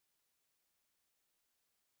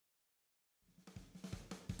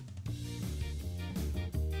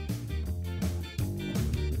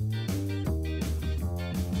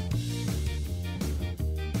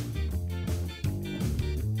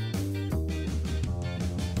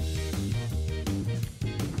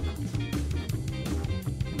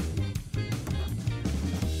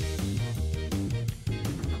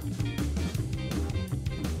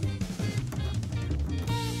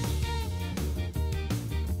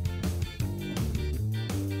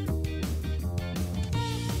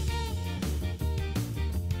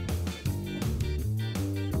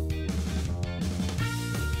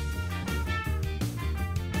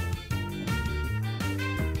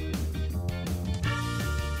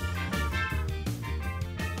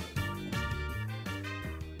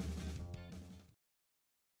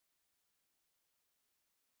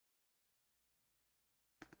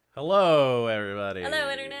Hello, everybody.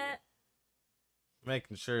 Hello, Internet.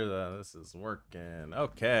 Making sure that this is working.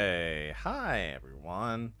 Okay. Hi,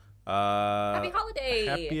 everyone. Happy holiday.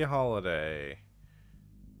 Happy holiday.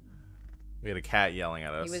 We had a cat yelling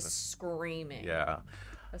at us. He was screaming. Yeah.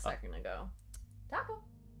 A second ago. Taco.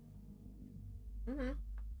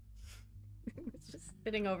 It's just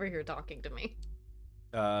sitting over here talking to me.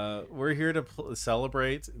 We're here to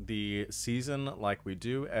celebrate the season like we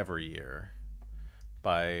do every year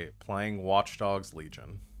by playing Watch Dogs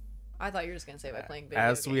Legion. I thought you were just gonna say by playing video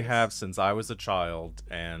As games. we have since I was a child,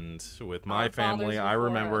 and with my family, I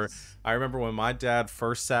remember when my dad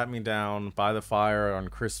first sat me down by the fire on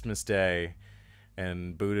Christmas Day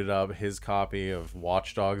and booted up his copy of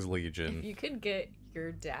Watch Dogs Legion. If you could get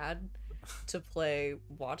your dad to play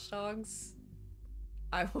Watch Dogs,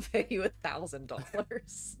 I will pay you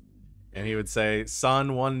 $1,000. And he would say,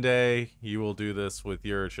 "Son, one day you will do this with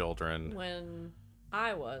your children." When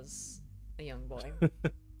I was a young boy,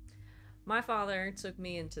 my father took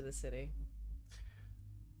me into the city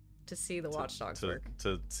to see the Watch Dogs work.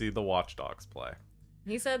 To see the Watch Dogs play.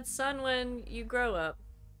 He said, "Son, when you grow up,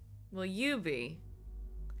 will you be?"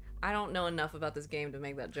 I don't know enough about this game to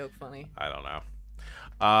make that joke funny. I don't know.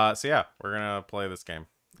 So yeah, we're gonna play this game.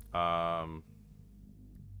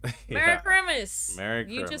 Merry Christmas! Merry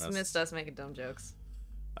You Christmas. just missed us making dumb jokes.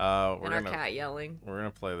 And our cat yelling. We're gonna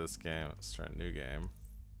play this game. Let's start a new game.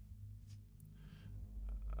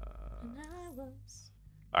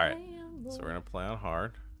 All right. So we're gonna play on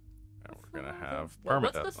hard, and we're gonna have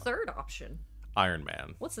permadeath. What's the third option? Iron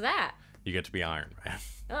Man. What's that? You get to be Iron Man.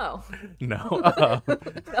 Oh. No. Oh,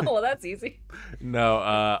 well, that's easy. No.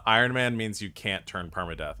 Iron Man means you can't turn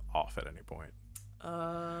permadeath off at any point.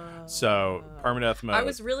 So permadeath mode. I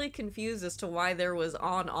was really confused as to why there was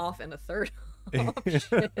on, off, and a third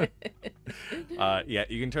option. Yeah,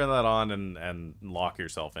 you can turn that on and lock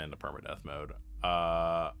yourself into permadeath mode.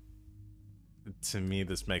 To me,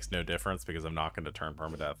 this makes no difference because I'm not going to turn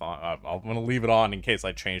permadeath on. I'm going to leave it on in case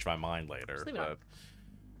I change my mind later.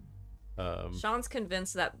 Sean's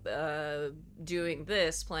convinced that doing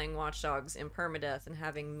this, playing Watch Dogs in permadeath and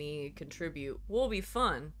having me contribute, will be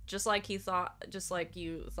fun. Just like you thought the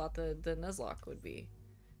Nuzlocke would be.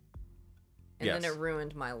 And yes. then it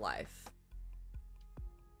ruined my life.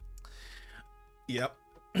 Yep.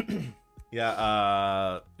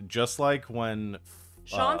 Yeah. Just like when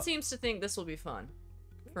Sean seems to think this will be fun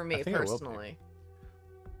for me personally.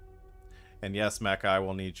 And yes, Mecca, I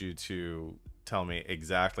will need you to tell me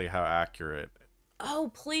exactly how accurate.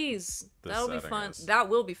 Oh, please. That'll be fun. Is. That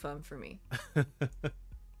will be fun for me.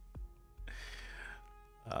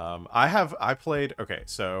 I played, okay,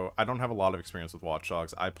 so I don't have a lot of experience with Watch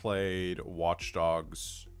Dogs. I played Watch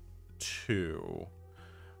Dogs 2.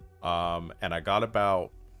 And I got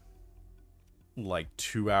about like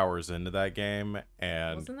 2 hours into that game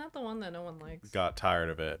and wasn't that the one that no one likes? Got tired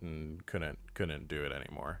of it and couldn't do it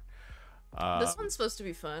anymore. This one's supposed to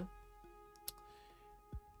be fun.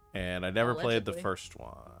 And I never played the first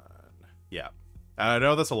one. Yeah. And I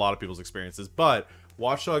know that's a lot of people's experiences, but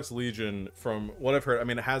Watch Dogs Legion, from what I've heard, I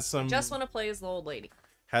mean, it has some... Just want to play as the old lady.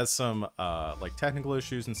 Has some, like, technical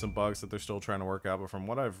issues and some bugs that they're still trying to work out, but from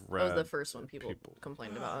what I've read... That was the first one people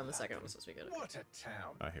complained about, and the second one was supposed to be good. What a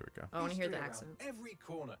town. Oh, here we go. I want to hear the accent. Every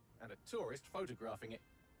corner, and a tourist photographing it.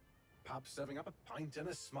 Pubs serving up a pint and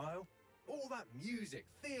a smile. All that music,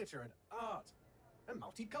 theatre and art. And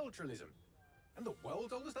multiculturalism. And the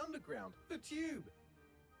world's oldest underground, the Tube.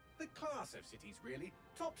 The class of cities, really.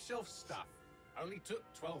 Top shelf stuff. Only took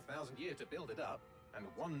 12,000 years to build it up, and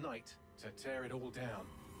one night to tear it all down.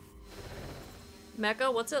 Mecca,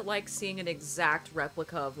 what's it like seeing an exact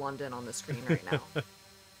replica of London on the screen right now?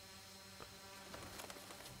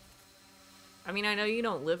 I mean, I know you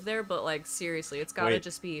don't live there, but like seriously, it's gotta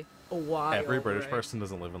just be a wild. Every British person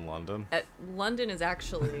doesn't live in London. London is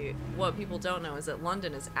actually, what people don't know is that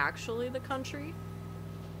London is actually the country.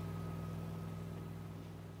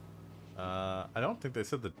 I don't think they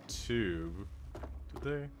said the Tube. Did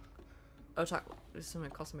they? Oh, is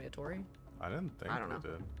something called somebody a Tory? I didn't think they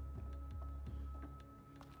did.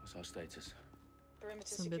 What's our status?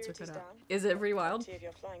 Some bits are cut out. Is it pretty wild? Of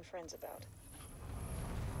your flying friends about.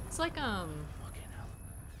 It's like Fucking hell.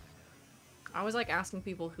 I was like asking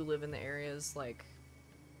people who live in the areas like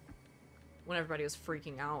when everybody was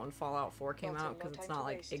freaking out when Fallout 4 came out, because it's not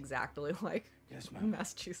like exactly like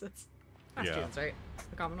Massachusetts. Massachusetts, right?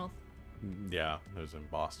 The Commonwealth. Yeah, it was in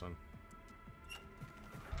Boston.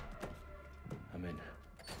 I'm in.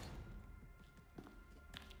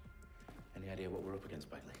 Any idea what we're up against,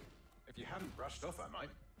 Bagley? If you hadn't brushed off, I might.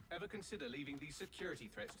 Ever consider leaving these security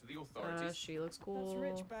threats to the authorities? She looks cool.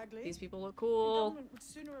 That's rich, Bagley. These people look The cool. government would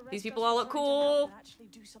sooner arrest These us people for all look trying to help cool. than actually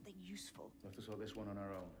do something useful. We'll have to sort this one on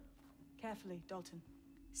our own. Carefully, Dalton.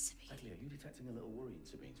 Bagley, are you detecting a little worry in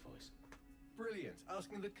Sabine's voice? Brilliant.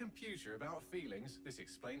 Asking the computer about feelings. This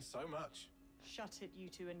explains so much. Shut it, you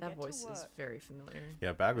two, and That get voice to work. is very familiar.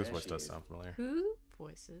 Yeah, Bagley's There voice she does is. sound familiar. Who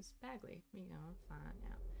voices Bagley? We gonna find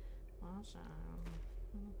out. Awesome.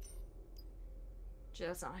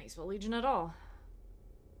 That's not how you spell Legion at all.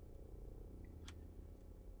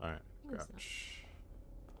 Alright, Who is crouch.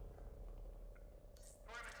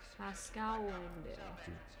 Pascal Wendell.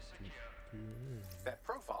 Their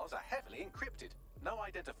profiles are heavily encrypted. No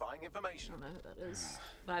identifying I information. don't know who that is,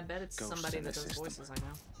 but I bet it's Ghosts somebody in that the does system. voices I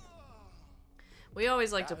know. We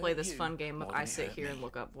always like to That play hurt this you fun game of more than I it sit hurt here me. and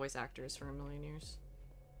look up voice actors for a million years.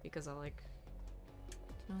 Because I like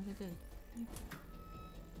to know what they did.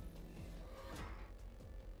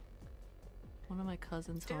 One of my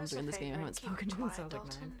cousins' Do homes us are a in this game. I favour haven't and keep spoken to him quiet, since I was like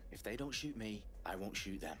Dalton. 9. If they don't shoot me, I won't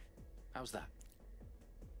shoot them. How's that?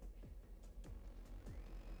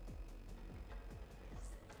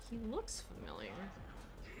 He looks familiar.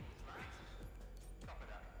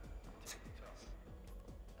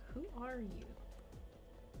 Who are you?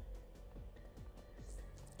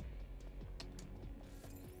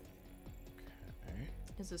 Okay.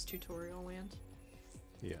 Is this tutorial land?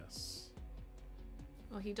 Yes.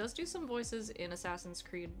 Well, he does do some voices in Assassin's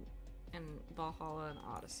Creed and Valhalla and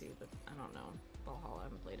Odyssey, but I don't know. Valhalla, I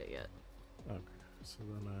haven't played it yet. Okay, so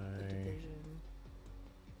The then Division.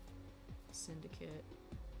 Syndicate.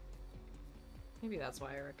 Maybe that's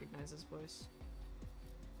why I recognize his voice.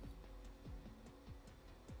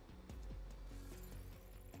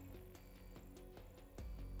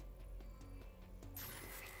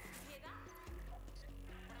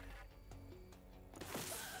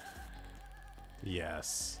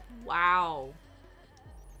 Yes. Wow.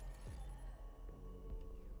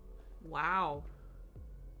 Wow.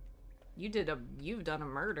 You've done a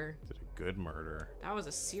murder. Did a good murder. That was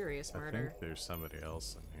a serious I murder. think there's somebody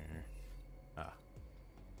else in here. Ah.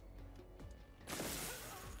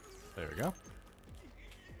 There we go.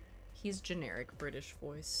 He's generic British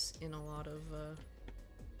voice in a lot of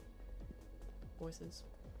voices.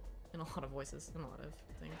 In a lot of voices, in a lot of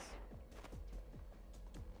things.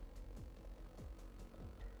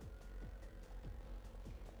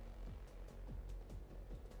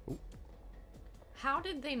 How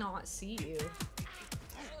did they not see you?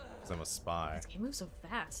 Because I'm a spy. He moves so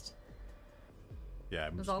fast. Yeah,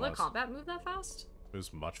 it moves, Does all the much, combat move that fast?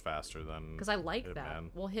 moves much faster than Because I like that. Hitman.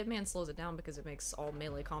 Well, Hitman slows it down because it makes all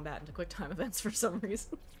melee combat into quick time events for some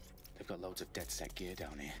reason. They've got loads of dead set gear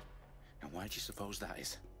down here. And why do you suppose that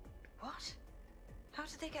is? What? How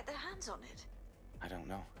did they get their hands on it? I don't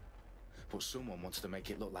know. But someone wants to make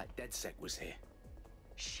it look like DedSec was here.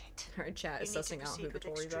 Shit. Our chat is You need to sussing out who proceed the with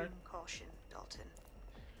Tories are. extreme caution, Dalton.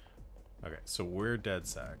 Okay, so we're dead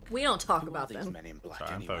sack. We don't talk Who about are these them. men in black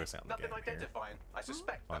Sorry, I'm anyway? focusing on the Nothing game here. identifying. I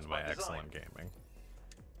suspect On that's my by design. excellent gaming.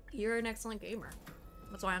 You're an excellent gamer.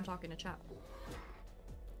 That's why I'm talking to chat.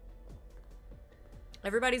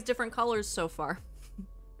 Everybody's different colors so far.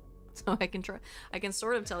 So I can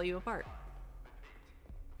sort of tell you apart.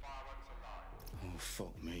 Oh,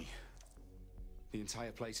 fuck me. The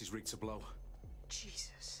entire place is rigged to blow.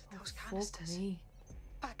 Jesus, those Fuck canisters. me.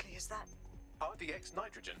 Bagley, is that... RDX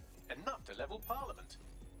nitrogen. Enough to level Parliament.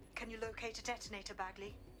 Can you locate a detonator,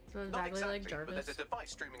 Bagley? So is Not Bagley exactly, like but Jarvis? there's a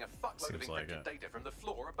device streaming a fuckload of Seems like encrypted it. data from the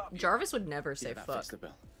floor above you. Jarvis would never say Yeah, that fuck. fits the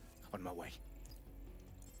bill. On my way.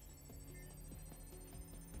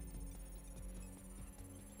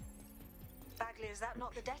 Bagley, is that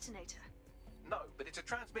not the detonator? No, but it's a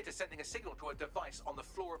transmitter sending a signal to a device on the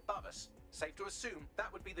floor above us. Safe to assume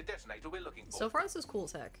that would be the detonator we're looking for. So far, this is cool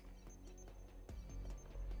tech.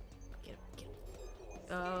 Get him, get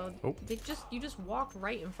him. Oh. You just walked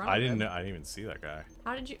right in front I of didn't him. know, I didn't even see that guy.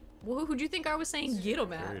 How did you? Well, who'd you think I was saying get him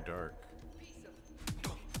Very at? dark.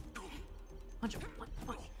 Punch him.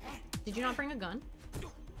 Punch. Did you not bring a gun? I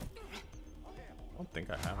don't think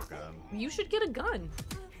I have a gun. You should get a gun.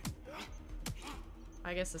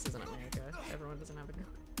 I guess this isn't America. Everyone doesn't have a gun.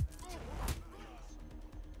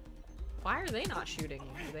 Why are they not shooting?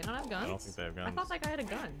 Do they not have guns? I don't think they have guns. I thought that guy had a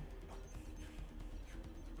gun.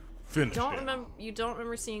 Finish Don't him. remember. You don't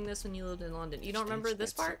remember seeing this when you lived in London. You don't remember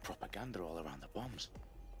Stinks this DedSec part? propaganda all around the bombs.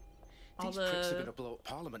 All These pricks are the gonna blow up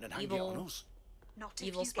Parliament and hang it evil- on us. Not if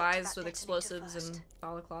evil you get to spies that with detonator explosives first. and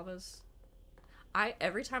balaclavas.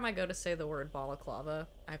 Every time I go to say the word balaclava,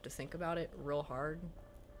 I have to think about it real hard.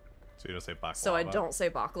 So you don't say baklava. So I don't say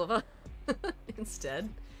baklava instead.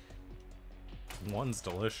 One's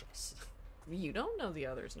delicious. You don't know the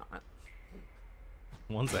other's not.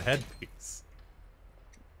 One's a headpiece.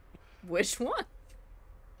 Which one?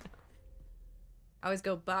 I always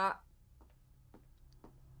go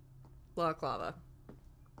balaclava.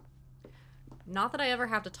 Not that I ever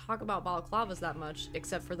have to talk about balaclavas that much,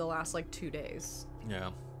 except for the last like 2 days.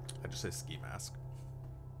 Yeah, I just say ski mask.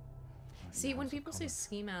 See, when people say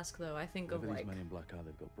ski mask, though, I think of like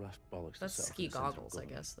that's ski goggles, I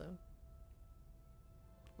guess, though.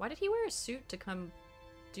 Why did he wear a suit to come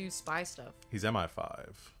do spy stuff? He's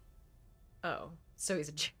MI5. Oh, so he's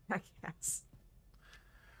a jackass.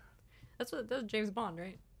 That's James Bond,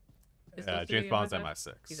 right? Yeah, James Bond's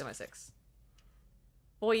MI6. He's MI6.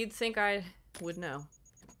 Boy, you'd think I would know.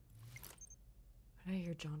 Did I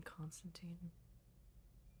hear John Constantine?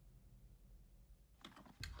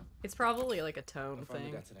 It's probably like a tone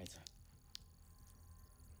thing. Detonator.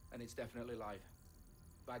 And it's definitely live.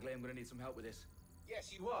 Bagley, I'm gonna need some help with this.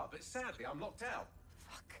 Yes, you are, but sadly, I'm locked out.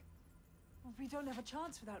 Fuck. Well, we don't have a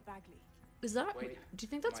chance without Bagley. Is that? Wait, do you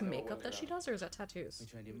think that's I know makeup what that she does, or is that tattoos? We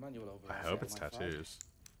trained Emmanuel over. I hope it's tattoos.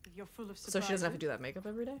 You're full of So she doesn't have to do that makeup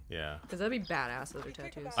every day? Yeah. Because that'd be badass. Those are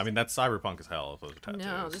tattoos. I mean, that's cyberpunk as hell if those are tattoos.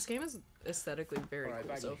 No, this game is aesthetically very Alright, cool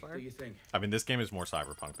Bagley, so far. do you think? I mean, this game is more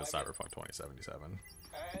cyberpunk than Cyberpunk 2077.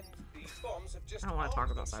 And these bombs have just I don't want to talk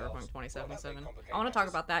armed about themselves. Cyberpunk 2077. Well, that may complicate I want to talk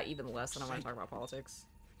matters. about that even less than I want to talk about politics.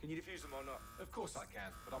 Can you defuse them or not? Of course I can,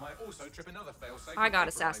 but I might also trip another failsafe. I got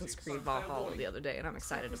with Assassin's vaporizers, Creed so fair Valhalla warning. the other day, and I'm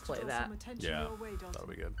excited to play Draw that. some attention Yeah, your way, Dalton. that'll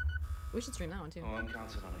be good. We should stream that one too. Oh, I'm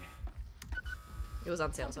counting on it. It was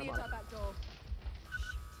on sale, so I Company bought at it. our back door.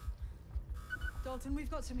 Dalton, we've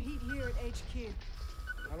got some heat here at HQ.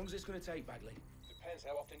 How long is this gonna take, Bagley? Depends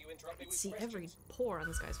how often you interrupt me with See questions. every pore on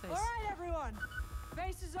this guy's face. All right, everyone.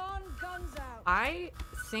 Faces on, guns out. I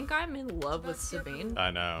think I'm in love with Sabine. I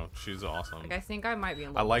know, she's awesome. Like, I think I might be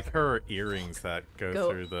in love I like with her earrings that go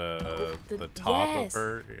through the top yes, of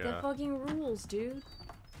her. The Yeah. fucking rules, dude.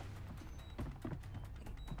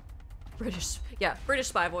 British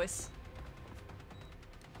spy voice.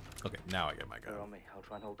 Okay, now I get my They're go. on me. I'll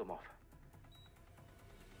try and hold them off.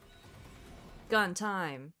 Gun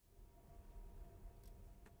time.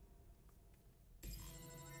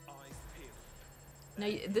 Now,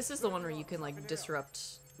 this is the one where you can, like,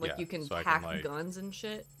 disrupt... Like, Yeah, you can so I hack can, like- guns and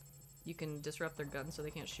shit. You can disrupt their guns so they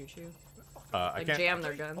can't shoot you. I Like, can't. jam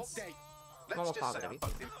their guns. Update. I'm Let's almost just say positive I'm you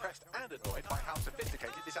both can. impressed and annoyed by how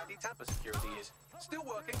sophisticated this anti-tamper security is. Still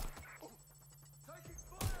working.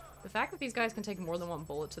 The fact that these guys can take more than one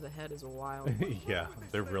bullet to the head is wild. Yeah,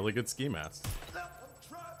 they're really good ski masks.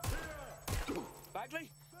 Bagley,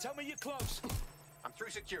 tell me you're close. I'm through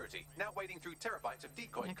security. Now wading through terabytes of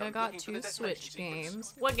decoy Like, code I got looking for 2 the detonation Switch sequence.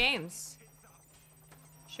 games. What games?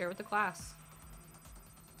 Share with the class.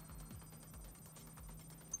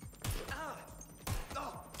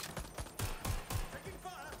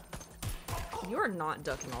 You are not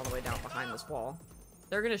ducking all the way down behind this wall.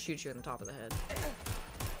 They're gonna shoot you in the top of the head.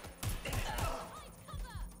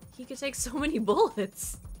 He could take so many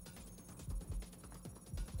bullets.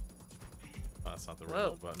 That's not the Whoa.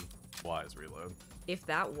 reload button. Y is reload. If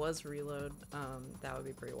that was reload, that would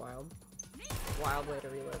be pretty wild. Wild way to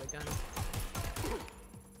reload a gun.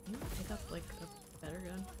 You wanna pick up like a better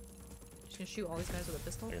gun? Just gonna shoot all these guys with a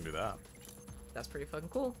pistol? I can do that. That's pretty fucking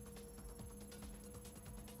cool.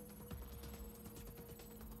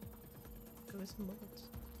 Go with some bullets.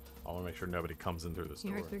 I want to make sure nobody comes in through this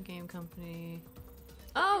New door. York 3 Game Company.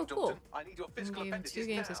 Oh, cool. Dalton, I need your physical Game, appendages 2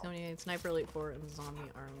 games now. is coming. Sniper Elite 4 and Zombie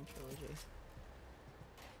Army Trilogy.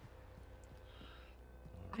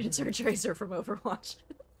 I just heard Tracer from Overwatch.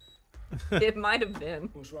 It might have been.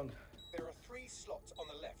 What's wrong? There are 3 slots on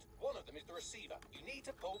the left. One of them is the receiver. You need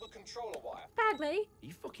to pull the controller wire. Bagley. Are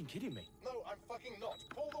you fucking kidding me? No, I'm fucking not.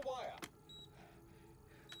 Pull the wire.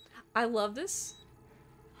 I love this.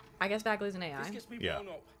 I guess Bagley's an This AI. gets me Yeah. blown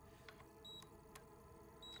up.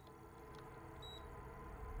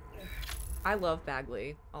 I love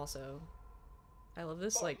Bagley also. I love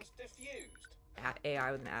this like Bombs diffused.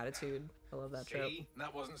 AI with an attitude. I love that trope. See?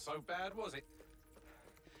 That wasn't so bad, was it?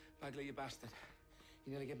 Bagley, you bastard.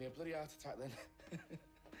 You nearly gave me a bloody heart attack then.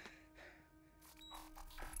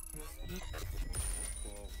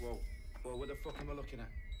 Whoa, what the fuck am I looking at?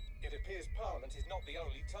 It appears Parliament is not the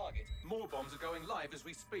only target. More bombs are going live as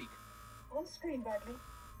we speak. On screen, Bagley.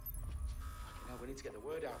 Now we need to get the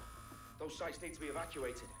word out. Those sites need to be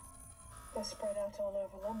evacuated. They're spread out all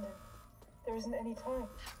over London. There isn't any time.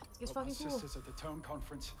 It's fucking cool. Sisters at the Tone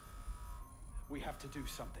Conference. We have to do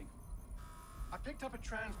something. I picked up a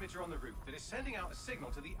transmitter on the roof that is sending out a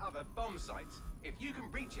signal to the other bomb sites. If you can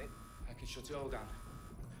reach it, I can shut it all down.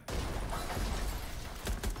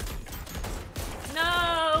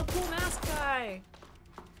 No! Cool mask guy!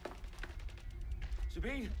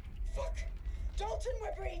 Sabine? Fuck! Dalton,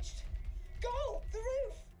 we're breached! Go! The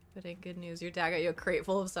roof! But ain't good news. Your dad got you a crate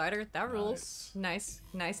full of cider? That rules. Nice.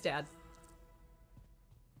 Nice, Dad.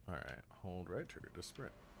 Alright, hold right trigger to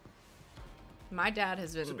sprint. My dad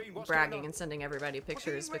has been Sabine, what's bragging going on? and sending everybody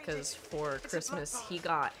pictures because for Christmas he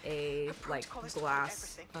got a like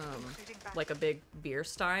glass, like a big beer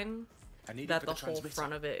stein I need it that for the the whole transmitter.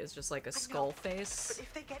 front of it is just like a skull face. But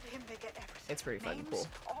if they get him, they get everything. It's pretty fucking Names,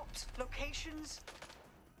 cool. ops, locations.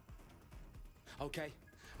 Okay,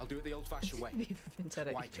 I'll do it the old-fashioned way.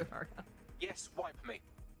 Vendetta Wipe eat your him. heart out. Yes, wipe me.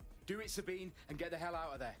 Do it, Sabine, and get the hell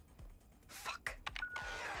out of there. Fuck.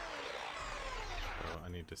 So I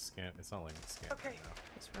need to scan. It's not letting me scan Okay. right now.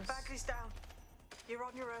 This was- Bagley's down. You're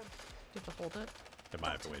on your own. Do you have to hold it? It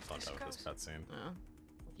might have to wait till I'm done with this cutscene. No.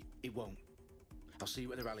 It won't. I'll see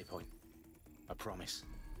you at the rally point. I promise.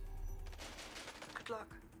 Good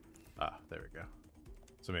luck. Ah, there we go.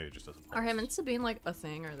 So maybe it just doesn't. Are him and Sabine like a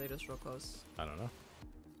thing, or are they just real close? I don't know.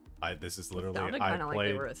 This is It literally. sounded I kind of like they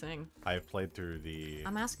played. were a thing. I've played through the.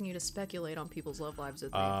 I'm asking you to speculate on people's love lives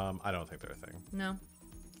with me. I don't think they're a thing. No.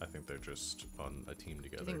 I think they're just on a team Do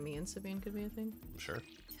together. you think me and Sabine could be a thing? Sure.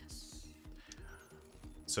 Yes.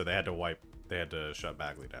 So they had to wipe. They had to shut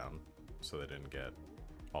Bagley down, so they didn't get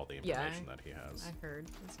all the Yeah, information that he has. I heard.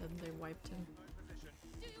 They said they wiped him.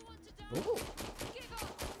 Ooh.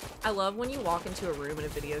 I love when you walk into a room in a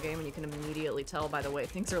video game and you can immediately tell by the way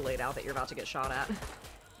things are laid out that you're about to get shot at.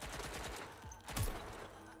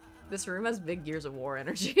 This room has big Gears of War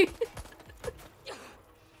energy.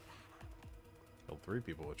 Killed 3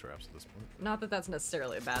 people with traps at this point. Not that that's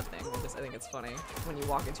necessarily a bad thing. I think it's funny when you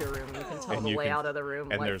walk into a room and you can tell And the you can- layout of the room.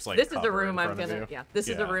 and Like, there's, like, this is the cover room in I'm front of gonna. you. Yeah, this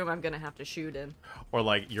is the Yeah. room I'm gonna have to shoot in. Or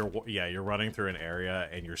like you're running through an area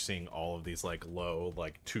and you're seeing all of these like low,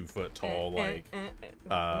 like 2 foot tall, like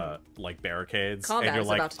barricades, Combat and you're is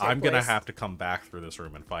like, about to take I'm gonna place. have to come back through this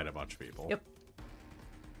room and fight a bunch of people. Yep.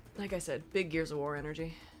 Like I said, big Gears of War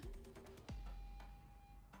energy.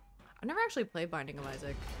 I've never actually played Binding of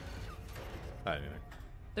Isaac. I don't know.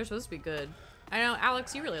 They're supposed to be good. I know,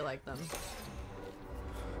 Alex, you really like them.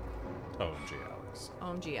 OMG, Alex.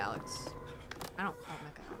 OMG, Alex. I don't call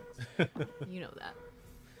Mecha Alex. You know that.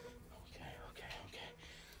 Okay.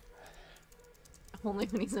 Only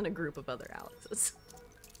when he's in a group of other Alexes.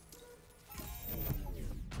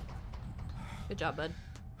 Good job, bud.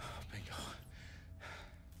 Bingo.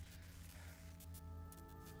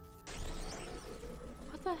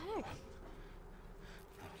 What the heck?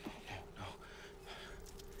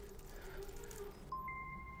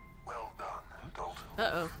 Well done, Dalton.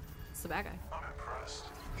 Uh-oh. It's the bad guy. I'm impressed.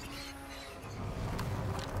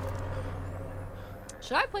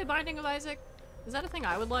 Should I play Binding of Isaac? Is that a thing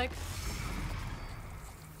I would like?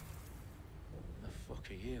 The fuck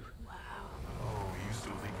are you? Oh, you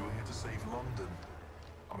still think you're here to save London?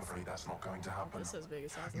 I'm afraid that's not going to happen. This is big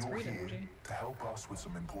Assassin's You're Creed here energy. to help us with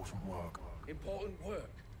some important work. Important work.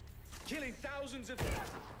 Killing thousands of...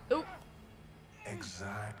 Oop.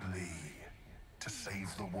 Exactly. To save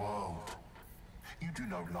the world. You do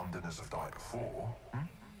know Londoners have died before, hmm?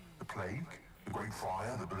 The plague, the Great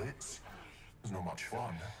Fire, the Blitz. It's not much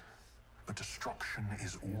fun. But destruction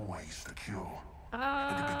is always the cure.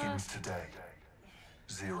 And it begins today.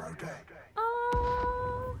 0 day.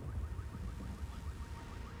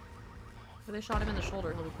 If they shot him in the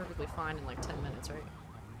shoulder, he'll be perfectly fine in like 10 minutes, right?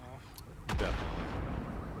 Definitely.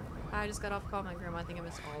 I just got off call my grandma. I think I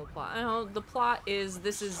missed all the plot. I know the plot is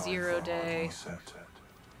this is 0 day,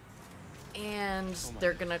 and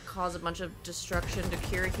they're gonna cause a bunch of destruction to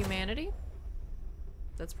cure humanity.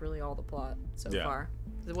 That's really all the plot so Yeah. far.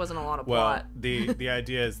 There wasn't a lot of Well, plot. the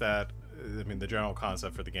idea is that, I mean, the general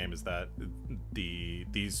concept for the game is that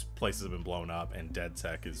these places have been blown up and dead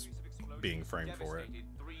tech is being framed for it.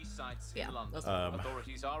 Yeah, that's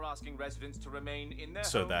Authorities are asking residents to remain in their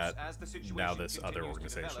So homes that as the situation now this other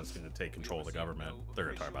continues to organization develop. is going to take control of the government. They're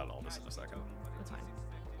going to talk about all this in a second. That's fine.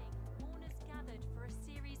 Mourners gathered for a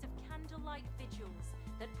series of candlelight vigils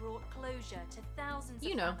that brought closure to thousands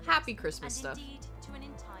You of know, families happy Christmas and stuff. indeed to an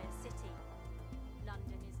entire city.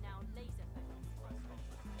 London is now laser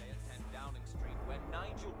focused. Day at 10 Downing Street, where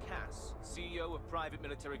Nigel Cass, CEO of private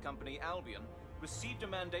military company Albion, received a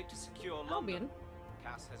mandate to secure Albion? London.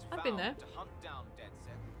 Cass has I've vowed been there. to hunt down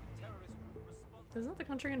DedSec, terrorist responsible Isn't that the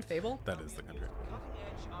country in Fable? That is the country.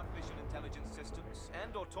 cutting-edge artificial intelligence systems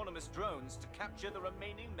and autonomous drones to capture the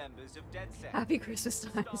remaining members of DedSec. Happy Christmas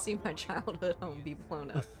time to see my childhood home be blown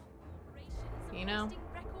up. You know,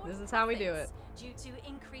 this is how we do it. Due to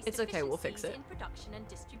increased It's okay, we'll fix efficiencies it. in production and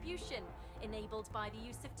distribution, enabled by the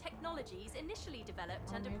use of technologies initially developed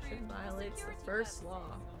and Automation approved for violates the security first purposes.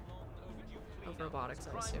 law. Of robotics,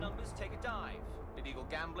 I crime assume. numbers take a dive. Illegal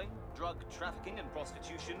gambling, drug trafficking, and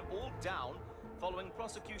prostitution all down, following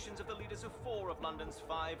prosecutions of the leaders of 4 of London's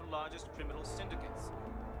 5 largest criminal syndicates.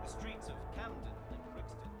 The streets of Camden and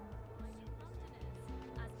Brixton.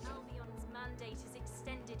 As Albion's mandate is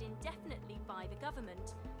extended indefinitely by the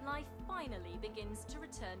government, life finally begins to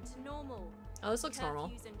return to normal. Oh, this looks normal.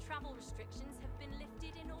 Curfews and travel restrictions have been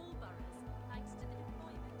lifted in all boroughs, thanks to the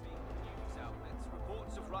deployment. News outlets,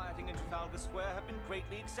 reports of rioting in Trafalgar Square have been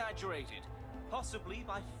greatly exaggerated, possibly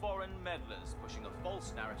by foreign meddlers pushing a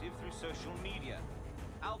false narrative through social media.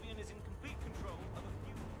 Albion is in complete control of a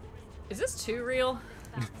few... Is this too real?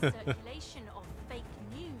 Circulation of fake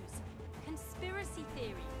news, conspiracy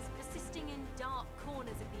theories persisting in dark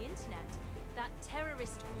corners of the internet, that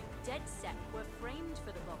terrorist group DedSec were framed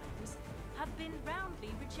for the bombings, have been roundly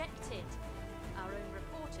rejected. Our own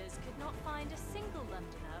reporters could not find a single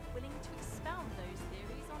Londoner willing to expound those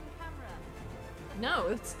theories on camera.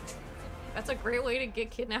 No, that's a great way to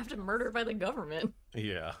get kidnapped and murdered by the government.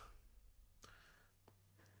 Yeah.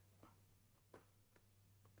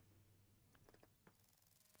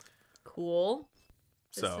 Cool.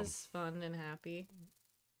 This So, is fun and happy.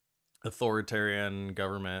 authoritarian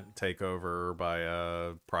government takeover by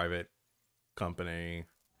a private company.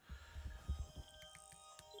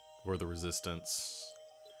 Or the resistance.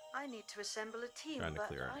 I need to assemble a team, Trying to but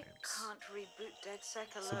clear our I names. can't reboot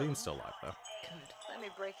DedSec alone. Sabine's still alive, though. Good. Let me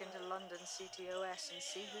break into London CTOS and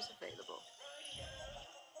see who's available.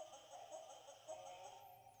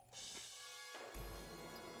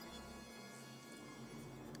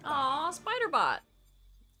 Aw, Spiderbot.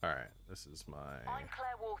 Alright, this is my... I'm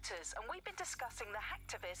Claire Waters, and we've been discussing the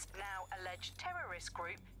hacktivist, now alleged terrorist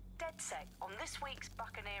group, DedSec, on this week's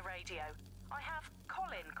Buccaneer Radio. I have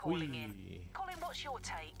Colin calling in. Colin, what's your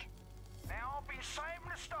take? Now, I've been saying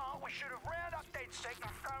from the start we should have rounded up DedSec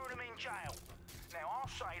and thrown them in jail. Now, I'll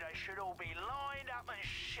say they should all be lined up and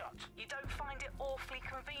shot. You don't find it awfully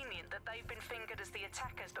convenient that they've been fingered as the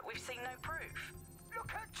attackers, but we've seen no proof?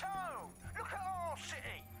 Look at Tone! Look at our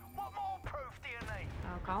city! What more proof do you need?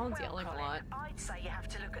 Oh, Colin's yelling Colin, a lot. I'd say you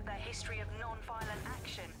have to look at their history of non-violent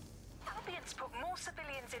action. Albion's put more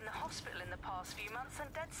civilians in the hospital in the past few months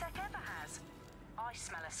than DedSec ever has. I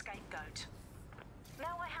smell a scapegoat.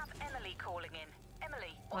 Now I have Emily calling in.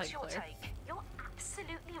 Emily, what's your take? You're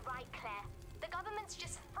absolutely right, Claire. The government's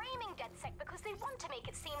just framing DedSec because they want to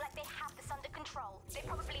make it seem like they have this under control. They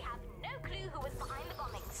probably have no clue who was behind the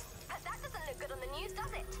bombings. But that doesn't look good on the news,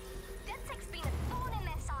 does it? DedSec's been a thorn in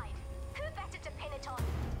their side. Who better to pin it on?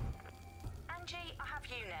 Angie, I have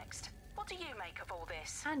you next. What do you make of all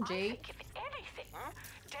this? Angie. I think if anything,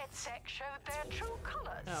 DedSec showed their true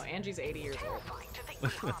colours. Oh, Angie's 80 years old. Terrifying to think we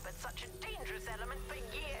harboured such a dangerous element for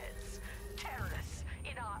years. Terrorists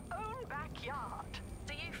in our own backyard.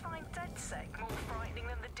 Do you find DedSec more frightening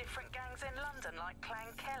than the different gangs in London, like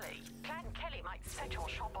Clan Kelly? Clan Kelly might set your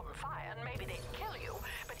shop on fire and maybe they'd kill you,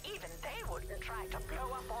 but even they wouldn't try to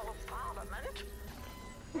blow up all of Parliament.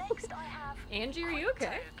 Next I have Angie, are you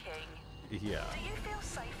okay? King. Yeah. Do you feel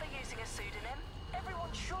safer using a pseudonym?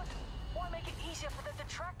 Everyone should. Why make it easier for them to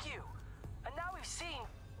track you? And now we've seen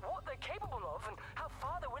what they're capable of and how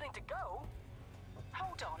far they're willing to go.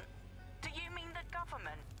 Hold on. Do you mean the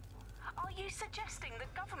government? Are you suggesting the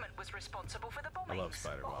government was responsible for the bombings? I love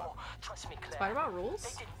Spiderbot. Oh, trust me, Claire. Spiderbot rules?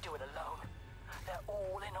 They didn't do it alone. They're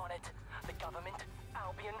all in on it. The government,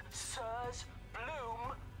 Albion, Sirs,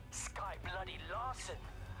 Bloom, Sky Bloody Larson,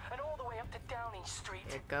 and all the way up to Downing Street.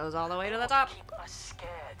 It goes all the way to the They top. want to keep us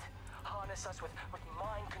scared. Harness us with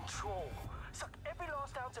mind control. Suck every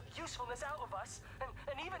last ounce of usefulness out of us,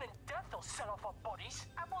 and even in death they'll sell off our bodies.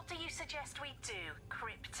 And what do you suggest we do,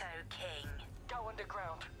 Crypto King? Go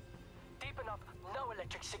underground. Deep enough, no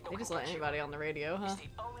electric signal. They just can let get you. anybody on the radio, huh? It's the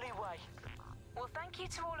only way. Well, thank you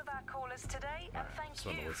to all of our callers today, and thank just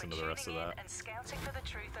wanted to you for listen to the tuning rest of in that. and scouting for the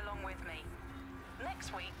truth along with me.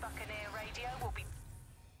 Next week, Buccaneer Radio will be...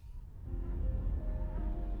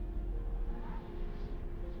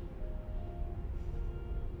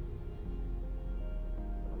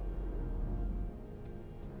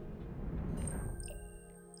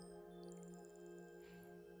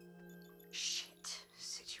 Shit.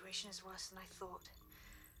 Situation is worse than I thought.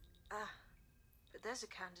 But there's a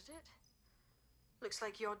candidate. Looks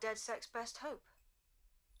like you're DedSec's best hope.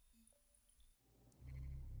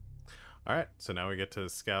 Alright, so now we get to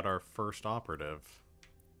scout our first operative.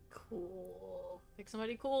 Cool. Pick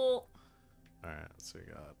somebody cool. Alright, so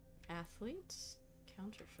we got... Athletes?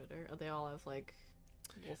 Counterfeiter. Oh, they all have, like,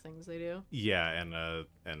 little things they do? Yeah,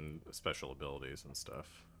 and special abilities and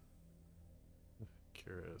stuff.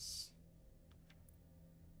 Curious.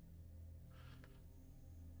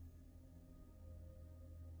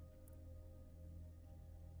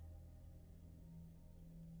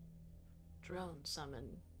 Drone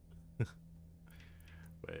summon.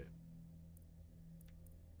 Wait.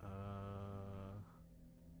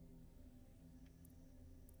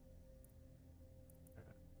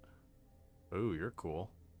 Oh, you're cool.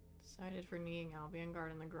 Excited for kneeing Albion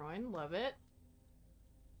guard in the groin. Love it.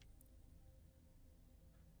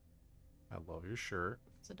 I love your shirt.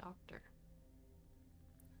 It's a doctor.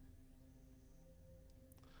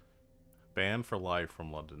 Banned for life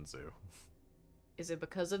from London Zoo. Is it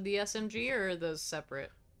because of the SMG or are those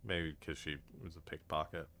separate? Maybe because she was a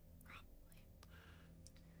pickpocket.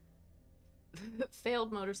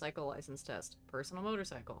 Failed motorcycle license test. Personal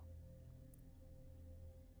motorcycle.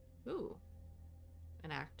 Ooh.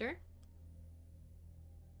 An actor?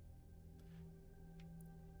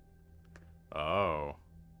 Oh.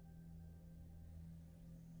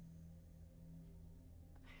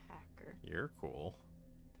 Hacker. You're cool.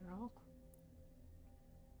 They're all cool.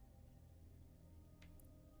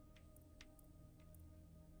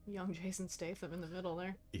 Young Jason Statham in the middle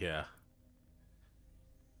there. Yeah.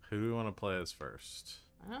 Who do we want to play as first?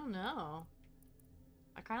 I don't know.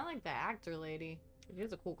 I kind of like the actor lady. She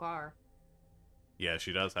has a cool car. Yeah,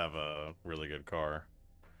 she does have a really good car.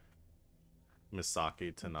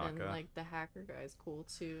 Misaki Tanaka. And like the hacker guy's cool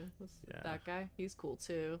too. Yeah. That guy, he's cool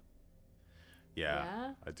too. Yeah,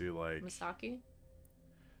 Yeah? I do like. Misaki?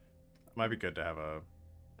 Might be good to have a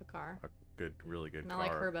car. A good, really good And I car.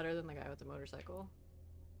 like her better than the guy with the motorcycle.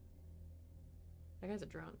 That guy's a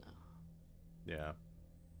drone though. Yeah.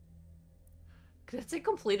 Could it say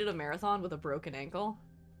completed a marathon with a broken ankle?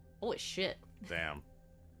 Holy shit. Damn.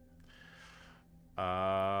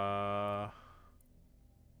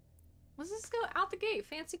 Let's just go out the gate.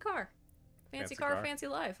 Fancy car. Fancy car, fancy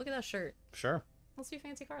life. Look at that shirt. Sure. Let's be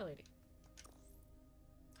fancy car lady.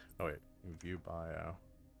 Oh wait, view bio.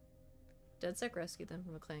 DedSec rescued them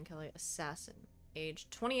from a Clan Kelly assassin. Age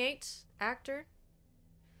 28. Actor.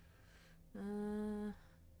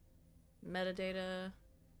 Metadata.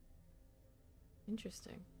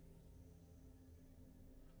 Interesting.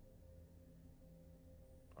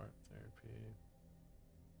 Art therapy.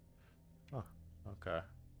 Huh. Okay.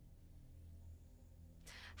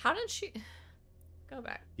 How did she go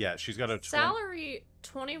back? Yeah, she's got a salary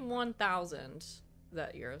 21,000. Is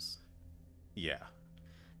that euros? Yeah.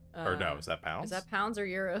 Or no, is that pounds? Is that pounds or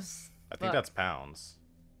euros? I think that's pounds.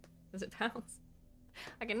 Is it pounds?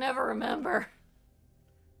 I can never remember.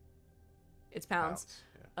 It's pounds.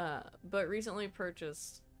 Yeah. But recently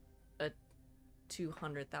purchased a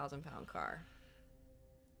 200,000 pound car.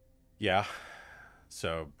 Yeah.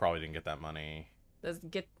 So probably didn't get that money. Let's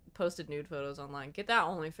get posted nude photos online. Get that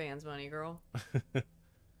OnlyFans money, girl.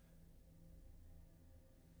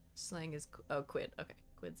 Slang is quid. Okay,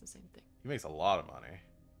 quid's the same thing. He makes a lot of money.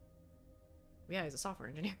 Yeah, he's a software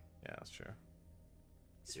engineer. Yeah, that's true.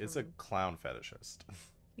 It's a clown fetishist.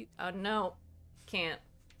 No, can't.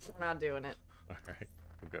 We're not doing it. All right,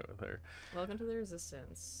 we'll go with her. Welcome to the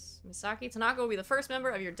Resistance. Misaki Tanaka will be the first member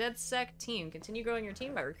of your DedSec team. Continue growing your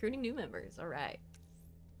team by recruiting new members. All right.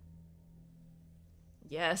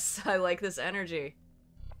 Yes, I like this energy.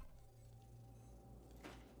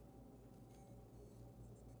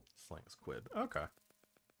 Slings quid. Okay.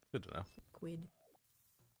 Good to know. Quid.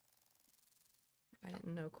 I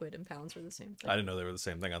didn't know quid and pounds were the same thing. I didn't know they were the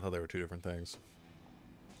same thing. I thought they were two different things.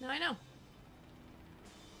 No, I know.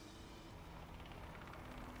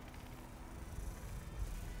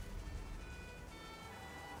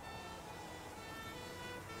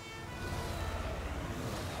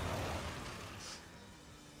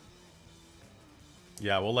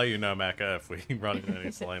 Yeah, we'll let you know, Mecca, if we run into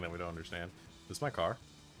any slang that we don't understand. This is my car.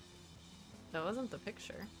 That wasn't the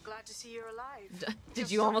picture. Glad to see you're alive.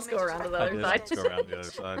 Did you almost go around to the other side? Go around the other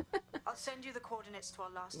side. I'll send you the coordinates to our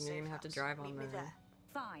last You're safe gonna have to house. drive on Meet me the there.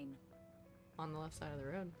 Fine. On the left side of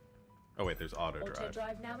the road. Oh wait, there's auto drive. Auto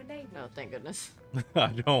drive now enabled. No, thank goodness.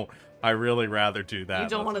 I really rather do that. You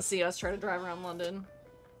don't want to see us try to drive around London.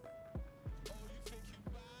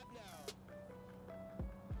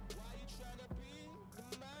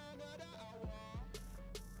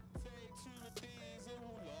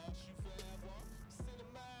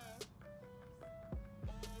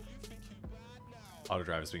 Auto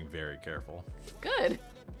drive is being very careful. Good.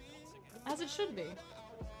 As it should be.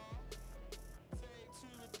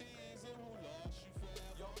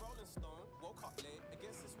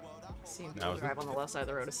 Seeing people drive on the left side of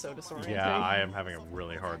the road is so disorienting. Yeah, I am having a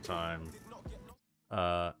really hard time.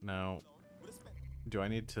 Now, do I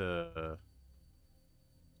need to...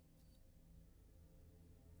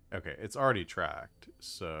 Okay, it's already tracked,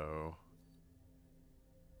 so...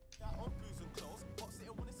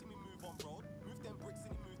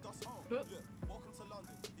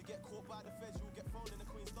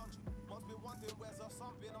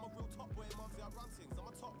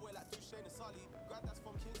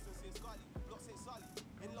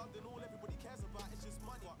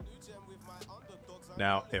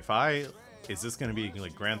 Now, is this going to be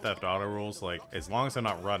like Grand Theft Auto rules? Like, as long as I'm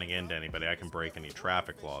not running into anybody, I can break any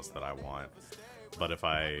traffic laws that I want. But if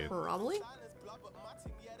I... Probably?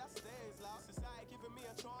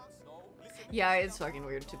 Yeah, it's fucking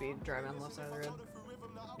weird to be driving on the left side of the road.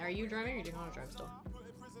 Are you driving or do you want to drive still?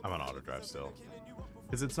 I'm on auto drive still.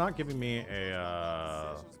 Because it's not giving me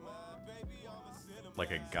a, like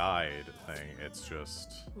a guide thing. It's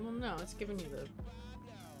just... Well, no, it's giving you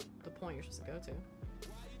the point you're supposed to go to.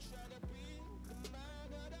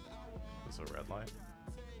 Is it a red light?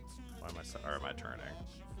 Why am I... Or am I turning?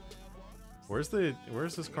 Where's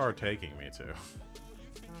this car taking me to? I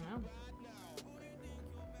don't know.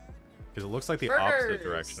 Because it looks like the opposite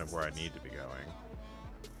direction of where I need to be going.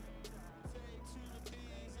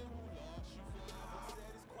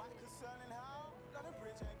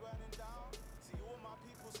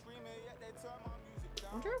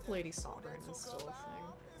 I wonder if Lady Sovereign is still a thing.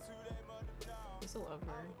 I still love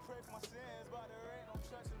her.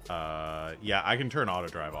 Yeah, I can turn auto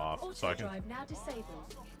drive off, so I can. Auto drive now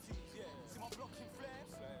disabled.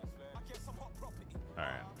 All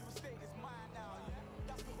right.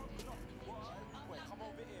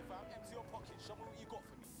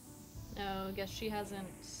 No, I guess she hasn't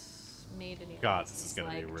made any. God, this is gonna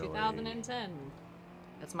like be really. 2010.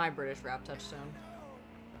 That's my British rap touchstone.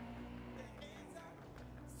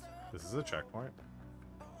 This is a checkpoint.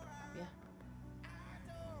 Yeah.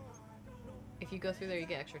 If you go through there, you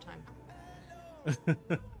get extra time.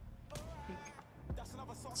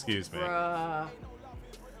 Excuse me. Bruh.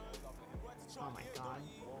 Oh my god.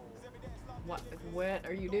 What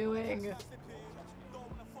are you doing?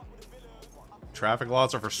 Traffic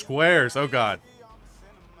laws are for squares. Oh god.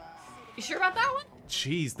 You sure about that one?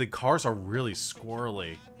 Jeez, the cars are really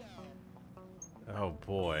squirrely. Oh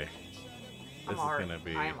boy. This is gonna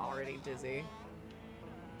be... I am already dizzy.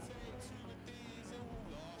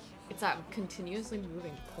 It's that continuously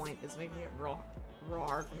moving point is making it real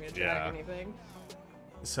hard for me to track anything.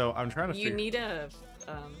 So I'm trying to You need a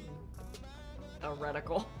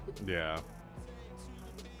reticle. Yeah.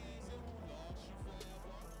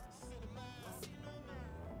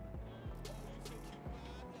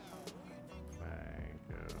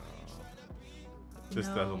 This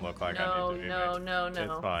doesn't look like I need to be No.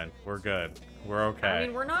 It's fine. We're good. We're okay. I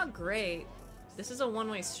mean, we're not great. This is a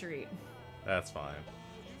one-way street. That's fine.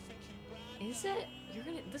 Is it?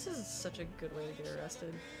 This is such a good way to get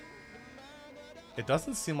arrested. It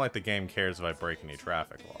doesn't seem like the game cares if I break any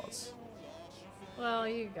traffic laws. Well,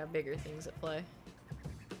 you got bigger things at play.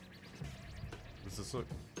 Is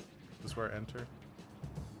this where I enter?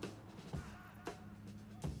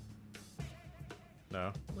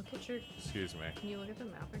 No? Look at your... Excuse me. Can you look at the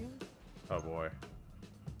map again? Oh boy.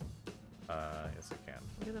 Yes I can.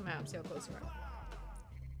 Look at the map, see how close you are.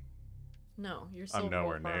 No, you're still I'm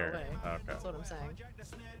nowhere far near. away. Okay. That's what I'm saying.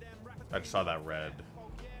 I just saw that red.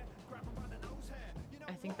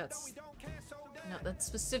 I think that's... No, that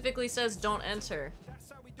specifically says don't enter.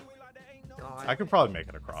 God. I could probably make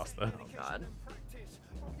it across though. Oh god.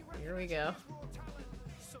 Here we go.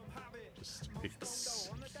 Just excuse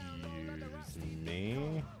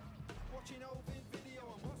me.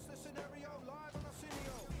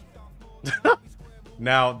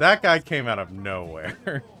 Now that guy came out of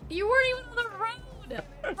nowhere. You weren't even on the road.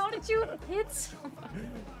 How did you hit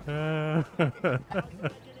someone?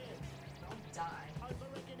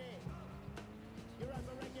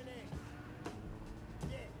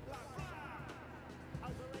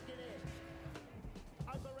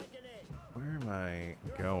 Where am I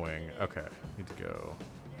going? Okay, need to go.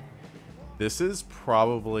 This is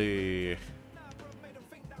probably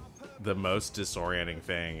the most disorienting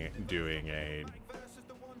thing doing a...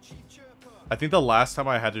 I think the last time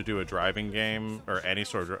I had to do a driving game, or any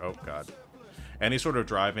sort of... Oh, God. Any sort of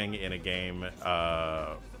driving in a game where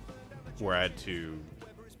I had to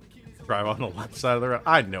drive on the left side of the road.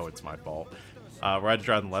 I know it's my fault. Where I had to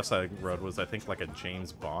drive on the left side of the road was, I think, like a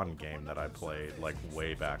James Bond game that I played, like,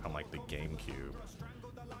 way back on, like, the GameCube.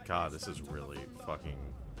 God, this is really fucking...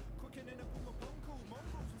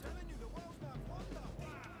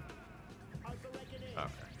 Okay,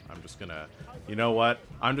 I'm just gonna... You know what?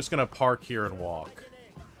 I'm just gonna park here and walk.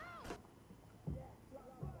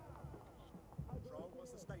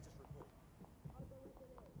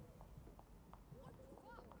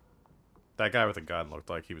 That guy with a gun looked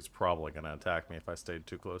like he was probably gonna attack me if I stayed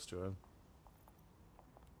too close to him.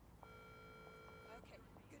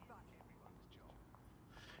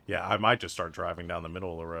 Yeah, I might just start driving down the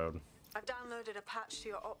middle of the road. I've downloaded a patch to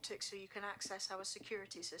your optics so you can access our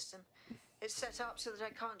security system. It's set up so that I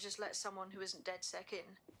can't just let someone who isn't DedSec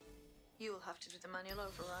in. You'll have to do the manual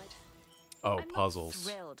override. Oh, I'm puzzles.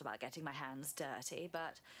 not thrilled about getting my hands dirty,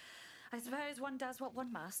 but I suppose one does what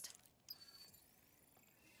one must.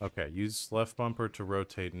 Okay, use left bumper to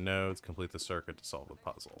rotate nodes, complete the circuit to solve the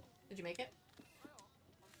puzzle. Did you make it?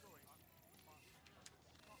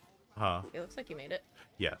 Huh? It looks like you made it.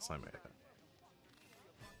 Yes, I made it.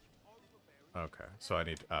 Okay, so I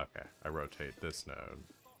need... Okay, I rotate this node.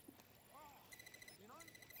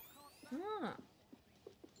 Ah.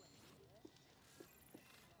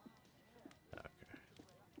 Okay.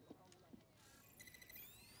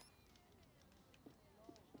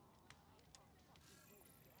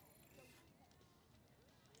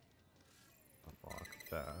 Unlock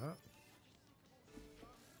that.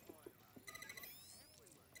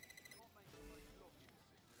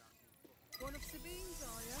 One of Sabine's,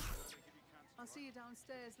 are you? I'll see you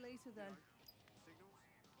downstairs later then.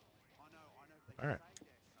 All right.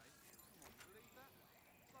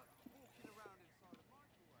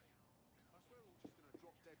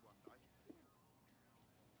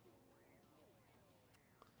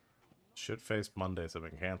 Shit-faced Mondays have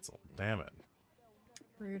been canceled. Damn it.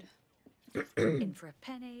 Rude. In for a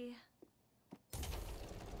penny.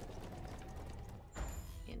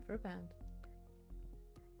 In for a pound.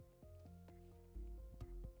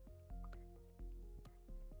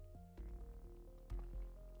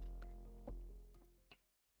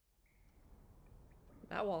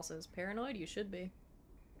 That wall says paranoid, you should be.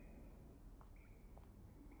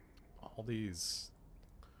 All these...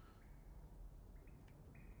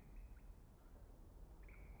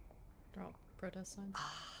 They're all protest signs.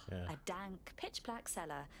 Yeah. A dank, pitch black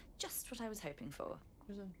cellar. Just what I was hoping for.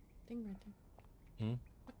 There's a thing right there.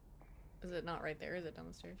 Hmm? Is it not right there? Is it down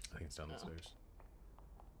the stairs? I think it's down the stairs.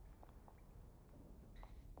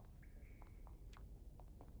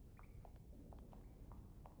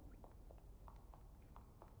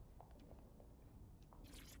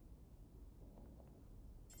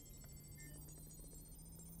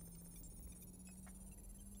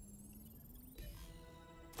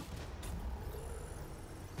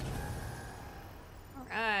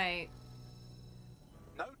 Alright.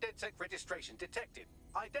 No DedSec registration detected.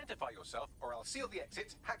 Identify yourself, or I'll seal the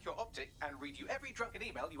exits, hack your optic, and read you every drunken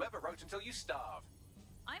email you ever wrote until you starve.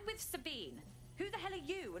 I'm with Sabine. Who the hell are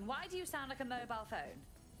you, and why do you sound like a mobile phone?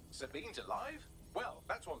 Sabine's alive? Well,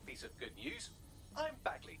 that's one piece of good news. I'm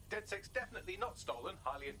Bagley, DedSec's definitely not stolen,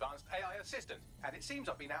 highly advanced AI assistant, and it seems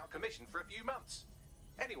I've been out of commission for a few months.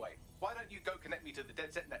 Anyway, why don't you go connect me to the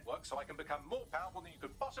DedSec network so I can become more powerful than you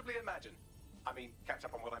could possibly imagine? I mean, catch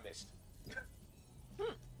up on what I missed.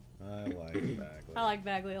 I like Bagley. I like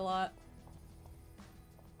Bagley a lot.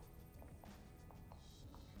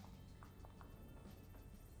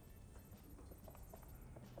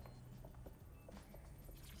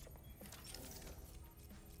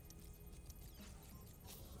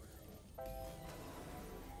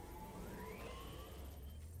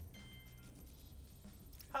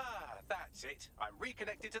 Ah, that's it. I'm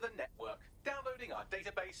reconnected to the network, downloading our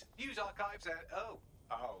database, news archives, and oh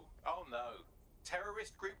no.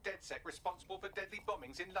 Terrorist group DedSec responsible for deadly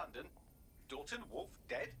bombings in London. Dalton Wolf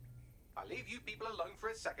dead? I leave you people alone for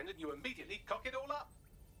a second and you immediately cock it all up.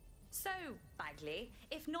 So, Bagley,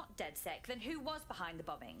 if not DedSec, then who was behind the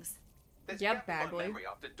bombings? There's a gap in my memory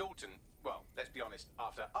after Dalton, well, let's be honest,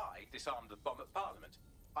 after I disarmed the bomb at Parliament.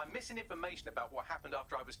 I'm missing information about what happened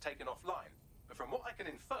after I was taken offline. But from what I can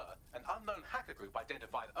infer, an unknown hacker group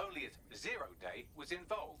identified only as Zero Day was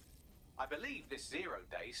involved. I believe this Zero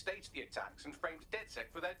Day staged the attacks and framed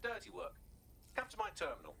DedSec for their dirty work. Come to my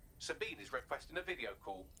terminal. Sabine is requesting a video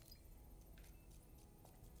call.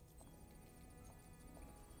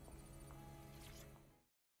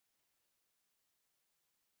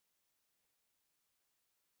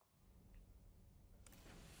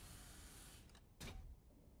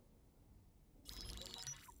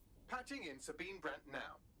 Patching in Sabine Brandt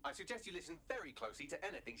now. I suggest you listen very closely to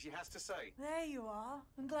anything she has to say. There you are.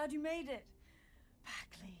 I'm glad you made it.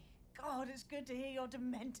 Bagley. God, it's good to hear your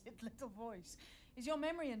demented little voice. Is your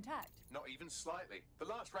memory intact? Not even slightly. The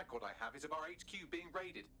last record I have is of our HQ being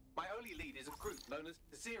raided. My only lead is a group known as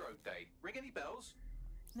Zero Day. Ring any bells?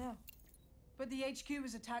 No. But the HQ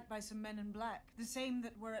was attacked by some men in black, the same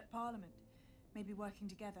that were at Parliament. Maybe working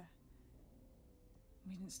together.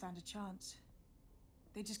 We didn't stand a chance.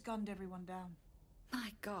 They just gunned everyone down.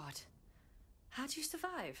 My God. How'd you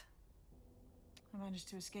survive? I managed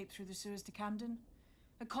to escape through the sewers to Camden.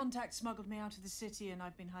 A contact smuggled me out of the city, and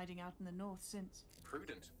I've been hiding out in the north since.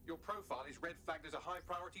 Prudent. Your profile is red flagged as a high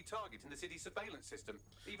priority target in the city's surveillance system.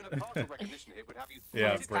 Even a partial recognition hit would have you.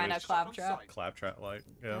 Yeah, it's kind of claptrap. Claptrap like.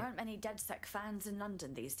 Yeah. There aren't many DedSec fans in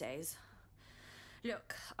London these days.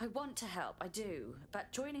 Look, I want to help, I do,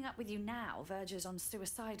 but joining up with you now verges on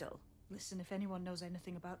suicidal. Listen, if anyone knows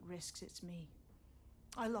anything about risks, it's me.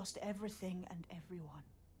 I lost everything and everyone.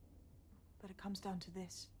 But it comes down to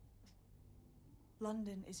this.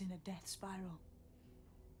 London is in a death spiral.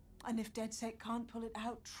 And if DedSec can't pull it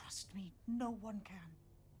out, trust me, no one can.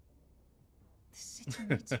 The city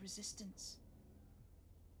needs a resistance.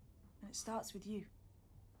 And it starts with you.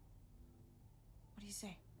 What do you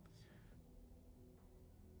say?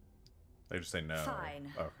 They just say no.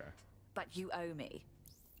 Fine. Okay. But you owe me.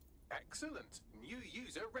 Excellent. New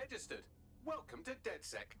user registered. Welcome to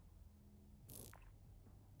DedSec.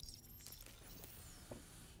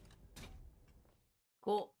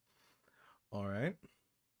 Cool. All right.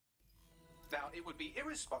 Now, it would be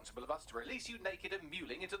irresponsible of us to release you naked and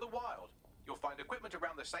mewling into the wild. You'll find equipment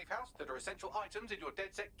around the safe house that are essential items in your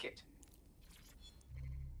DedSec kit.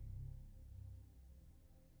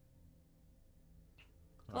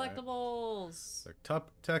 Collectibles. Right.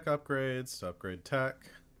 Tech upgrades to upgrade tech.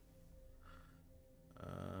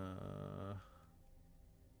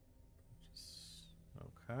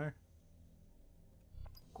 Okay.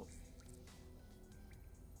 Cool.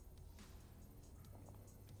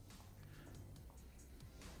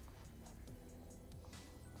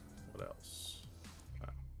 What else?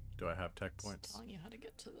 Do I have tech points? It's telling you how to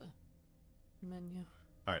get to the menu.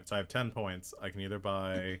 All right, so I have 10 points. I can either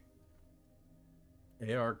buy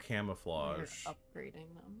AR camouflage. You're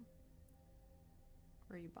upgrading them.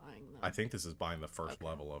 Or are you buying them? I think this is buying the first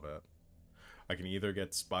level of it. I can either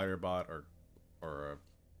get spider bot or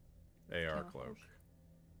a AR cloak.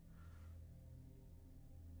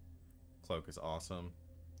 Cloak is awesome.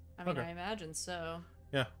 I mean, I imagine so.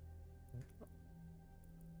 Yeah.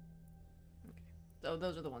 Okay. So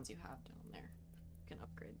those are the ones you have down there. You can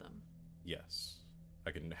upgrade them. Yes.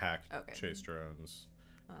 I can hack chase drones.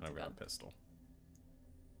 Oh, and I've got a good. pistol.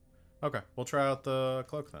 Okay, we'll try out the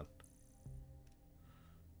cloak then.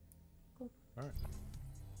 Cool. Alright.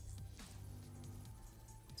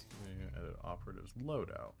 Edit operatives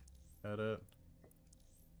loadout. Edit.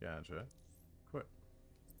 Gadget. Quit.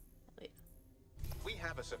 We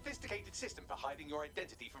have a sophisticated system for hiding your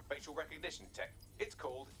identity from facial recognition tech. It's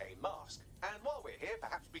called a mask. And while we're here,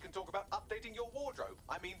 perhaps we can talk about updating your wardrobe.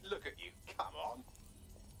 I mean, look at you. Come on.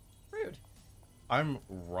 Rude. I'm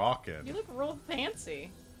rocking. You look real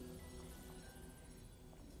fancy.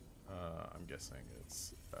 I'm guessing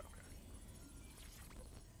it's okay.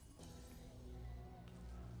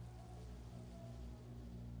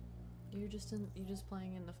 You just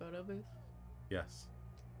playing in the photo booth? Yes.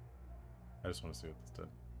 I just want to see what this did.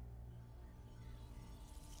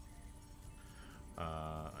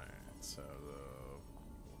 Alright, so the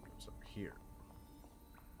wardrobe's over here.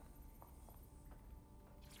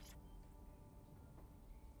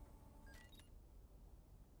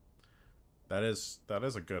 That is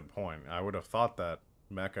a good point. I would have thought that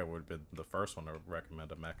Mecha would have been the first one to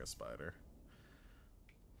recommend a Mecha spider.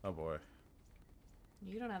 Oh boy.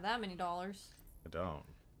 You don't have that many dollars. I don't.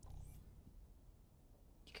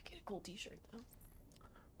 You could get a cool t-shirt though.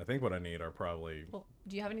 I think what I need are probably... Well,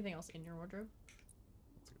 do you have anything else in your wardrobe?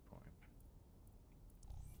 That's a good point.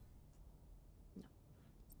 No.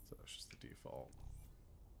 So it's just the default.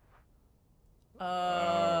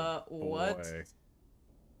 What? Boy.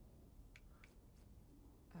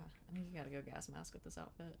 I think you gotta go gas mask with this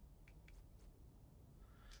outfit.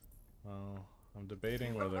 Well, I'm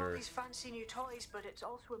debating You've got all whether... these fancy new toys, but it's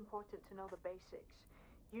also important to know the basics.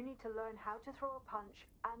 You need to learn how to throw a punch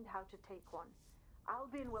and how to take one.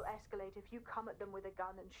 Albion will escalate if you come at them with a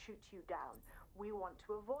gun and shoot you down. We want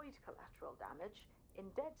to avoid collateral damage. In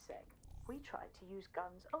DedSec, we try to use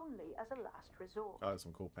guns only as a last resort. Oh,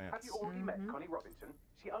 some cool pants. Have you already met Connie Robinson?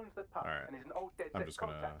 She owns the pub Alright. and is an old I'm DedSec just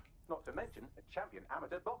gonna... contact. Not to mention a champion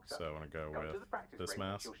amateur boxer. So I want to go Come to the with practice this ring.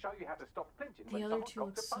 mask. She'll show you how to stop flinching The when other someone two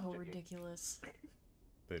look cocks a so punch at you. ridiculous.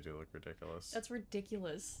 They do look ridiculous. That's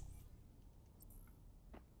ridiculous.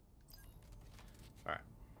 Alright.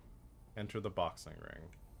 Enter the boxing ring.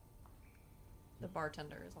 The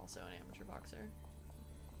bartender is also an amateur boxer.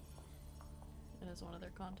 And is one of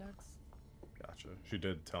their contacts. Gotcha. She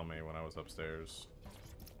did tell me when I was upstairs.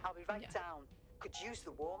 I'll be right down. Could use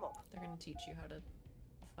the warm-up. They're gonna teach you how to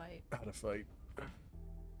fight. How to fight.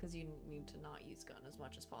 Because you need to not use gun as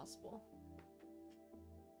much as possible.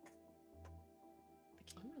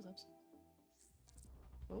 The camera's upside.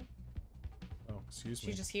 Oh. Oh, excuse me.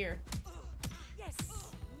 She's just here. Yes.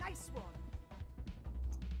 Nice one.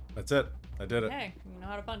 That's it. I did it. Hey, you know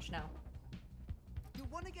how to punch now. You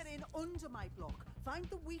want to get in under my block. Find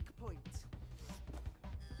the weak point.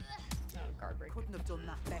 Oh, guard break. Couldn't have done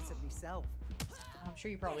that better myself. I'm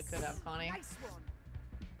sure you probably could have, Connie. Nice one.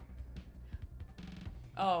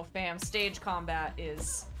 Oh, fam, stage combat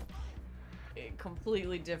is a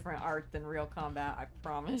completely different art than real combat, I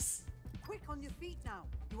promise. Quick on your feet now.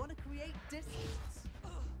 You want to create distance.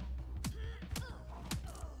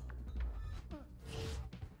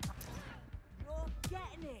 You're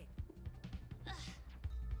getting it.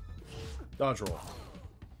 Dodge roll.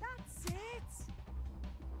 That's it.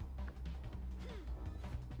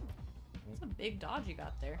 That's a big dodge you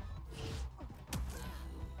got there.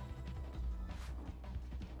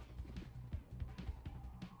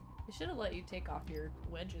 They should have let you take off your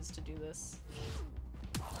wedges to do this.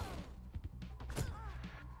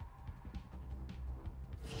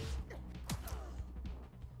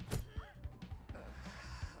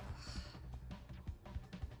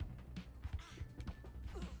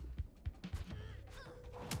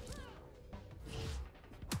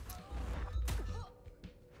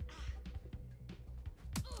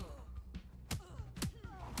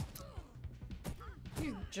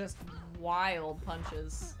 These just wild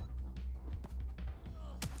punches.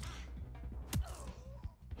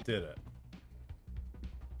 Did it.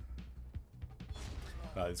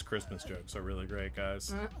 Wow, these Christmas jokes are really great,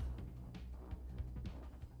 guys.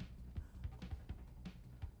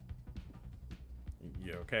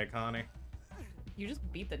 You okay, Connie? You just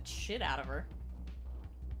beat the shit out of her.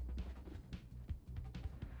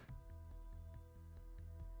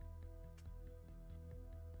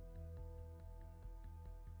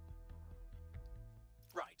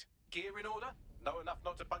 Right. Gear in order? Know enough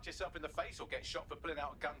not to punch yourself in the face or get shot for pulling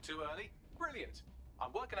out a gun too early? Brilliant.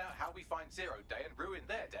 I'm working out how we find Zero Day and ruin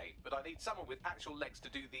their day, but I need someone with actual legs to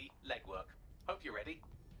do the legwork. Hope you're ready.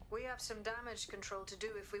 We have some damage control to do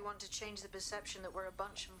if we want to change the perception that we're a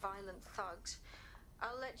bunch of violent thugs.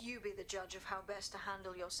 I'll let you be the judge of how best to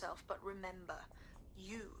handle yourself, but remember,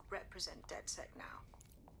 you represent DedSec now.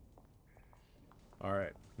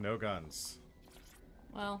 Alright, no guns.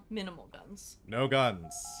 Well, minimal guns. No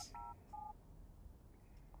guns.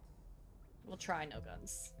 We'll try no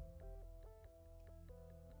guns.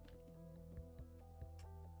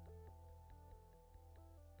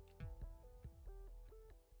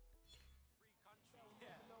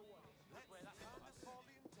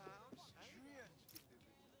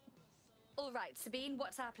 All right, Sabine,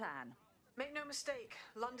 what's our plan? Make no mistake,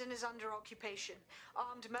 London is under occupation.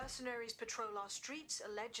 Armed mercenaries patrol our streets,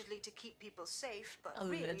 allegedly to keep people safe, but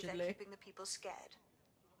really they're keeping the people scared.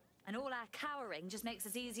 And all our cowering just makes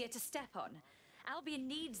us easier to step on. Albion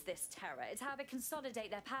needs this terror. It's how they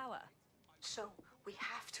consolidate their power. So, we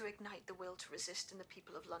have to ignite the will to resist in the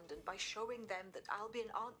people of London by showing them that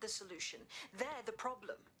Albion aren't the solution. They're the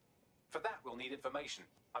problem. For that, we'll need information.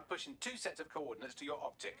 I'm pushing 2 sets of coordinates to your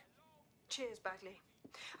optic. Cheers, Bagley.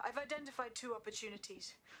 I've identified 2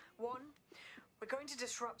 opportunities. 1, we're going to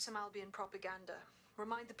disrupt some Albion propaganda.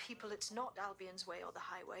 Remind the people it's not Albion's way or the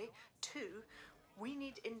highway. 2, we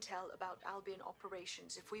need intel about Albion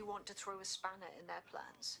operations if we want to throw a spanner in their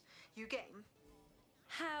plans. You game?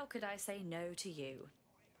 How could I say no to you?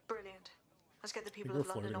 Brilliant. Let's get the people of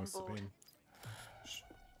London on board.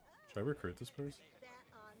 Should I recruit this person?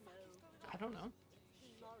 I don't know.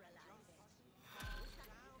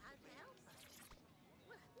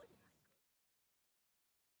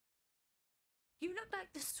 You look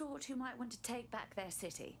like the sort who might want to take back their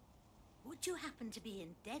city. Would you happen to be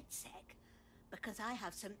in DedSec? Because I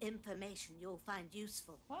have some information you'll find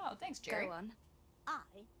useful. Wow, thanks, Jerry. Go on.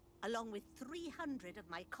 I, along with 300 of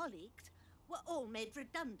my colleagues, were all made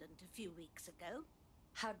redundant a few weeks ago.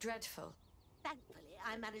 How dreadful. Thankfully,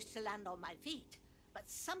 I managed to land on my feet, but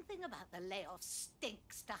something about the layoff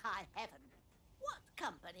stinks to high heaven. What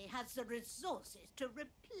company has the resources to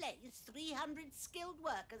replace 300 skilled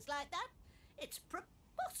workers like that? It's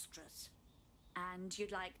preposterous. And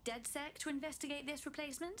you'd like DedSec to investigate this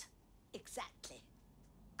replacement? Exactly.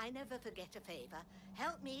 I never forget a favor.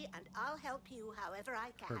 Help me and I'll help you however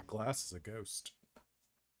I can. Her glass is a ghost.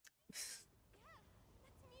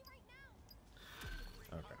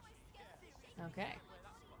 Okay. Okay.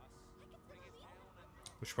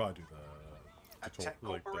 We should probably do the... A tech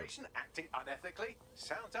corporation acting unethically?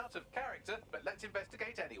 Sounds out of character, but let's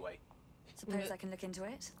investigate anyway. Suppose I can look into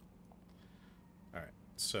it? Alright,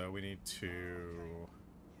 so we need to...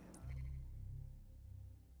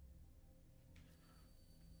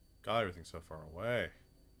 God, everything's so far away.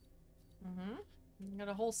 Mm-hmm. You got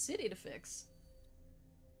a whole city to fix.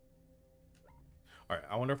 Alright,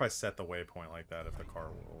 I wonder if I set the waypoint like that, if the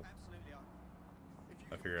car will...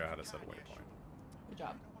 I figured out how to set a waypoint. Good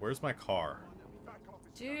job. Where's my car?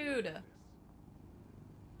 Dude! Is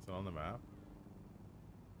it on the map?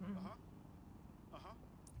 I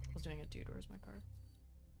was doing it, dude. Where's my car?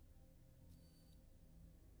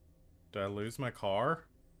 Did I lose my car?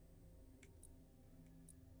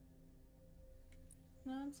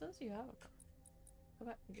 No, it says you have a car. Go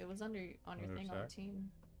back. It was on your thing on the team.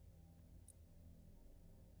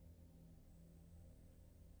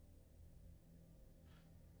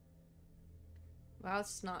 Wow,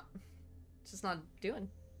 it's just not doing.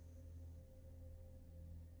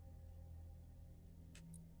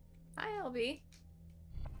 Hi, LB.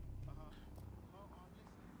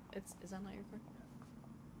 Is that not your car?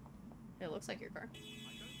 It looks like your car.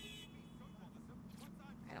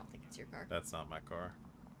 I don't think it's your car. That's not my car.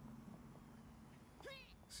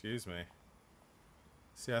 Excuse me.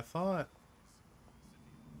 See, I thought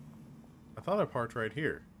I parked right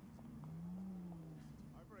here.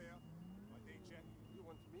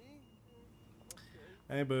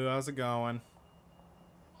 Hey boo, how's it going?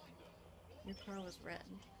 Your car was red.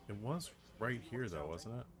 It was right here though,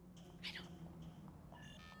 wasn't it? I don't.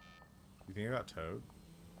 You think I got towed?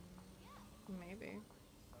 Maybe.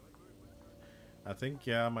 I think,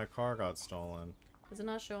 yeah, my car got stolen. Does it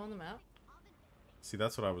not show on the map? See,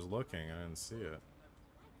 that's what I was looking. I didn't see it.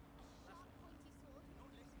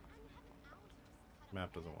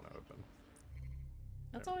 Map doesn't want to open.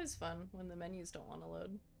 That's always fun when the menus don't want to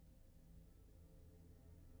load.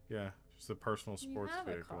 Yeah, just a personal sports you have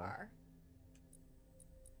vehicle. A car.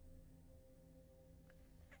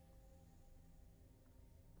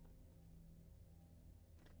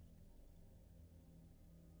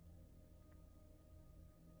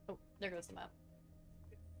 Oh, there goes the map.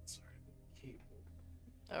 Sorry, cable.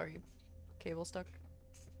 Oh, are you cable stuck?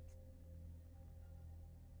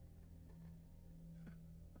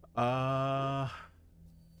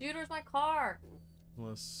 Dude, where's my car?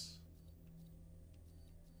 Let's...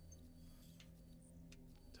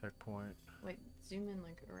 Tech point. Wait, zoom in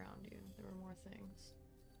like around you. There were more things.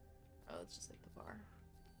 Oh, it's just like the bar.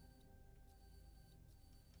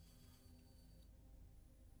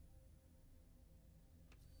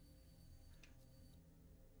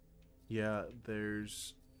 Yeah,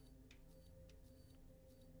 there's...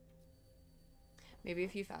 Maybe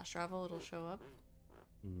if you fast travel, it'll show up.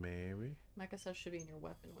 Maybe. Micah says should be in your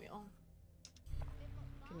weapon wheel.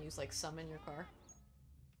 You can use like summon your car.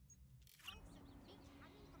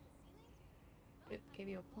 It gave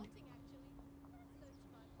you a point.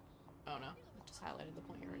 Oh no, it just highlighted the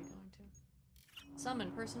point you're already going to.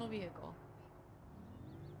 Summon personal vehicle.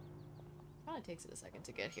 Probably takes it a second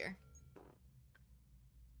to get here.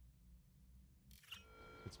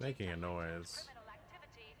 It's making a noise.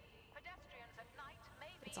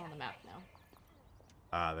 It's on the map now.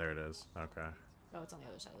 Ah, there it is. Okay. Oh, it's on the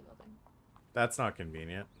other side of the building. That's not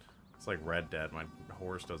convenient. It's like Red Dead. My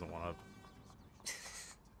horse doesn't want to...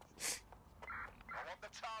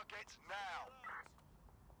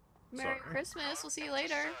 Merry Christmas. We'll see you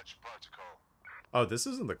later. Oh, this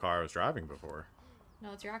isn't the car I was driving before.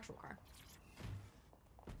 No, it's your actual car.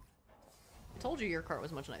 I told you your car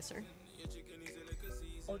was much nicer.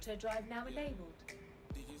 Auto drive now enabled.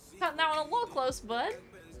 Cutting that one a little close, bud.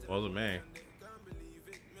 Wasn't me.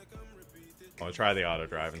 I'll try the auto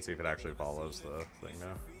drive and see if it actually follows the thing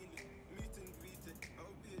now.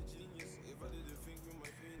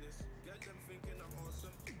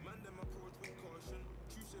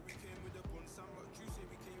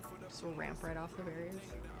 Just will ramp right off the barriers.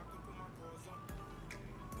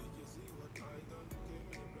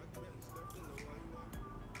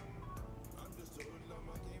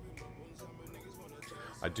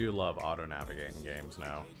 I do love auto navigating games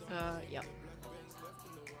now. Yep.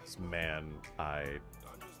 Man,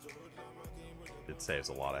 it saves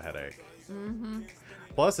a lot of headache. Mm-hmm.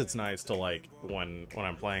 Plus, it's nice to like when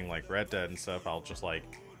I'm playing like Red Dead and stuff. I'll just like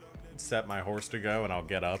set my horse to go, and I'll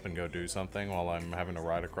get up and go do something while I'm having to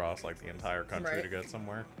ride across like the entire country to get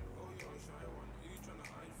somewhere.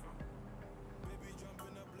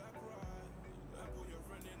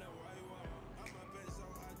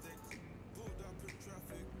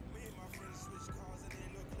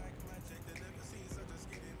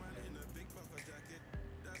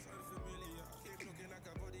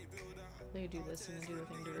 They do this and then do the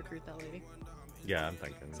thing to recruit that lady. Yeah, I'm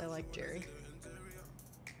thinking. So I like Jerry.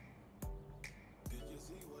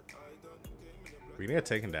 We gonna get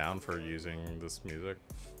taken down for using this music?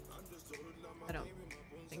 I don't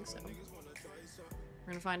think so.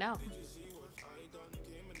 We're gonna find out.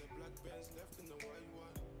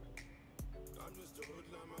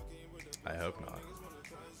 I hope not.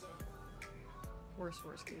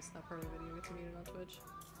 Worst case, that part of the video gets muted on Twitch.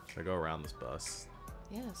 Should I go around this bus?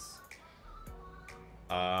 Yes.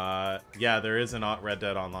 Yeah, there is an Red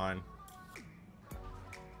Dead Online.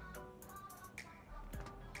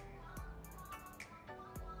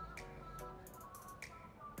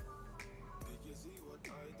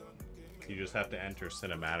 You just have to enter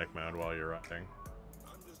cinematic mode while you're running.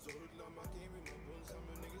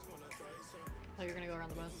 Oh, you're gonna go around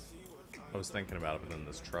the bus? I was thinking about it, but then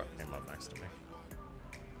this truck came up next to me.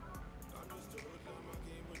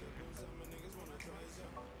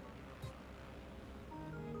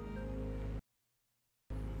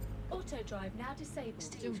 Auto drive now disabled.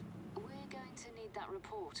 Steve, we're going to need that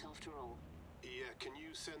report after all. Yeah, can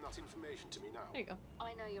you send that information to me now? There you go.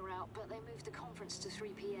 I know you're out, but they moved the conference to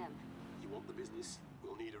 3 p.m. You want the business?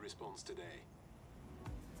 We'll need a response today.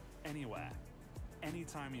 Anywhere.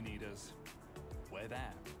 Anytime you need us, we're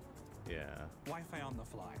there. Yeah. Wi-Fi on the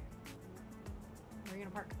fly. Where are you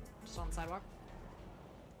gonna park? Just on the sidewalk?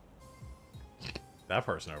 That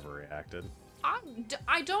person overreacted.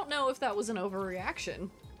 I don't know if that was an overreaction.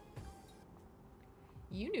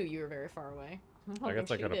 You knew you were very far away. I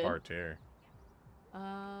guess I could have parked here. You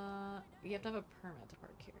have to have a permit to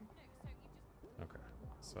park here. Okay,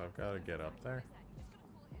 so I've got to get up there.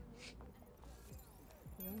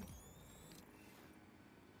 Yeah.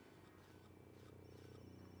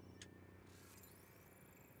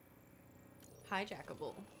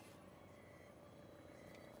 Hijackable.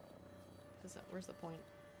 Where's the point?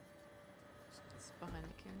 It's behind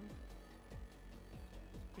the camera.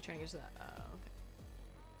 You're trying to get to that. Oh, okay.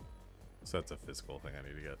 So that's a physical thing I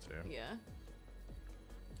need to get to. Yeah.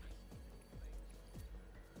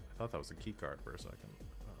 I thought that was a key card for a second.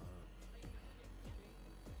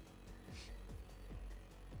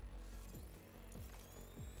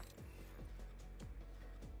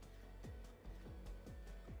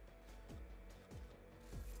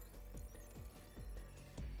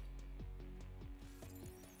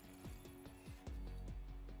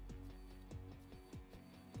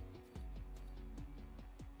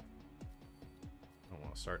 I don't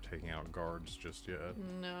want to start taking out guards just yet.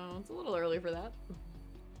 No, it's a little early for that.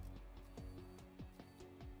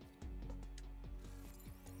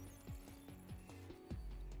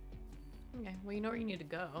 Okay, well, you know where you need to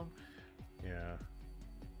go. Yeah.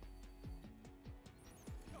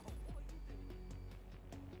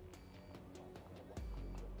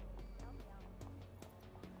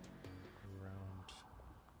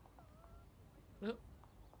 Nope.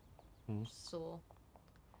 Hmm? Still,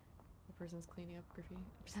 the person's cleaning up graffiti.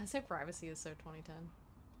 I say privacy is so 2010.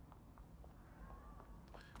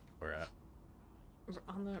 Where at?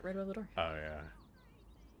 On the right by the door. Oh, yeah.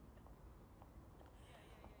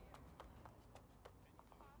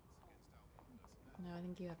 No, I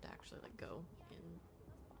think you have to actually, like, go in.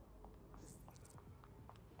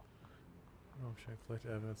 Check collect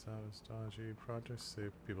evidence out of dodgy projects,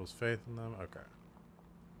 save people's faith in them. Okay.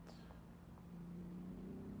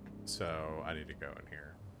 So I need to go in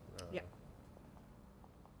here. Yeah.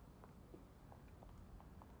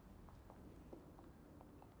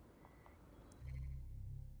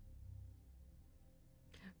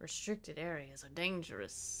 Restricted areas are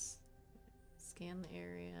dangerous. Scan the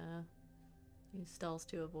area. Use stealth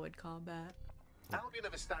to avoid combat. Albion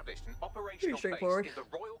have established an operational base straightforward. in the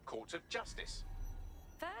Royal Court of Justice.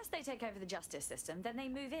 First they take over the justice system, then they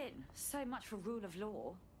move in. So much for rule of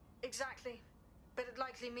law. Exactly. But it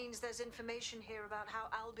likely means there's information here about how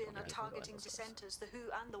Albion are targeting dissenters, the who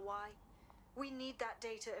and the why. We need that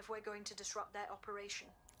data if we're going to disrupt their operation.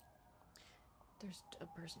 There's a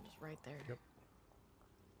person just right there. Yep.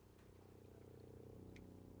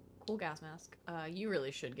 Cool gas mask. You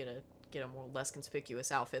really should get a more less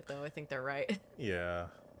conspicuous outfit though. I think they're right. Yeah.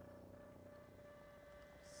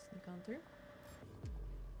 Sneak on through.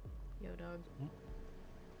 Yo, dog.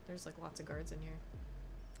 There's like lots of guards in here.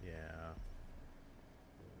 Yeah.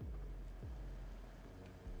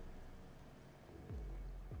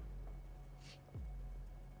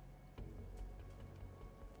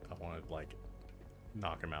 I want to like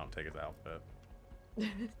knock him out and take his outfit.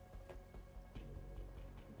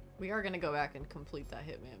 We are gonna go back and complete that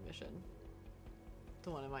Hitman mission.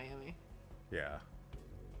 The one in Miami. Yeah.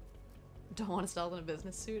 Don't want to stealth in a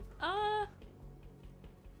business suit? I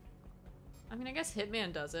mean, I guess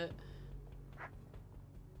Hitman does it.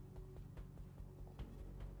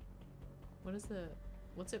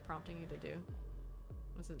 What's it prompting you to do?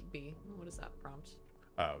 What's it B? What is that prompt?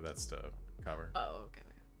 Oh, that's to cover. Oh, okay.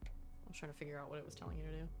 I was trying to figure out what it was telling you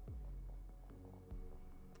to do.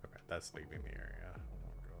 Okay, that's leaving the area. I don't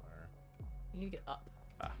want to go there. You need to get up.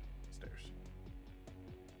 Ah, stairs.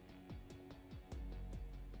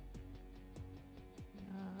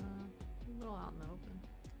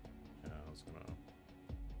 just gonna.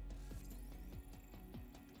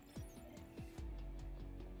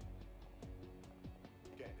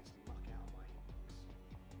 Get this muck out of my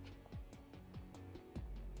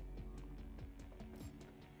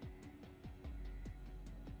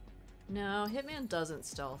No, Hitman doesn't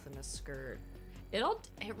stealth in a skirt. It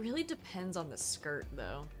really depends on the skirt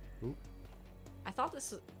though. Oop. I thought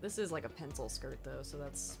this is like a pencil skirt though, so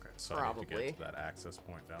that's Okay, so probably I need to get to that access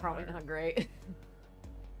point down probably there. not great.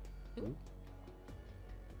 Oop.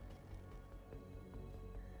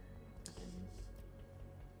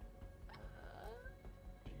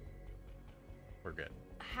 We're good.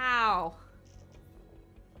 How?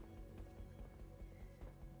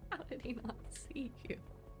 How did he not see you?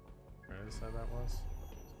 Where did I say that was?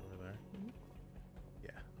 It's over there. Yeah.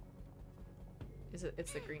 Is it?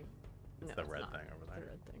 It's the green. It's No, the it's red not. thing over there. The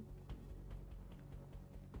red thing.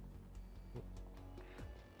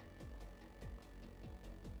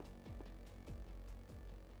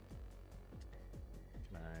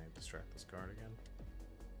 Can I distract this guard again?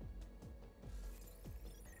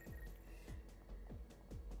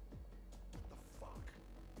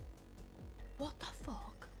 What the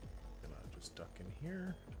fuck? Gonna just duck in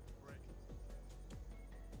here.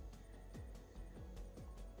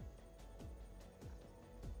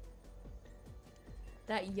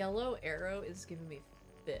 That yellow arrow is giving me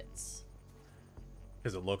fits.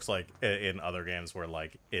 Because it looks like in other games where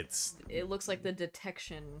like it's It looks like the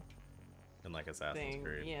detection in like Assassin's thing.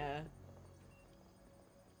 Creed. Yeah.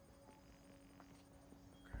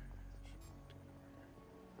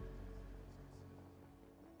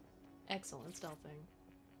 Excellent stealthing.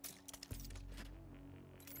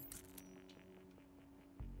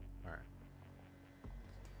 Alright.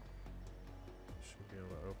 Should be able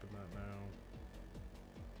to open that now.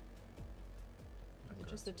 Is it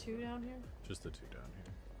just the two down here? Just the two down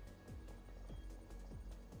here.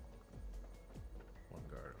 One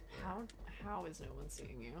guard up there. How is no one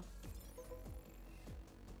seeing you?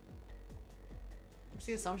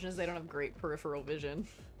 The assumption is they don't have great peripheral vision.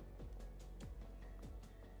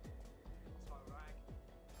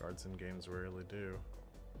 Guards in games rarely do.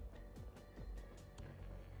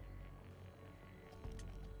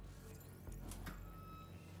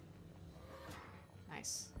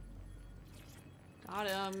 Nice. Got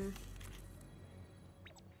him.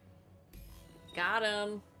 Got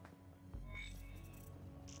him.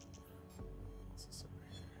 What's this over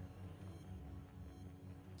here?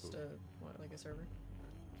 Just a, what, like a server?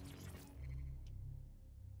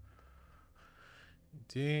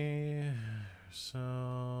 D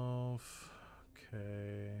yourself.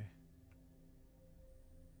 Okay.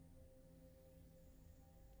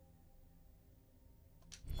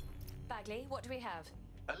 Bagley, what do we have?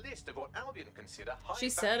 A list of what Albion consider high She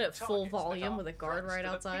said at full targets that volume are with a guard threats right to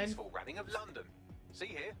the outside. peaceful running of London. See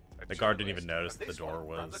here. The guard didn't even notice that the This door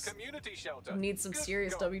one runs was. a community shelter. Need some Good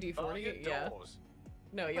serious God, WD-40? bar your Yeah. doors.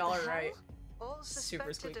 No, y'all are right. All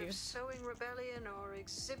Super suspected squeaky. of sowing rebellion or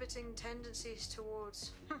exhibiting tendencies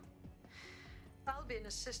towards. Albion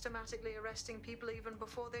is systematically arresting people even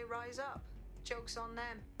before they rise up. Joke's on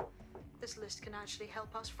them. This list can actually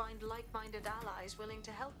help us find like-minded allies willing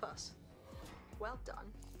to help us. Well done.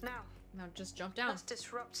 Now just jump down. Let's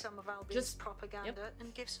disrupt some of Albion's Just- propaganda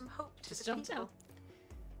and give some hope to Just the jump people. down.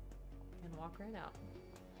 And walk right out.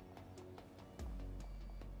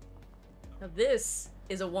 Now this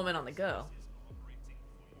is a woman on the go.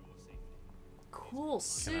 Cool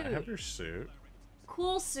suit. Can I have your suit?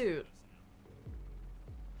 Cool suit.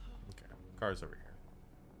 Okay. Car's over here.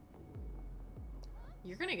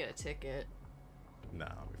 You're gonna get a ticket. Nah,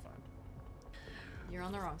 I'll be fine. You're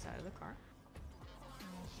on the wrong side of the car.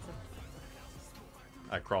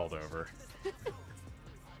 I crawled over.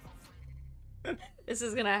 This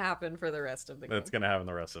is gonna happen for the rest of the game. It's gonna happen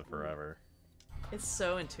the rest of forever. It's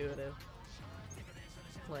so intuitive.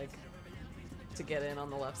 Like, to get in on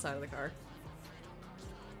the left side of the car.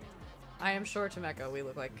 I am sure to Mecca we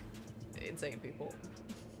look like insane people.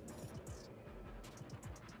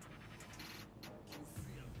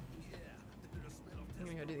 Let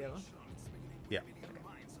me go do the other one. Yeah.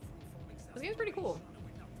 This game's pretty cool.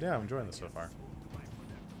 Yeah, I'm enjoying this so far.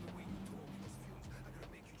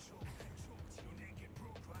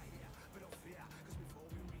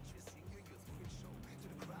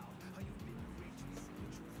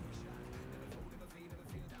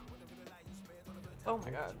 Oh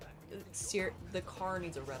my god. The car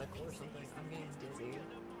needs a reticle or something. I'm getting dizzy.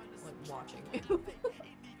 Like, watching you.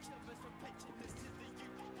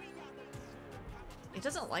 It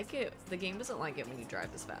doesn't like it. The game doesn't like it when you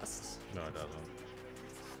drive this fast. No, it doesn't.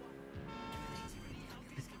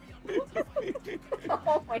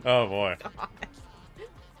 Oh my Oh boy. God.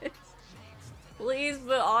 Please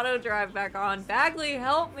put auto drive back on. Bagley,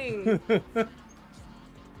 help me.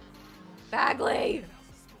 Bagley,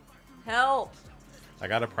 help. I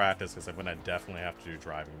gotta practice because I'm gonna definitely have to do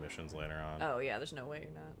driving missions later on. Oh yeah, there's no way you're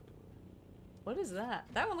not. What is that?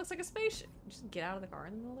 That one looks like a spaceship. Just get out of the car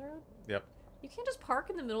in the middle of the road? Yep. You can't just park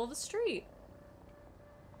in the middle of the street.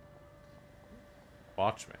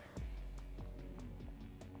 Watch me.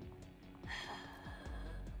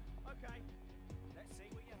 Okay, let's see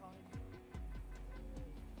what you're hiding.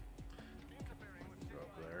 Go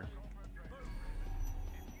up there.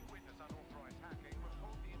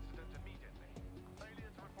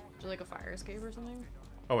 Is it like a fire escape or something?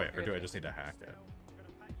 Oh wait, or do I just need to hack it?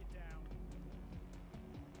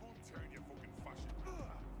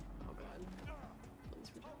 Oh god.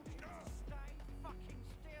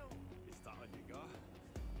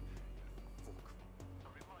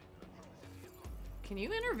 Can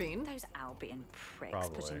you intervene? Those Albion pricks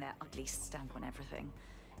Probably. putting their ugly stamp on everything.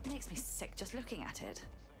 It makes me sick just looking at it.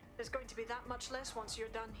 There's going to be that much less once you're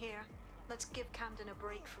done here. Let's give Camden a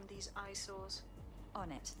break from these eyesores. On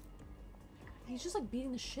it. He's just like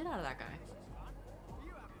beating the shit out of that guy.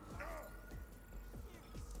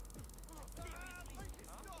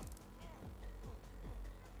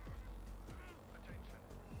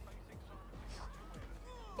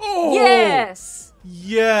 Oh! Yes!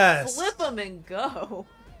 Yes! Flip him and go.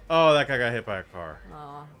 Oh, that guy got hit by a car.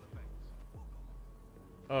 Aw.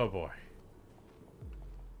 Oh boy.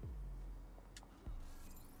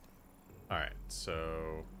 Alright,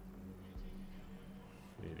 so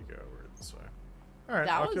need to go over this way. Alright,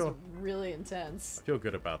 That I was feel really intense.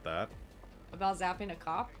 good about that. About zapping a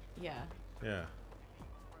cop? Yeah. Yeah.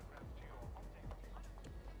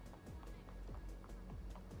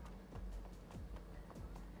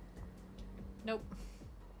 Nope.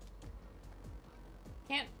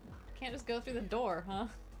 Can't just go through the door, huh?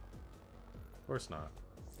 Of course not.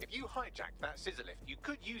 If you hijacked that scissor lift, you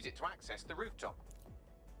could use it to access the rooftop.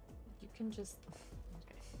 You can just...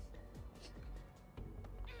 Okay.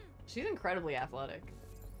 She's incredibly athletic.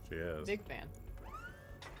 She is. Big fan.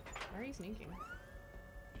 Why are you sneaking?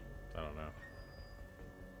 I don't know.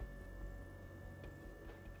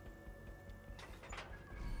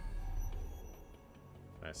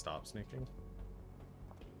 Can I stop sneaking?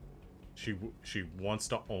 She wants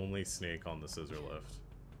to only sneak on the scissor lift.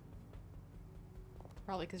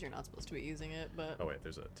 Probably because you're not supposed to be using it, but... Oh wait,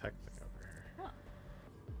 there's a tech thing over here. Huh.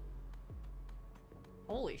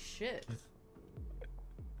 Holy shit.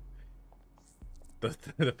 The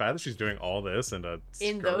fact that she's doing all this and a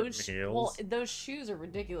In skirt those... and heels. Well, those shoes are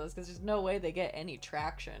ridiculous because there's no way they get any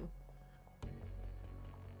traction.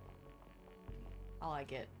 I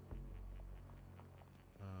like it.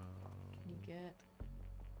 Can you get...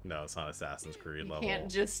 No, it's not Assassin's Creed You level. can't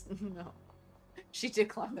just... No. She did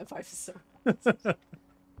climb that by so Oh,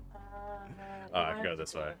 I can go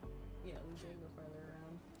this way. Yeah, we should go further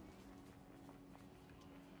around.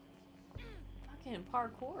 Fucking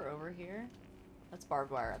parkour over here. That's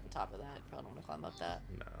barbed wire at the top of that. Probably don't want to climb up that.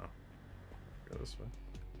 No. Go this way.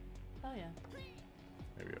 Oh yeah.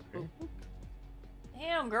 Maybe up here. Ooh.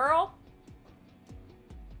 Damn, girl.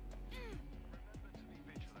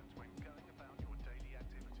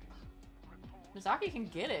 Misaki can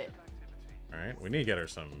get it. Alright, we need to get her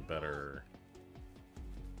some better...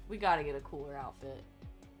 We gotta get a cooler outfit.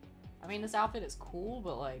 I mean, this outfit is cool,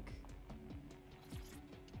 but like...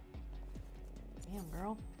 Damn,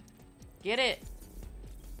 girl. Get it!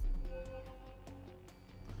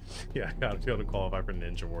 Yeah, I gotta be able to qualify for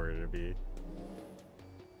Ninja Warrior to be...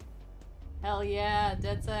 Hell yeah,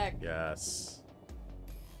 dead sec. Yes.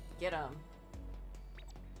 Get him.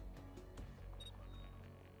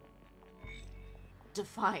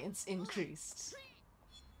 Defiance increased.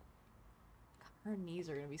 Her knees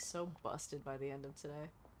are gonna be so busted by the end of today.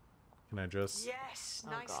 Can I just... Yes,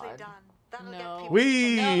 Oh, nicely God. done. That'll No. get people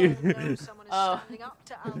Whee! to know someone is Oh. standing up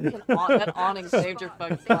to Albion. That awning saved your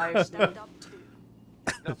fucking life. Stand up to.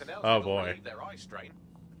 Nothing else Oh, will boy. relieve their eye strain.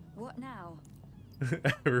 What now?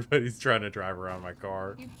 Everybody's trying to drive around my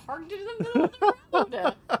car. You parked it in the middle of the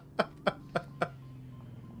road.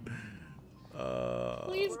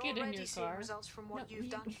 Please We're get in already your seeing car. results from what No, you've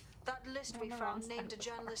you- done. That list we You're on the wrong found side named a of the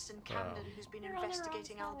journalist in Camden who's been You're on the wrong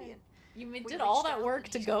investigating side. Albion. You We did all reached that out work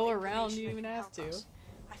and to he's go got around. You information even that have can to. help us.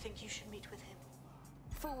 I think you should meet with him.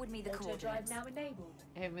 Forward me the Auto drive coordinates. now enabled.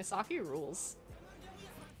 Hey, Misaki rules.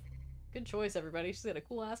 Good choice, everybody. She's got a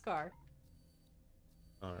cool ass car.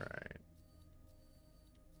 Alright.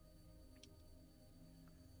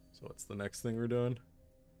 So what's the next thing we're doing?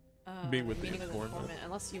 Meet with the Meeting informant.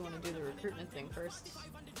 Unless you want to do the recruitment thing first.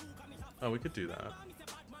 Oh, we could do that.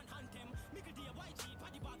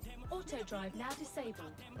 Auto drive now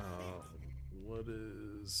disabled. What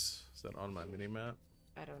is that on my mini map?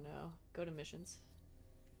 I don't know. Go to missions.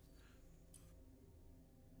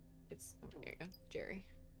 It's there you go, Jerry.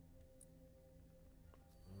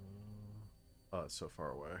 Oh, it's so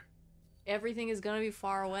far away. Everything is gonna be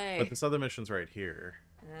far away. But this other mission's right here.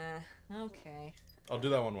 Okay. I'll do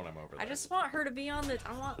that one when I'm over there. I just want her to be on the.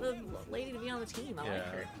 I want the lady to be on the team. I like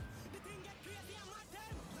her.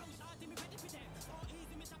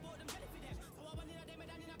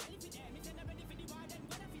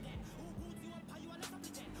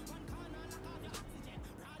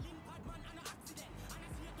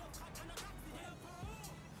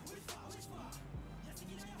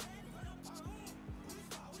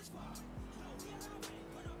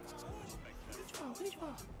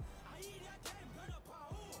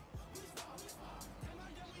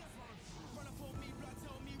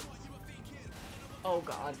 Oh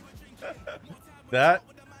god. That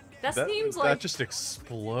seems like that just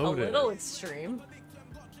exploded. a little extreme.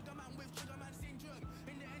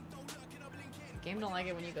 Game don't like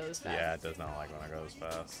it when you go this fast. Yeah, it does not like when I go this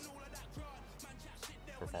fast.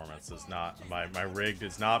 Performance is not my rig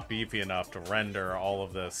is not beefy enough to render all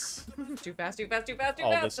of this. Too fast, too fast, too fast, too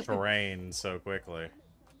all fast. this terrain so quickly.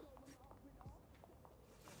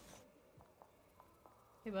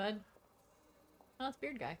 Hey, bud. Oh, it's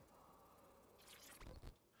Beard Guy.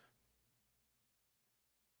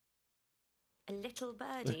 A little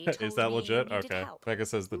birdie Is told that me legit? you needed Okay. help. Becca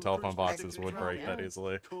says the telephone boxes would break that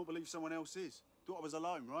easily. Can't believe someone else is. Thought I was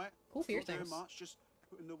alone, right? Cool Not doing piercings. much, just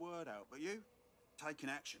putting the word out. But you, taking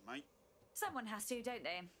action, mate. Someone has to, don't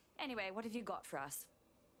they? Anyway, what have you got for us?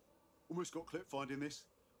 Almost got clip finding this.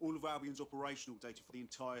 All of Albion's operational data for the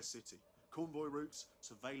entire city. Convoy routes,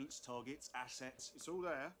 surveillance targets, assets. It's all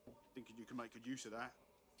there. Thinking you can make good use of that.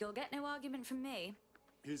 You'll get no argument from me.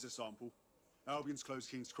 Here's a sample. Albion's closed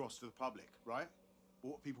King's Cross to the public, right?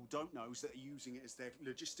 But what people don't know is that they're using it as their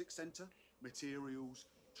logistics centre. Materials,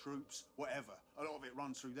 troops, whatever. A lot of it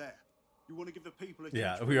runs through there. You want to give the people a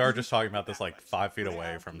Yeah, we are just talking about this like 5 feet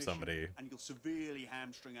away from somebody. And you'll severely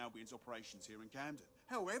hamstring Albion's operations here in Camden.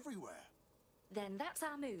 Hell, everywhere. Then that's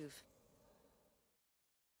our move.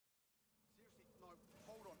 Seriously, no,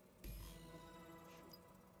 hold on.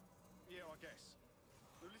 Yeah, I guess.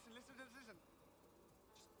 No, listen. Just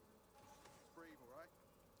breathe, all right?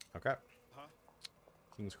 Okay. Huh?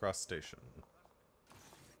 King's Cross Station.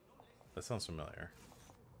 That sounds familiar.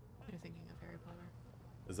 You're thinking of Harry Potter.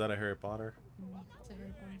 Is that a Harry Potter? It's a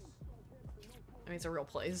Harry Potter. I mean, it's a real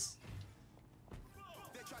place.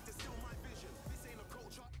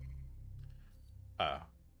 Oh.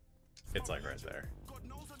 It's like right there.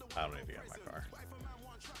 I don't need to get in my car.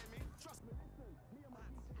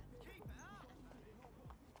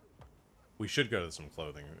 We should go to some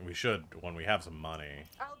clothing. We should, when we have some money,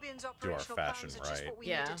 Albion's do our operational fashion plans are just right. what we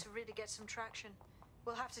needed to really get some traction.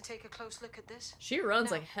 We'll have to take a close look at this. She runs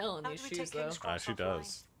Now, like hell in how these do we shoes, take King's though. Cross She offline?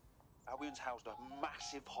 does. Albion's housed a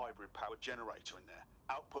massive hybrid powered generator in there.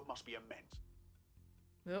 Output must be immense.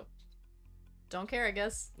 Yep. Don't care, I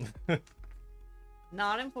guess.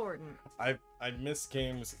 Not important. I miss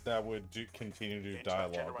games that would continue to do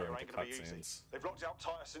dialogue Generator during ain't the gonna be easy. cutscenes. They've locked it up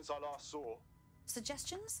tighter since I last saw.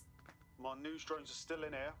 Suggestions? My news drones are still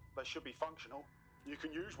in here. They should be functional. You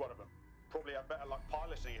can use one of them. Probably have better luck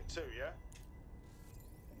piloting it too, yeah?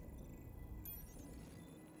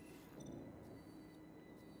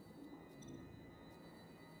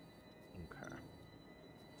 Okay.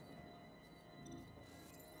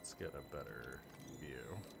 Let's get a better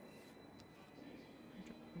view.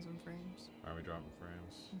 Some frames. Are we dropping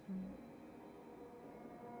frames? Mm-hmm.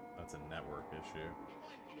 That's a network issue.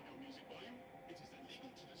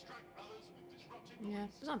 Yeah,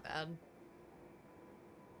 it's not bad.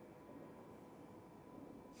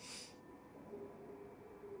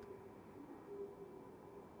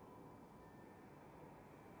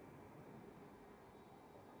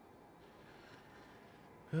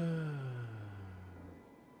 I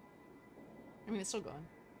mean, it's still going.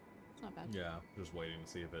 It's not bad. Yeah, just waiting to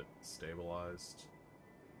see if it stabilized.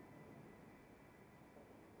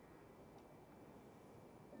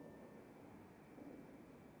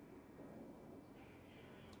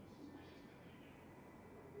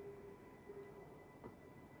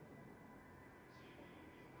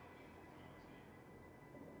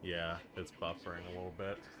 Yeah, it's buffering a little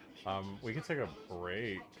bit. We can take a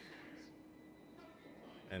break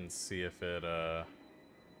and see if it,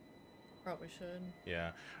 Probably should.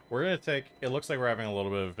 yeah. We're gonna take, it looks like we're having a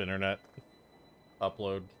little bit of internet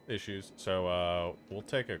upload issues, so, we'll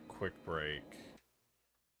take a quick break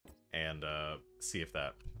and, see if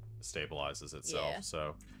that stabilizes itself. Yeah.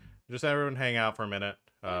 So, just everyone hang out for a minute.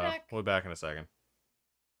 We'll be back in a second.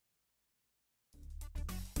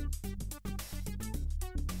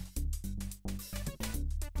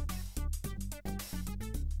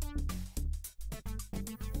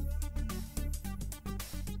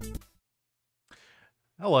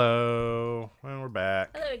 Hello, and we're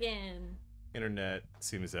back. Hello again. Internet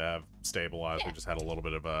seems to have stabilized. We just had a little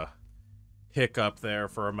bit of a hiccup there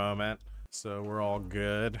for a moment, so we're all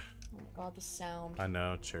good. Oh my god, the sound. I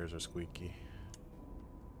know, chairs are squeaky.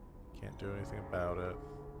 Can't do anything about it.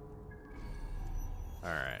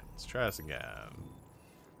 Alright, let's try this again.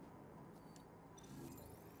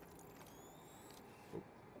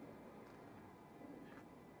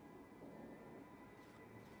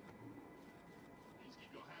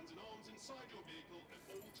 Keep your hands and arms inside your vehicle at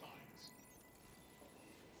all times.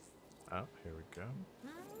 Oh, here we go.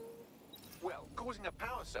 Well, causing a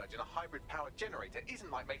power surge in a hybrid-powered generator isn't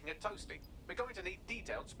like making a toasty. We're going to need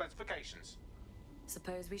detailed specifications.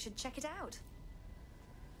 Suppose we should check it out.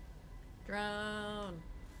 Drone.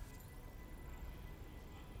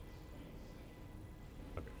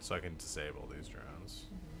 Okay, so I can disable these drones.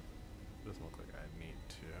 Doesn't look like I need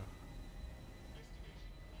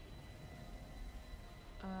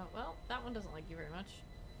to. Well, that one doesn't like you very much.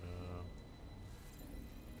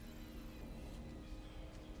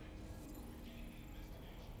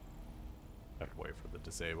 I have to wait for the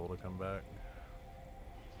disable to come back.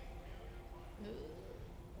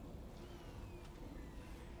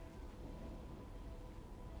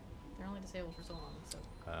 They're only disabled for so long, so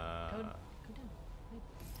go down.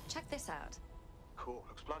 Check this out. Cool,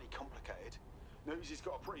 looks bloody complicated. Notice he's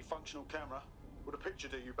got a pretty functional camera. Would a picture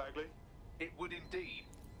do you, Bagley? It would indeed.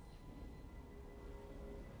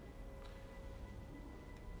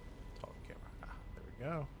 Top camera. Ah, there we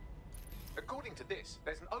go. According to this,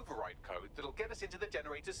 there's an override code that'll get us into the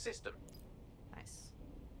generator's system. Nice.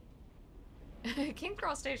 King's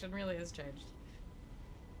Cross Station really has changed.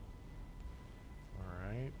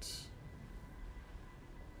 Alright.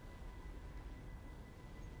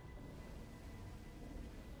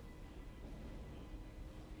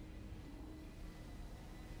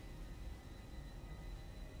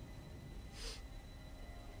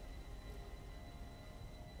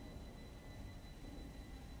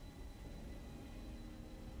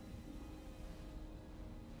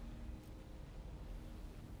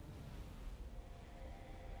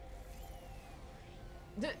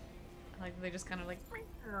 Like they just kind of like.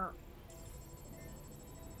 Oh,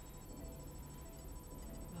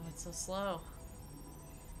 it's so slow.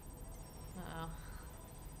 Uh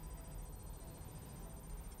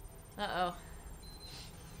oh. Uh oh.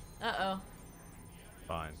 Uh oh.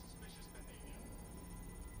 Fine.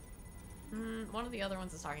 One of the other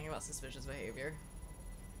ones is talking about suspicious behavior.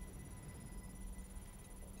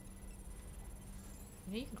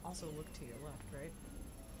 You know, you can also look to your left, right?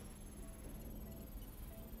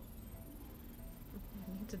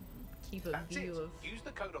 You need to keep a That's view it. of. Use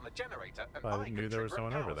the code on the generator and I I knew there was no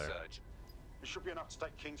one over there. Surge. It should be enough to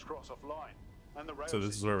take King's Cross offline. And the rail So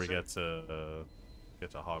this is where we system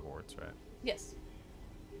get to Hogwarts, right? Yes.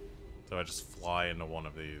 So I just fly into one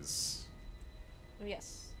of these. Oh,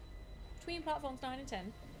 yes. Between platforms 9 and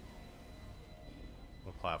 10.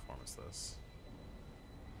 What platform is this?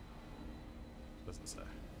 Doesn't say.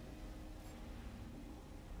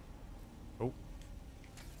 Oh.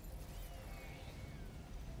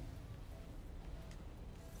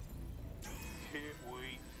 Here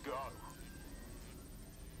we go.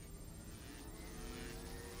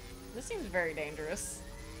 This seems very dangerous.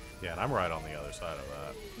 Yeah, and I'm right on the other side of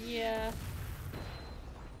that. Yeah.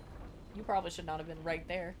 You probably should not have been right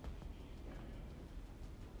there.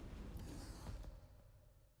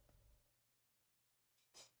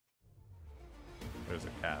 There's a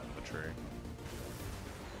cat in the tree.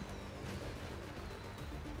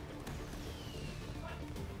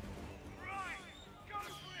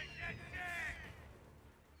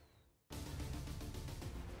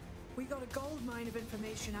 We got a gold mine of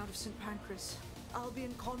information out of St. Pancras.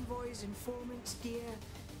 Albion convoys, informants, gear,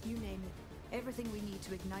 you name it. Everything we need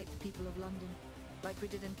to ignite the people of London, like we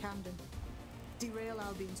did in Camden. Derail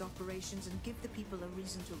Albion's operations and give the people a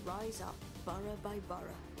reason to rise up, borough by borough.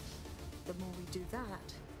 The more we do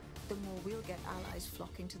that, the more we'll get allies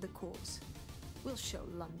flocking to the cause. We'll show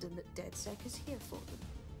London that DedSec is here for them.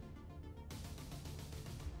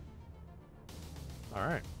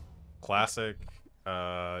 Alright. Classic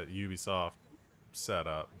Ubisoft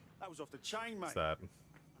setup. That was off the chain, mate. It's that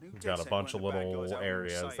we've got a bunch of little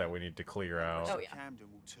areas that we need to clear out. Oh, yeah.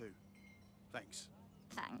 Camden will too. Thanks.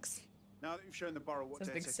 Thanks. Now that you've shown the borough what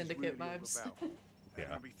Some big DedSec is syndicate really all vibes. about, there are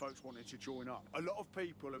going to be folks wanting to join up. A lot of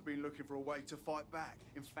people have been looking for a way to fight back.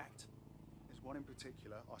 In fact, there's One in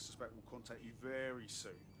particular I suspect will contact you very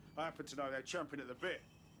soon. I happen to know they're chomping at the bit.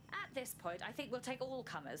 At this point, I think we'll take all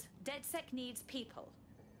comers. DedSec needs people.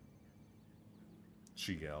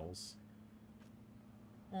 She yells.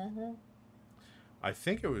 Mm-hmm. I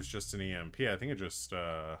think it was just an EMP. I think it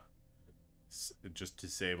just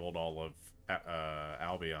disabled all of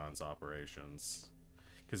Albion's operations.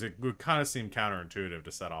 Because it would kind of seem counterintuitive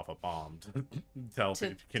to set off a bomb to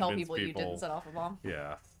tell people you didn't set off a bomb.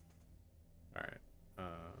 Yeah. All right.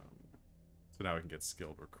 So now we can get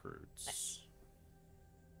skilled recruits. Nice.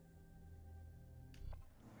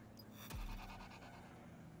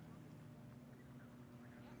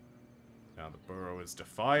 Now the burrow is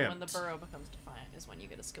defiant. When the burrow becomes defiant is when you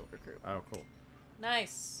get a skilled recruit. Oh, cool.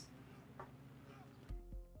 Nice.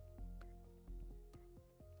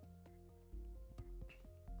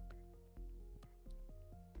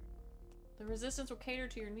 The resistance will cater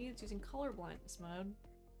to your needs using colorblindness mode.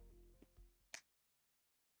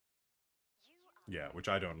 Yeah, which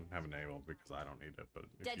I don't have enabled because I don't need it, but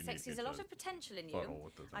if you DedSec need sees me a lot to of potential in you. fuddle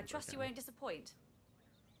with the I things trust you can. won't disappoint.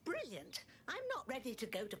 Brilliant. I'm not ready to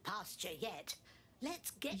go to pasture yet.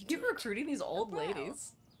 Let's get You're recruiting these old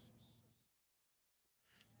ladies.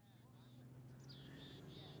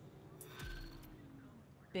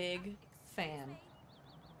 Big fan.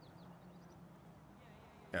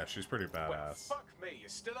 Yeah, she's pretty Well, badass. fuck me, you're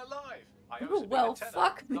still alive. I Ooh, owe us a big well, antenna.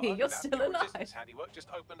 fuck Not me, only you're that, still your alive. resistance handiwork just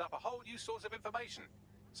opened up a whole new source of information.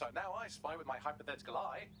 So now I spy with my hypothetical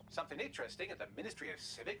eye something interesting at the Ministry of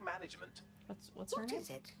Civic Management. What's her name? What is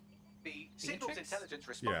it? The Signals Beatrix? Intelligence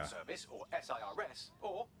Response Yeah. Service, or SIRS,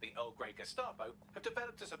 or the Earl Grey Gestapo, have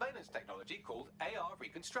developed a surveillance technology called AR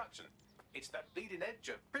Reconstruction. It's the bleeding edge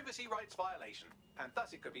of privacy rights violation, and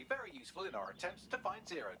thus it could be very useful in our attempts to find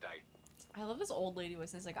Zero Day. I love this old lady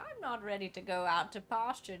voice. It's like, I'm not ready to go out to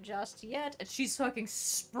pasture just yet. And she's fucking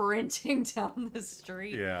sprinting down the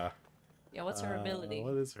street. Yeah. Yeah, what's her ability?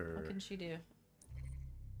 What is her? What can she do?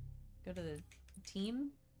 Go to the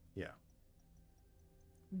team? Yeah.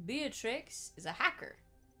 Beatrix is a hacker.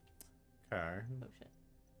 Okay. Oh shit.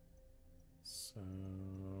 So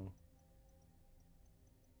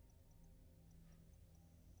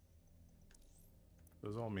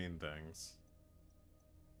those all mean things.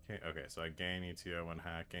 Okay, so I gain ETO when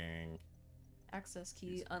hacking. Access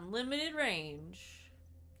key, unlimited range.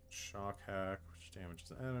 Shock hack, which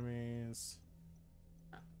damages enemies.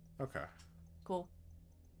 Okay. Cool.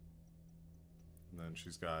 And then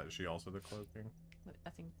is she also the cloaking? But I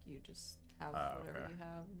think you just have Ah, whatever okay. you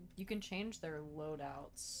have. You can change their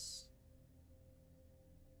loadouts.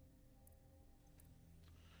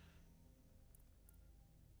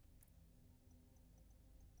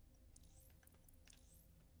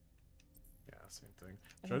 Yeah, same thing.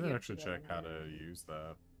 I Should think you I have actually to do that check in how to order. use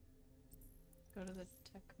that? Go to the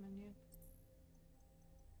tech menu.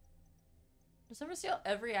 Does ever steal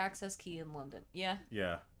every access key in London? Yeah.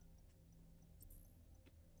 Yeah.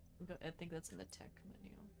 I think that's in the tech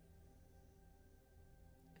menu.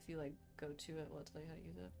 If you like go to it, will it tell you how to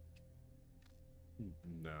use it?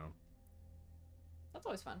 No. That's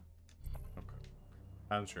always fun. Okay.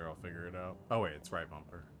 I'm sure I'll figure it out. Oh wait, it's right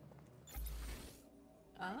bumper.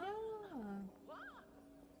 Ah.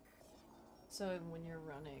 So when you're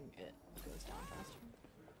running, it goes down faster.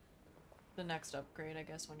 The next upgrade, I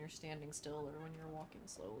guess, when you're standing still or when you're walking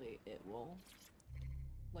slowly, it will,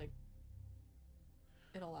 like,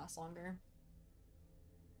 it'll last longer.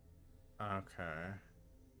 Okay.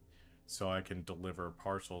 So I can deliver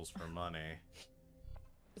parcels for money.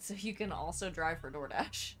 So you can also drive for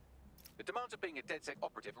DoorDash. The demands of being a DedSec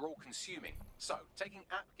operative are all consuming, so taking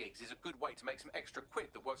app gigs is a good way to make some extra quid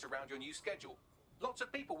that works around your new schedule. Lots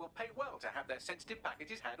of people will pay well to have their sensitive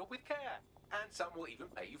packages handled with care, and some will even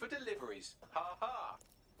pay you for deliveries. Ha ha!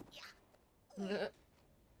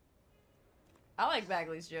 I like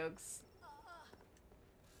Bagley's jokes.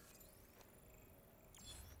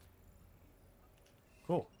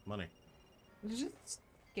 Cool. Money. Did you just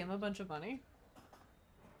give him a bunch of money?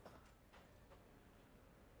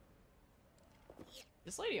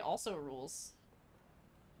 This lady also rules.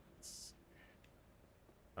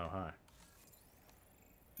 Oh, hi.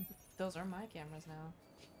 Those are my cameras now.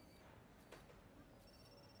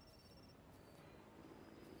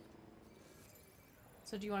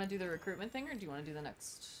 So do you want to do the recruitment thing or do you want to do the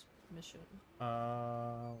next mission?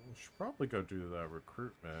 We should probably go do the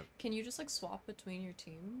recruitment. Can you just like swap between your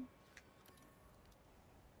team?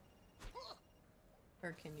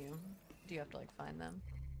 Or can you? Do you have to like find them?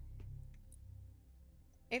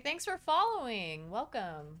 Hey, thanks for following.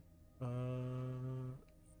 Welcome. On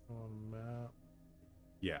map.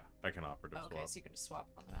 Yeah, I can operative Okay, swap. so you can just swap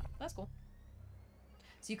on the map. That's cool.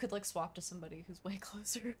 So you could like swap to somebody who's way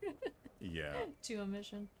closer. Yeah. To a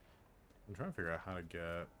mission. I'm trying to figure out how to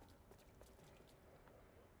get...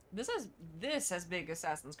 This has big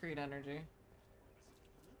Assassin's Creed energy.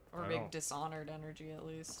 Or I big don't- Dishonored energy, at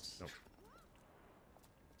least. Nope.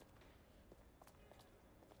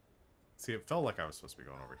 See, it felt like I was supposed to be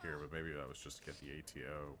going over here, but maybe that was just to get the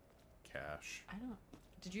ATO cache. I don't...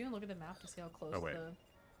 Did you even look at the map to see how close Oh, wait. the...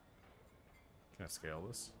 Can I scale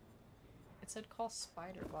this? It said call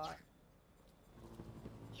Spiderbot.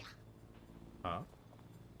 Huh?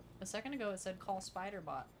 A second ago it said call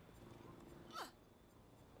Spiderbot.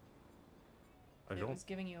 I It don't... was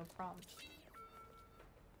giving you a prompt.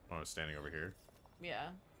 Oh, I was standing over here? Yeah.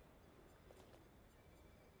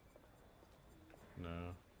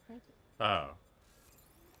 No. Right. Oh.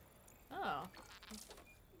 Oh.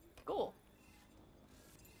 Cool.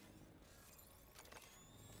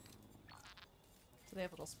 So they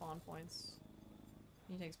have little spawn points.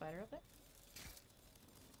 Can you take Spider up there?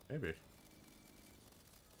 Maybe.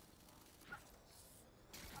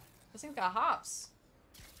 This thing's got hops.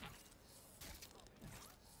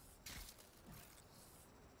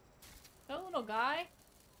 Oh, little guy.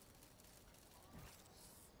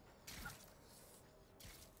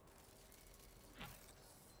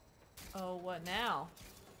 Oh, what now?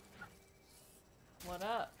 What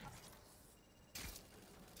up?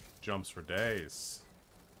 Jumps for days.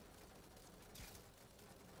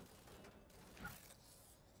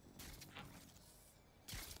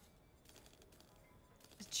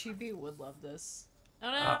 Chibi would love this. Oh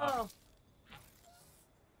no!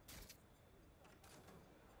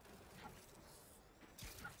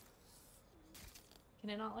 Can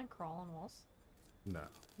it not like crawl on walls? No.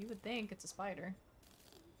 You would think it's a spider.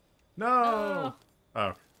 No!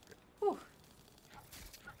 Oh. Whew.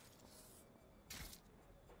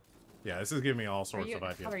 Yeah, this is giving me all sorts of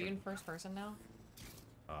ideas. Are you in first person now?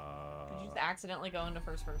 Did you just I accidentally go into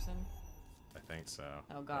first person? think so.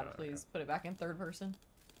 Oh god, please put it back in third person.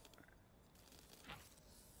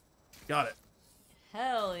 Got it.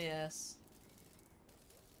 Hell yes.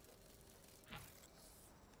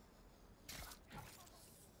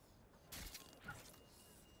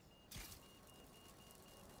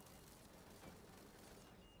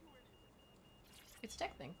 It's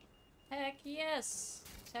tech thing. Heck yes!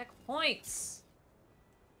 Tech points!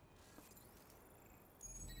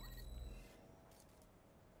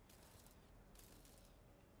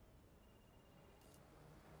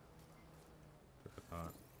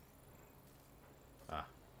 Ah.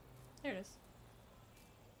 There it is.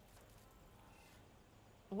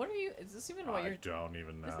 What are you? Is this even what I you're? don't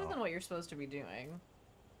even know. This isn't what you're supposed to be doing.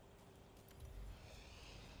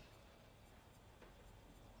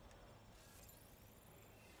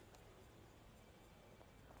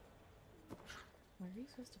 Where are you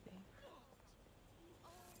supposed to be?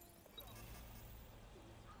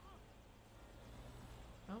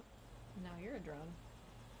 Oh, now you're a drone.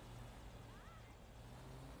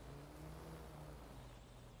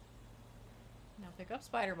 Now pick up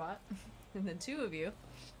Spiderbot, and then two of you.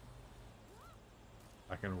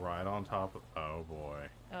 I can ride on top of... Oh, boy.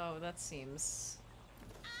 Oh, that seems...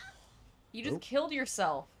 You just Nope. killed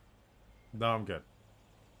yourself. No, I'm good.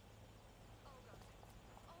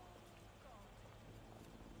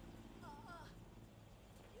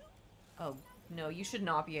 Oh, no, you should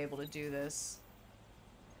not be able to do this.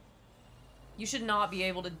 You should not be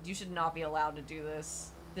able to... You should not be allowed to do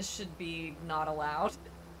this. This should be not allowed.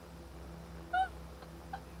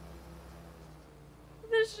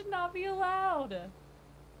 This should not be allowed.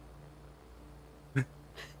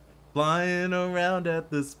 Flying around at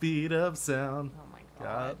the speed of sound. Oh my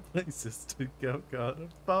god. Got places to go, gotta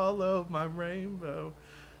follow my rainbow.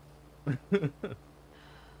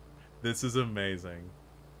 This is amazing.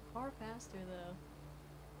 Far faster, though.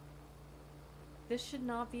 This should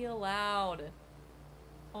not be allowed.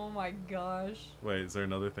 Oh my gosh. Wait, is there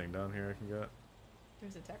another thing down here I can get?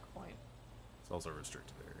 There's a tech point. It's also a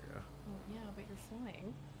restricted area. Oh, yeah, but you're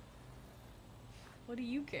flying. What do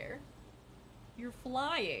you care? You're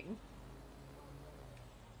flying.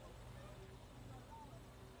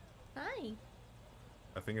 Hi.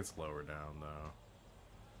 I think it's lower down, though.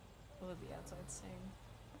 What would the outside saying?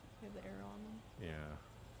 You have the arrow on them. Yeah.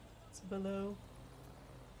 It's below.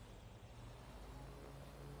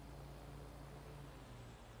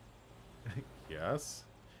 Yes?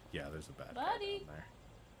 Yeah, there's a bad guy Buddy. down there.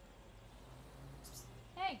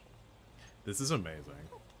 Hey. This is amazing.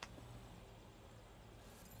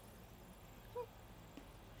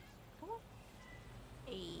 Come on.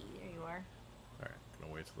 Hey, there you are. Alright,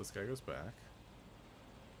 gonna wait till this guy goes back.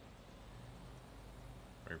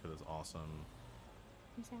 Wait for this awesome...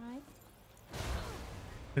 You say hi?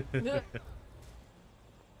 Is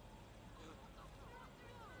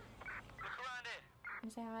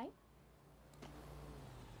that right?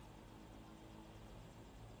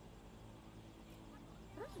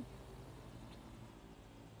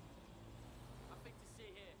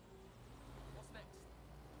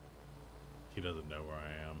 He doesn't know where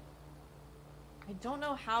I am. I don't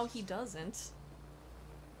know how he doesn't.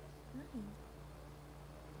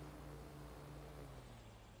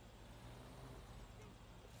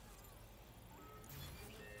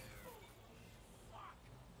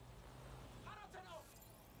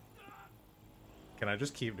 Can I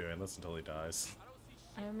just keep doing this until he dies?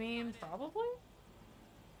 I mean, probably.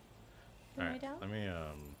 Alright, let me,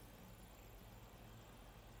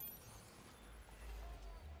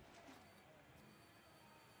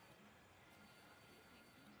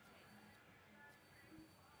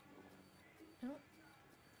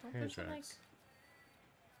 Don't Hey, push the mic. Jax.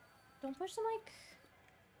 Don't push the mic.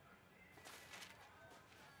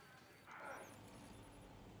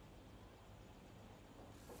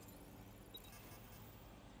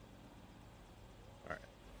 Alright.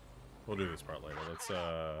 We'll do this part later. Let's,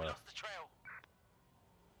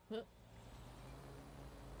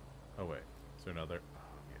 Oh, wait. Is there another? Oh,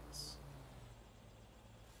 yes.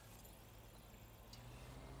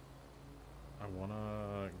 I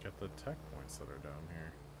wanna get the tech points that are down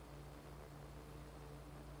here.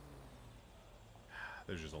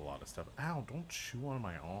 There's just a lot of stuff. Ow, don't chew on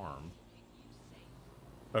my arm.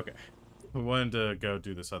 Okay. We wanted to go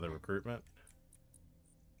do this other recruitment.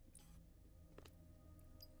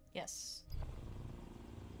 Yes.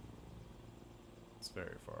 It's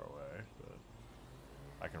very far away, but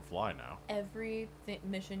I can fly now. Every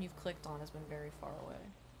mission you've clicked on has been very far away.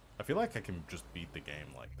 I feel like I can just beat the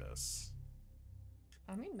game like this.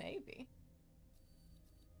 I mean, maybe.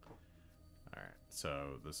 Alright,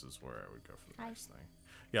 so this is where I would go for the next thing.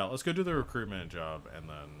 Yeah, let's go do the recruitment job, and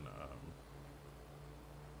then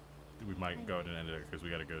we might go ahead and end it because we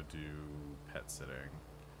gotta go do pet sitting.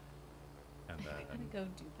 And then I gotta go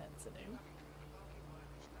do pet sitting.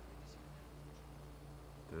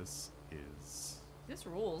 This is This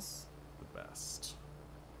rules. the best.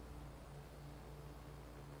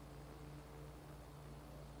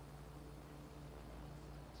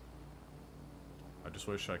 I just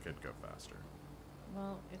wish I could go faster.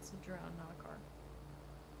 Well, it's a drone, not a car.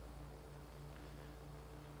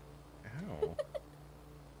 Ow.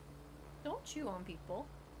 Don't chew on people.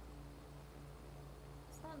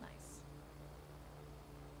 It's not nice.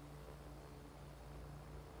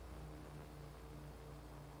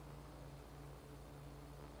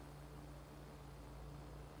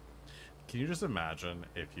 Can you just imagine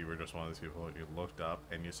if you were just one of these people and you looked up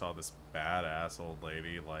and you saw this badass old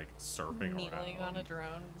lady like surfing Kneeling around, on a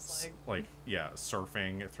drone, just like yeah,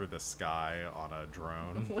 surfing through the sky on a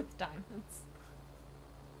drone with diamonds.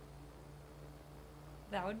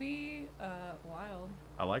 That would be wild.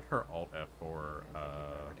 I like her Alt F4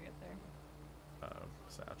 To get there.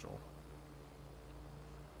 satchel.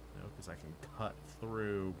 No, because I can cut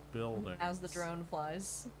through buildings As the drone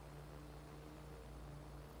flies.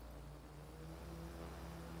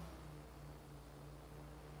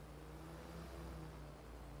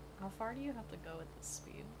 How far do you have to go at this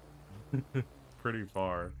speed? Pretty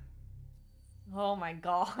far. Oh my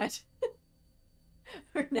god.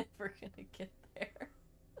 We're never gonna get there.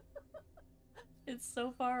 It's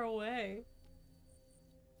so far away.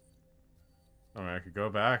 I mean, I could go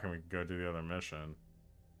back and we could go do the other mission.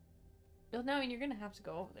 No, I mean, you're gonna have to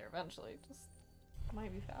go over there eventually. Just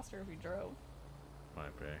might be faster if we drove.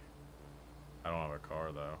 Might be. I don't have a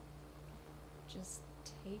car though. Just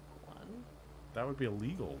take one. That would be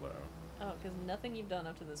illegal though. Oh, because nothing you've done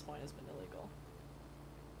up to this point has been illegal.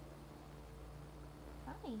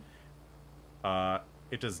 Hi.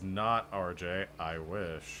 It does not, RJ. I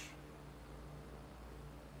wish.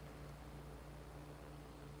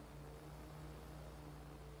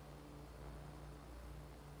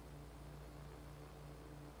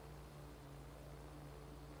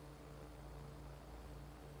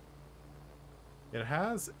 It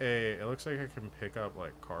has a, it looks like I can pick up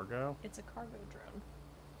like cargo. It's a cargo drone.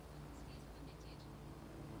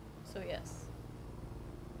 So yes.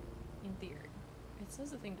 In theory. It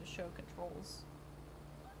says a thing to show controls.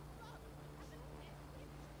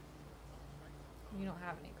 You don't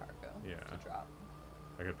have any cargo to drop.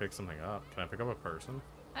 I could pick something up. Can I pick up a person?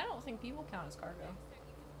 I don't think people count as cargo.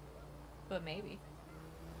 But maybe.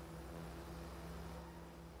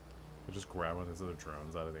 I just grab one of these other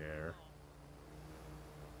drones out of the air.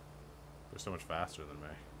 They're so much faster than me.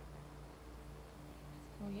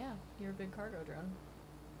 Well, yeah, you're a big cargo drone.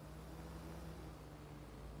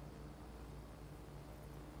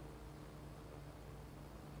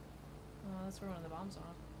 that's where one of the bombs went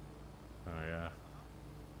off. Oh, yeah.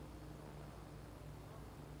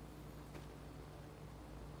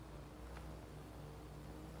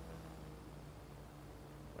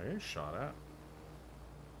 Are you shot at?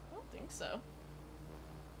 I don't think so.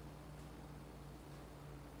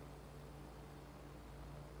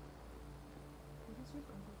 What is your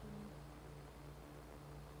brother doing?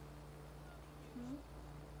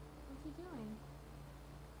 What's he doing?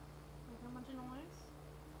 Like, how much noise?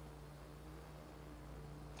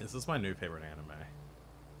 This is my new favorite anime.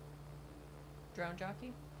 Drone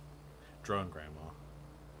jockey? Drone Grandma.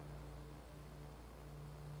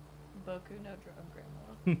 Boku no Drone Grandma.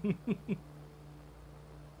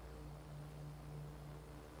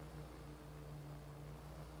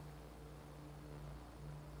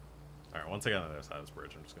 Alright, once I get on the other side of this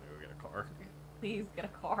bridge, I'm just gonna go get a car. Please get a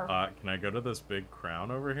car. Can I go to this big crown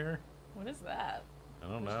over here? What is that? I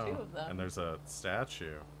don't There's know. two of them. And there's a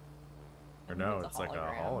statue. Or I no, think it's like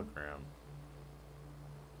a hologram.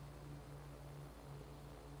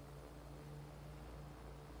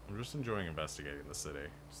 I'm just enjoying investigating the city.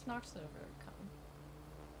 Just knocks it over a cone.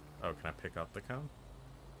 Oh, can I pick up the cone?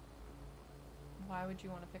 Why would you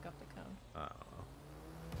want to pick up the cone? I don't know.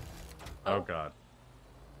 Oh god.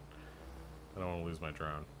 I don't want to lose my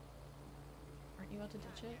drone. Aren't you about to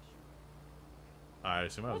ditch it? I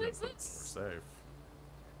assume I was What gonna is put it this? somewhere safe.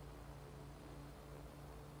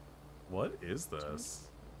 What is this?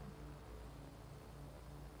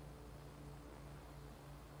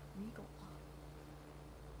 Regal Pop.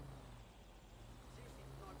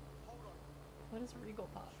 What is Regal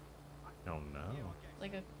Pop? Oh no.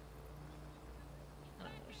 Like a... I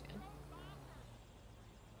don't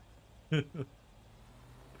understand.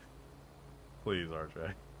 Please,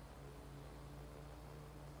 RJ.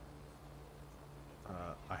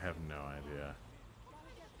 I have no idea.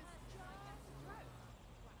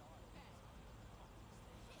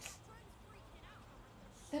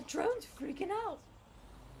 That drone's freaking out.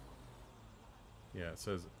 Yeah, it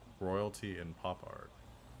says royalty in pop art.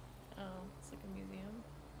 Oh, it's like a museum.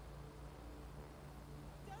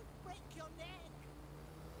 Don't break your neck.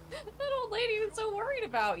 That old lady was so worried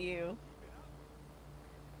about you.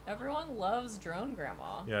 Everyone loves Drone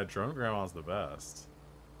Grandma. Yeah, Drone Grandma's the best.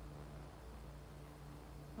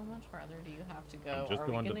 How much farther do you have to go? I'm just Are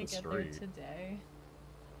we going to gonna the get there street. today?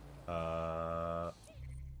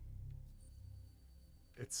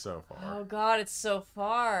 It's so far. Oh god, it's so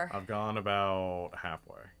far. I've gone about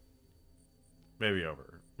halfway. Maybe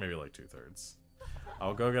over. Maybe like 2/3.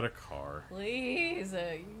 I'll go get a car. Please,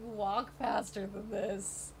 you walk faster than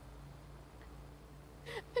this.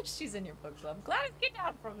 She's in your book club. Gladys, get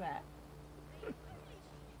down from that.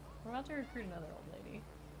 We're about to recruit another old lady.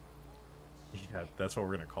 Yeah, that's what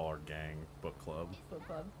we're gonna call our gang book club. Book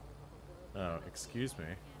club. Oh, excuse me.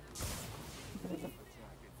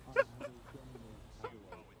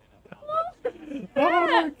 Oh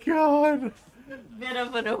my god! Bit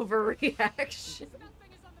of an overreaction.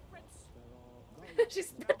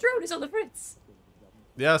 That drone is on the fritz.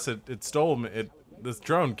 Yes, it stole me. This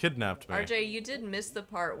drone kidnapped me. RJ, you did miss the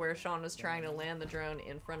part where Sean was trying to land the drone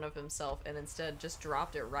in front of himself and instead just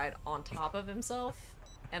dropped it right on top of himself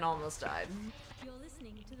and almost died. You're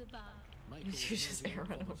listening to the bug. You just air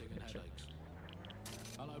run over the drone.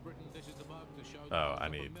 Oh, I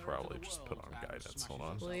need probably just put on guidance. Hold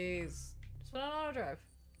on. Please. Just put on auto drive.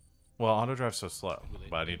 Well, auto drive's so slow,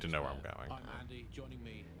 but I need to know where I'm going.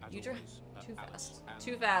 You drive too fast.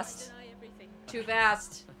 Too fast. Too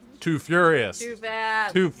fast. Too furious. Too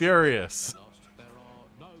fast. Too furious.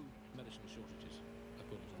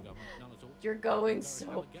 You're going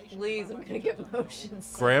so... Please, I'm gonna get motion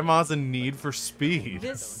sick. Grandma's in need for speed.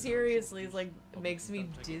 This seriously is like, makes me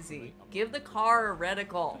dizzy. Give the car a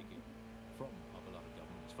reticle.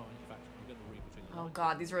 Oh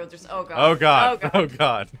god, these roads are so... Oh god. Oh god. Oh god. Oh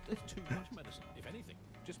god.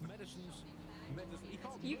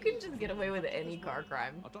 You can just get away with any car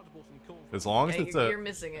crime. As long as Yeah, it's you're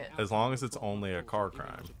missing it. As long as it's only a car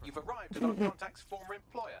crime. You've arrived at our contact's former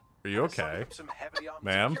employer. Are you okay? Some heavily armed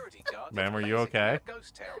Ma'am? security guards Ma'am, are at you basically okay? a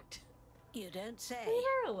ghost town. You don't say.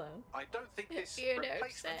 Hello. I don't think this You don't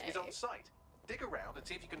replacement is say. on site. Dig around and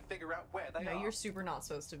see if you can figure out where they No, are. you're super not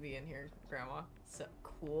supposed to be in here, Grandma. So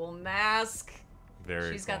cool mask.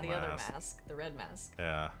 Very She's got cool the other mask. mask, the red mask.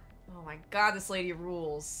 Yeah. Oh my god, this lady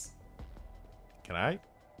rules. Can I?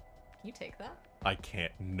 Can you take that? I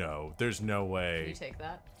can't. No. There's no Can way. you take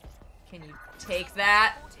that? Can you take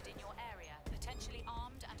that? In your area, potentially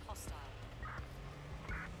armed and hostile.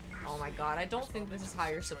 Oh my god, I don't think this is how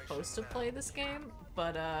you're supposed to play this game,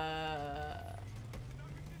 but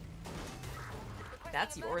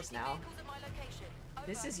that's yours now.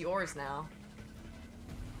 This is yours now.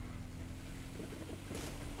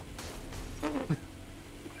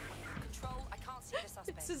 Control, I can't see the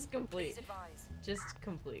suspect. This is complete. Please advise. Just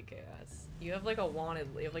complete chaos. You have like a wanted,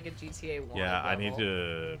 you have like a GTA wanted Yeah, I need level.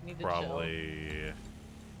 to You need to probably. chill.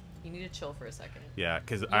 You need to chill for a second. Yeah,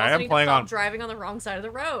 because You I also am need to playing stop on driving on the wrong side of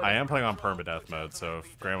the road. I am playing on permadeath mode, so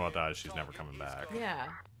if Grandma dies, she's never coming back. Yeah.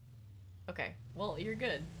 Okay. Well, you're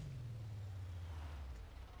good.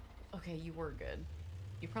 Okay, you were good.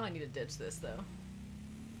 You probably need to ditch this though.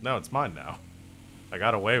 No, it's mine now. I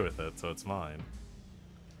got away with it, so it's mine.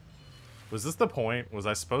 Was this the point? Was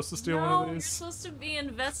I supposed to steal one of You're these? supposed to be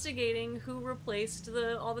investigating who replaced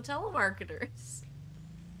all the telemarketers.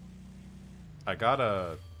 I got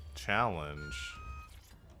a challenge.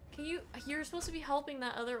 You're supposed to be helping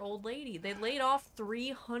that other old lady. They laid off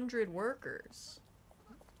 300 workers.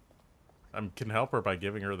 I can help her by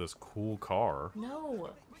giving her this cool car.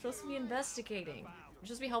 No, you're supposed to be investigating. You're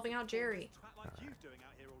supposed to be helping out Jerry.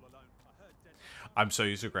 I'm so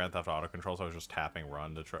used to Grand Theft Auto controls, I was just tapping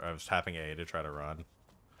run to try. I was tapping A to try to run.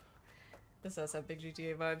 This does have big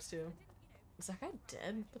GTA vibes too. Is that guy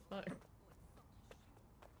dead? What the fuck?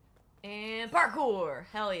 And parkour!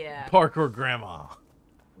 Hell yeah. Parkour grandma.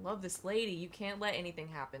 Love this lady. You can't let anything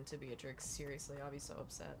happen to Beatrix. Seriously, I'll be so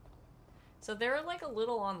upset. So they're like a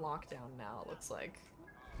little on lockdown now, it looks like.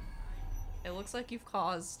 It looks like you've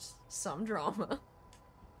caused some drama.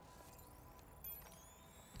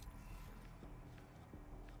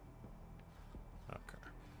 Okay.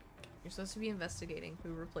 You're supposed to be investigating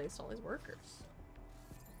who replaced all his workers.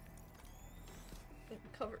 Getting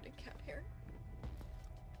covered in cat hair.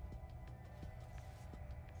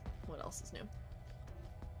 What else is new?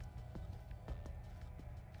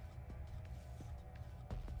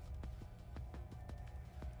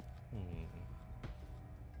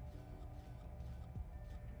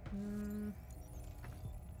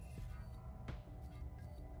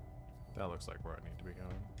 That looks like where I need to be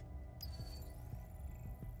going.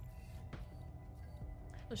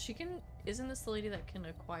 Well, she can. Isn't this the lady that can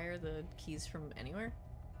acquire the keys from anywhere?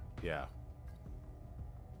 Yeah.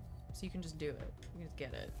 So you can just do it. You can just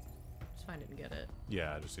get it. Just find it and get it.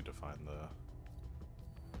 Yeah, I just need to find the...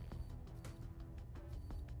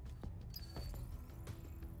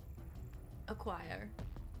 Acquire.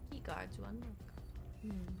 Key card to unlock.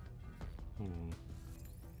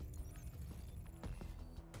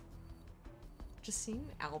 Just seeing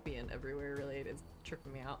Albion everywhere really is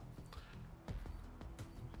tripping me out.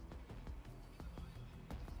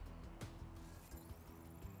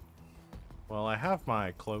 Well, I have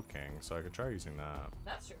my cloaking, so I could try using that.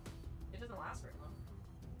 That's true. It doesn't last very long.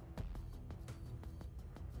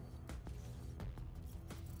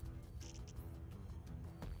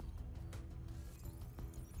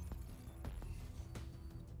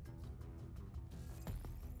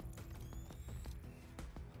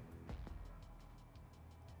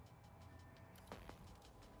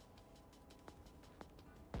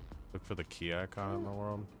 Look for the key icon in the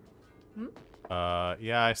world. Hmm?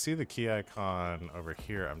 Yeah, I see the key icon over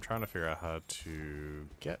here. I'm trying to figure out how to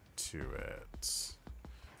get to it.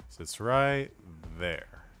 So it's right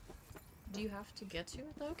there. Do you have to get to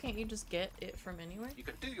it though? Can't you just get it from anywhere? You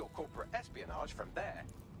can do your corporate espionage from there.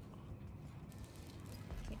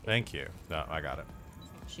 Thank you. No, I got it.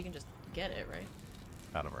 She can just get it, right?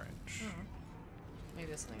 Out of range. Oh. Maybe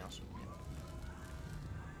there's something else she can do.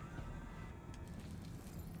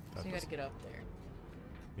 So you gotta get up there.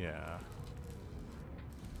 Yeah.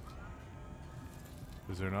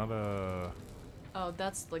 Is there not a... Oh,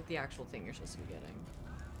 that's like the actual thing you're supposed to be getting.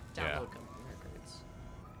 Yeah. Download company records.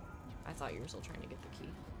 I thought you were still trying to get the key.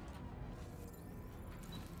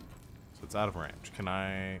 So it's out of range. Can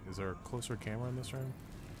I... Is there a closer camera in this room?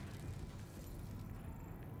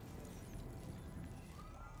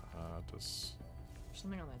 Does... There's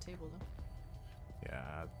something on that table though. Yeah,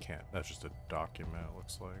 I can't... That's just a document, it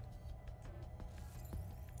looks like.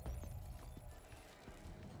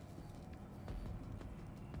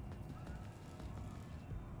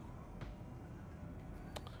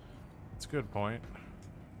 That's a good point.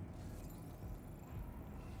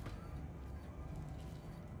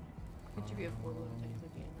 Would you be a four-wheeler technically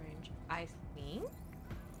be in range?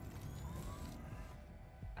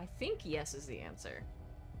 I think yes is the answer.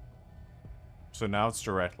 So now it's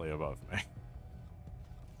directly above me. I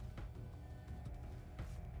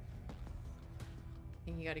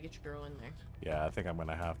think you gotta get your girl in there. Yeah, I think I'm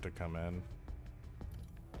gonna have to come in.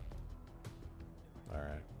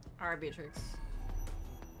 Alright. Alright, Beatrix. Is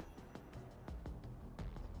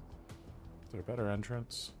there a better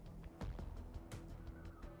entrance?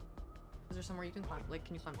 Is there somewhere you can climb? Like,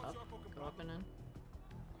 can you climb up? Go up and in?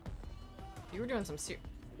 You were doing some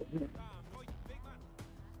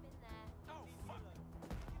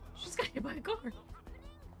She's got hit by a car.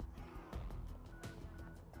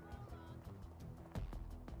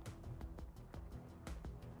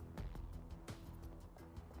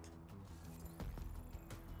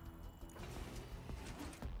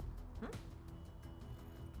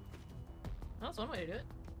 That's one way to do it.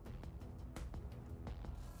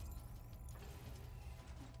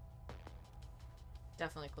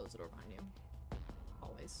 Definitely close the door behind you.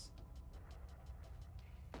 Always.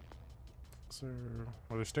 So,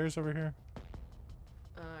 are there stairs over here?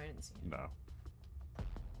 I didn't see it. No.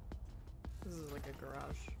 This is like a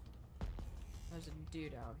garage. There's a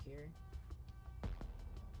dude out here.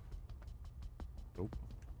 Nope.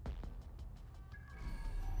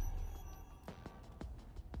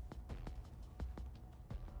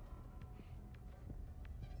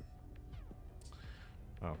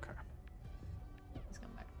 Okay. He's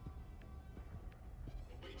coming back.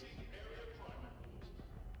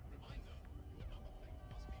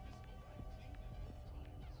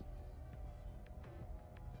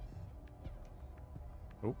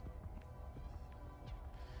 Oh.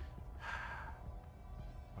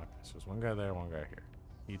 Okay, so there's one guy there, one guy here.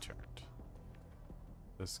 He turned.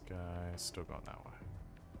 This guy's still going that way.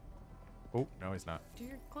 Oh, no, he's not. Do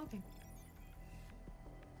your cloaking.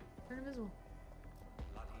 Turn invisible.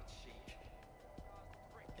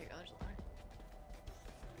 There you go, there's a line.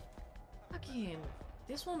 Fucking,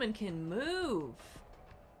 this woman can move.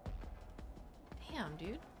 Damn,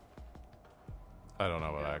 dude. I don't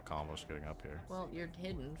know what I accomplished getting up here. Well, you're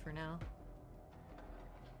hidden for now.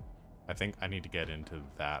 I think I need to get into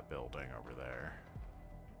that building over there.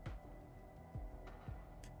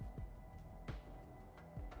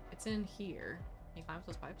 It's in here. Can you climb up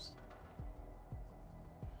those pipes?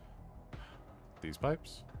 These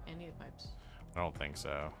pipes? Any of the pipes. I don't think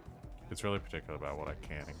so. It's really particular about what I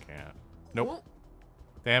can and can't. Nope. Oh.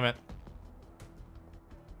 Damn it.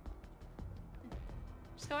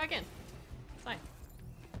 Just go back in. It's fine.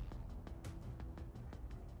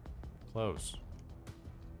 Close.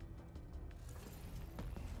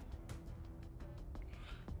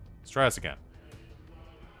 Let's try this again.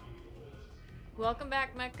 Welcome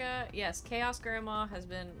back, Mecca. Yes, Chaos Grandma has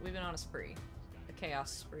been... We've been on a spree. A chaos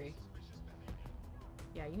spree.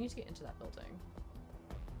 Yeah, you need to get into that building.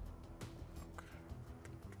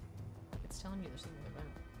 It's telling you there's something about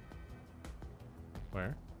it.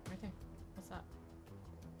 Where? Right there. What's that?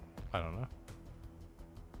 I don't know.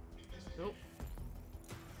 Nope.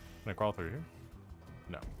 Can I crawl through here?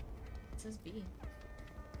 No. It says B.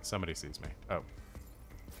 Somebody sees me. Oh.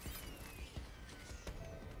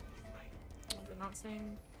 Is it not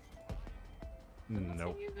saying...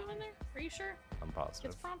 Nope. You go in there? Are you sure? I'm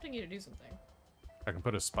positive. It's prompting you to do something. I can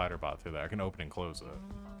put a spider bot through there. I can open and close it.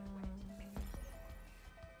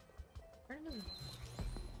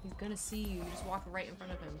 He's gonna see you. You just walk right in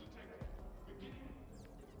front of him.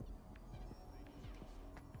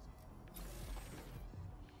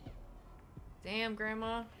 Damn,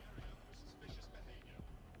 Grandma.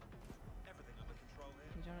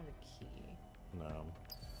 You don't have a key. No.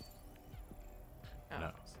 Oh, No.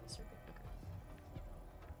 okay.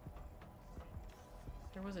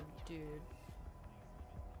 There was a dude.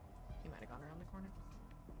 He might have gone around the corner.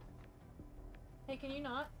 Hey, can you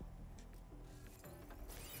not?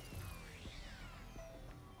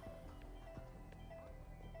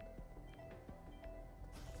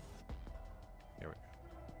 Here we go.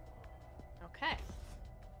 Okay.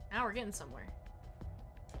 Now we're getting somewhere.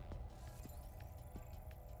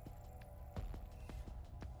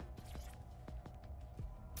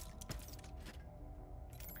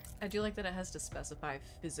 I do like that it has to specify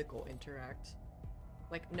physical interact.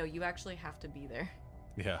 Like, no, you actually have to be there.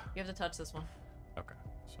 Yeah. You have to touch this one. Okay.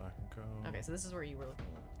 So I can go... Okay, so this is where you were looking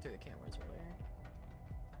through the cameras earlier.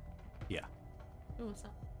 Yeah. Oh, what's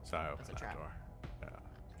that? So I open That's a that trap. door. Yeah.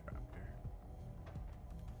 Trap here.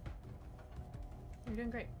 You're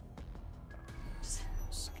doing great. Just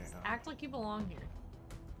Scan. act like you belong here.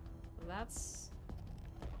 That's...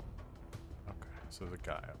 Okay. So there's a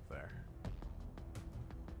guy up there.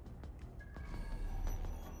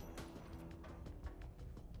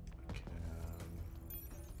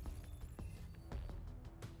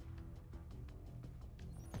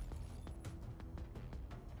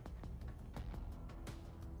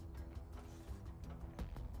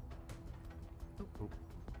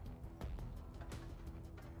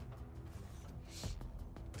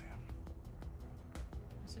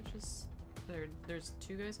 Is it just... There's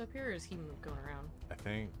two guys up here, or is he going around? I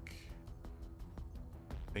think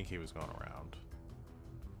he was going around.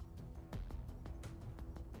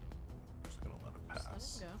 Just gonna let him Just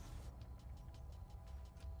pass. let him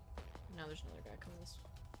go. No, there's another guy coming this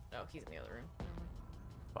way. Oh, he's in the other room. Never mind.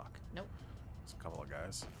 Fuck. Nope. There's a couple of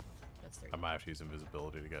guys. That's 3. I might have to use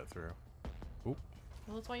invisibility to get through. Oop.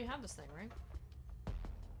 Well, that's why you have this thing, right?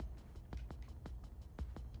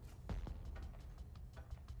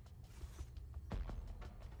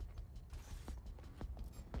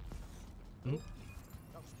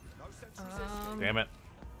 Damn it.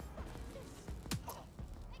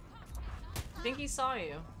 I think he saw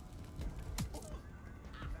you.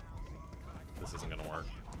 This isn't gonna work.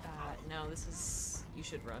 No, this is... You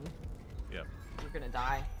should run. Yep. You're gonna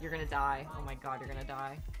die. You're gonna die. Oh my god, you're gonna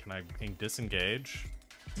die. Can I disengage?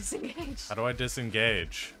 Disengage. How do I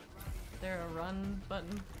disengage? Is there a run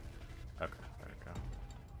button? Okay, there you go.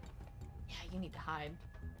 Yeah, you need to hide.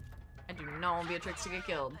 I do not want Beatrix to get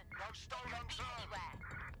killed.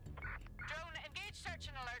 Drone, engage search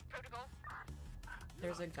and alert protocol.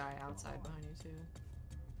 There's a guy outside behind you too.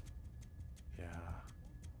 Yeah.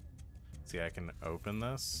 See, I can open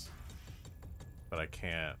this, but I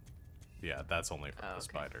can't. Yeah, that's only for the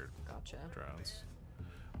spider drones.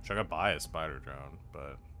 Which I could buy a spider drone,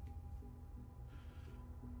 but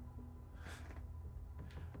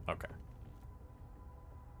okay.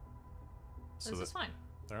 So this is fine.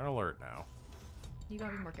 They're on alert now. You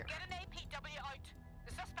gotta be more careful. Get an APW out.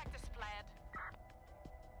 The suspect is fled.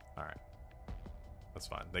 Alright. That's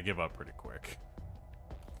fine. They give up pretty quick.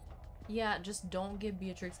 Yeah, just don't get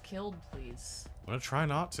Beatrix killed, please. I'm gonna try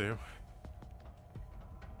not to.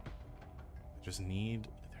 Just need...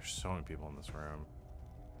 There's so many people in this room.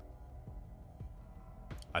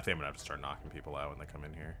 I think I'm gonna have to start knocking people out when they come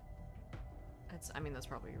in here. I mean, that's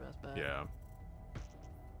probably your best bet. Yeah.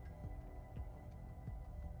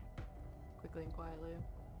 Quickly and quietly.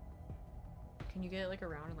 Can you get like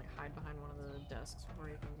around and like hide behind one of the desks before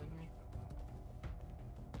he comes in here?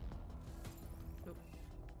 Oop.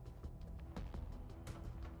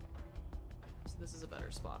 So this is a better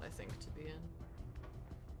spot, I think, to be in.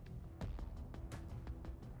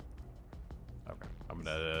 Okay. I'm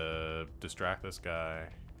gonna distract this guy.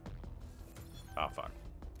 Oh, fuck.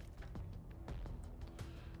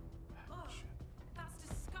 That's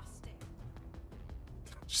disgusting.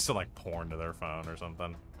 Just to like porn to their phone or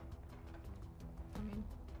something. I mean,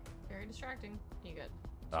 very distracting. You get.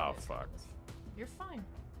 Oh, fuck. You're fine.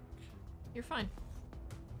 You're fine.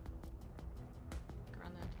 Look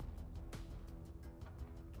around that.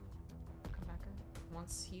 Come back.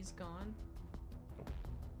 Once he's gone.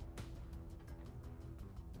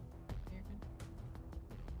 You're good.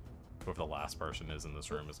 Whoever the last person is in this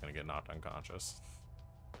room is gonna get knocked unconscious.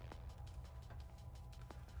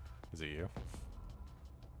 Is it you?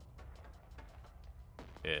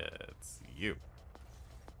 It's you.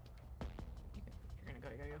 You're gonna go,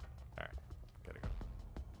 you gotta go. Alright, gotta go.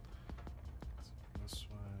 This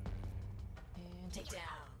way. And take down.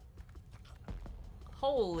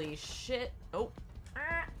 Holy shit. Oh.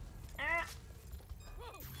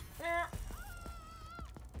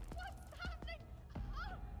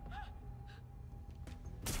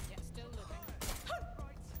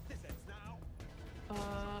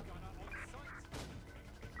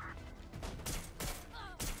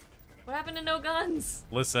 What happened to no guns?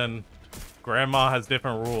 Listen, Grandma has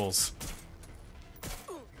different rules.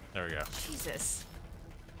 There we go. Jesus.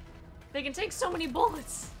 They can take so many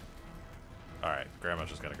bullets. Alright, Grandma's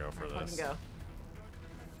just gonna go for Fucking this. go.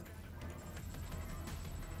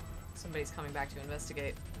 Somebody's coming back to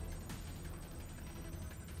investigate.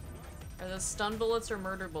 Are those stun bullets or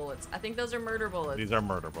murder bullets? I think those are murder bullets. These are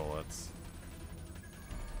murder bullets.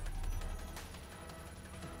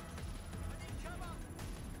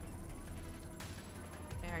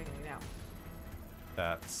 How are you gonna get out?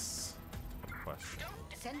 That's a question.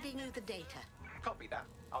 Sending you the data. Copy that.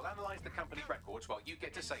 I'll analyze the company records while you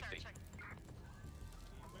get to safety.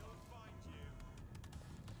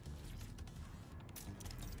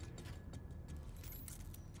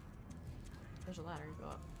 There's a ladder, you go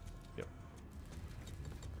up. Yep.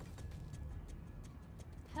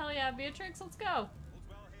 Hell yeah, Beatrix, let's go.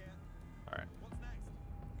 Alright.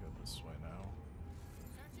 Go this way now.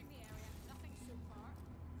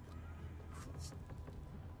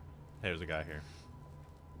 Hey, there's a guy here.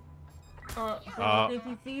 I think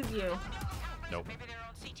he sees you. Nope.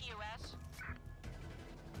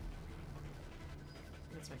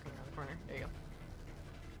 Let's make him around the corner. There you go.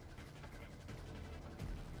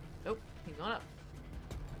 Oh, he's going up.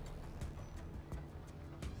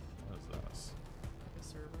 What is this? Like a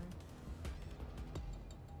server.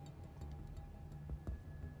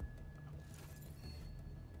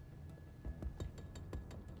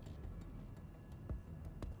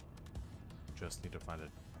 Just need to find a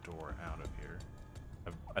door out of here.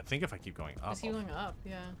 I think if I keep going up, Is he going up?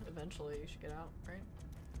 Yeah, eventually you should get out, right?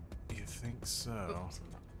 You think so? Oops,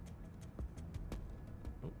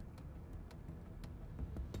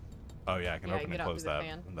 Oh yeah, I can Yeah, open get and out close through the that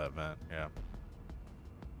fan. that vent. Yeah.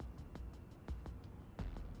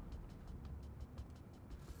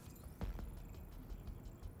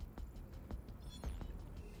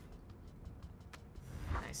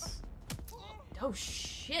 Nice. Oh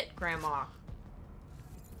shit, Grandma.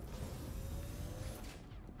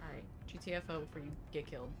 Alright, GTFO before you get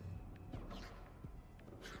killed.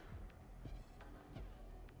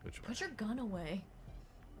 Which way? Put your gun away.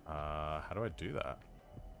 How do I do that?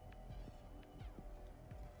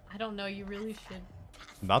 I don't know, you really should.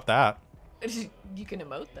 Not that. You can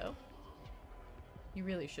emote though. You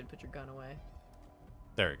really should put your gun away.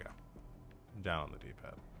 There you go. Down on the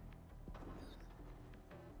D-pad.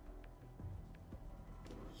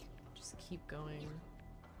 Just keep going.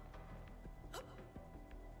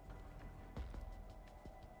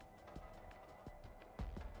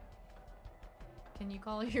 Can you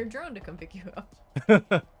call your drone to come pick you up?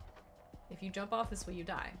 If you jump off this way, you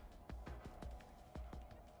die.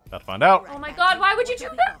 Gotta find out. Oh my god, why would you do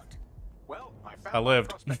that? Well, I I found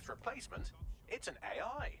lived. my prospect replacement. It's an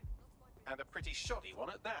AI. And a pretty shoddy one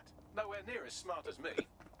at that. Nowhere near as smart as me.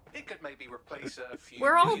 It could maybe replace a few...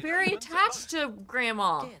 We're all million very humans at attached most. to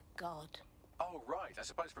Grandma. Dear God. Oh, right. I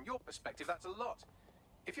suppose from your perspective, that's a lot.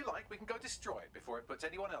 If you like, we can go destroy it before it puts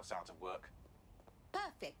anyone else out of work.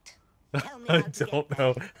 Perfect. Tell me I how to don't get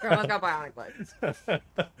know. Grandma's got bionic legs.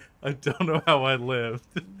 I don't know how I lived.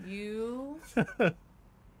 You...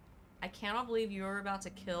 I cannot believe you were about to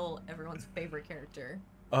kill everyone's favorite character.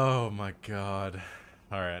 Oh my god.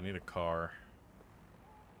 Alright, I need a car.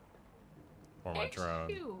 Or my drone.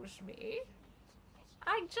 Excuse me.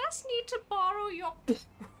 I just need to borrow your...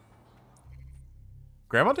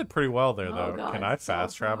 Grandma did pretty well there, Oh, though. God, Can I so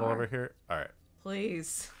fast travel far. over here? Alright.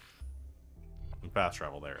 Please. Fast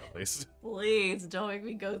travel there, at least. Please, don't make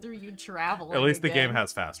me go through you traveling At least the game again.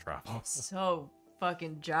 has fast travel. So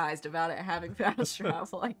fucking jazzed about it having fast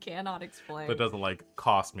travel. I cannot explain. That doesn't, like,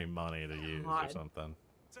 cost me money to use or God. something.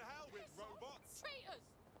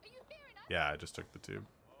 Yeah, I just took the tube.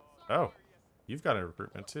 Oh, you've got a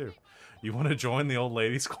recruitment, too. You want to join the old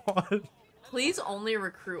lady squad? Please only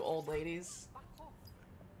recruit old ladies.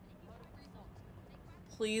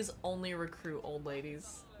 Please only recruit old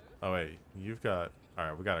ladies. Oh, wait. You've got...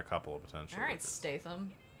 Alright, we got a couple of potential. Alright,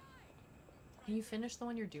 Statham. Can you finish the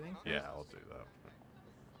one you're doing first? Yeah, I'll do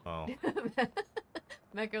that. Oh.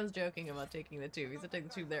 Mecca was joking about taking the tube. He said take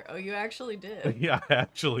the tube there. Oh, you actually did. Yeah, I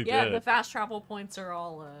actually Yeah, did. the fast travel points are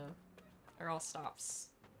all stops.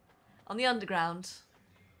 On the underground.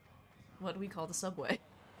 What do we call the subway?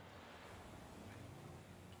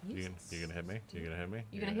 You gonna hit me? You gonna hit me?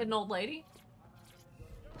 You gonna hit an old lady?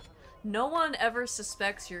 No one ever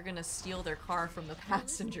suspects you're gonna steal their car from the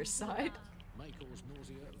passenger side. May cause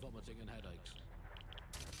nausea, vomiting, and headaches.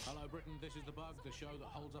 Hello, Britain. This is the bug, the show that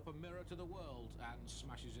holds up a mirror to the world and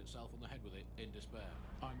smashes itself on the head with it in despair.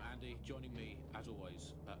 I'm Andy. Joining me, as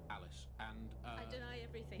always, Alice. And I deny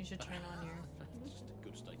everything. You should turn on your just a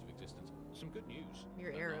good state of existence. Some good news. Your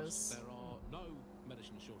At arrows. last, there are no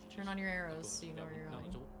medicine shortages. Turn on your arrows so you know where you're None going.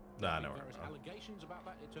 at all. Nah, I There know have where been I'm various allegations about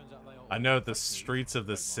that. It turns out they are I know the streets of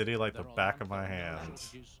this city like the back of my hand.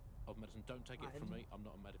 of medicine. Don't take it from me. I'm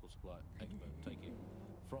not a medical supply expert. Take it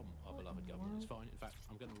from our beloved government. It's fine. In fact,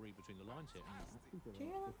 I'm going to read between the lines here.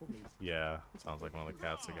 Yeah, sounds like one of the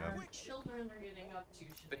cats again. Children are getting up to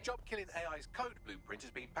The job-killing AI's code blueprint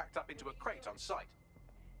has been packed up into a crate on site.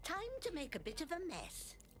 Time to make a bit of a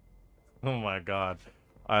mess. Oh my god.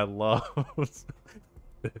 I love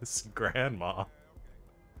this grandma.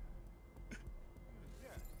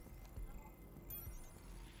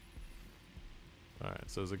 Alright,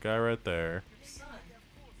 so there's a guy right there. Your son.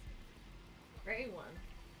 Gray one.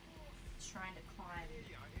 Is trying to climb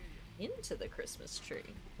into the Christmas tree.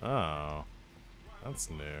 Oh. That's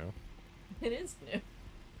new. It is new.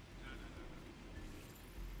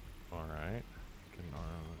 Alright. Getting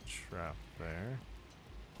on the trap there.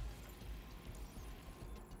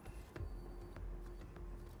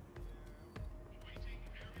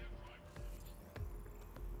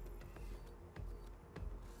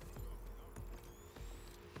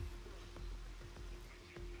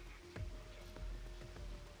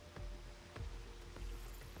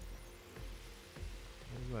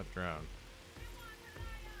 Where's that drone?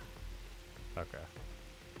 Okay.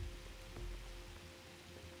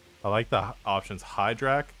 I like the options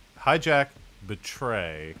hijack,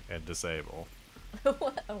 betray, and disable.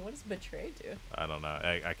 what does betray do? I don't know.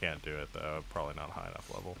 I can't do it though. Probably not high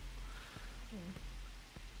enough level.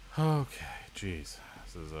 Okay, jeez.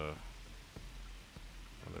 This is another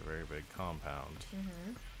very big compound.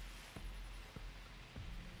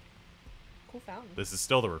 Cool fountain. This is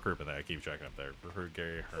still the recruitment that I keep checking up there. Recruit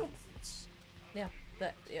Gary Herman. sense. Yeah,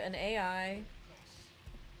 that an AI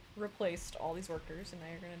replaced all these workers, and now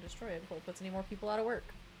you're going to destroy it before it puts any more people out of work.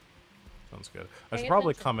 Sounds good. I Pay should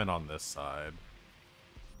probably attention. come in on this side.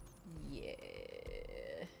 Yeah.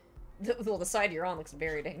 Well, the side you're on looks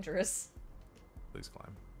very dangerous. Please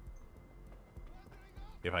climb.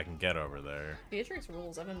 If I can get over there. Beatrix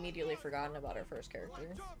rules. I've immediately forgotten about her first character.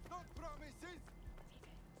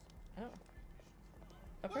 Oh.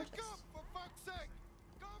 A protest.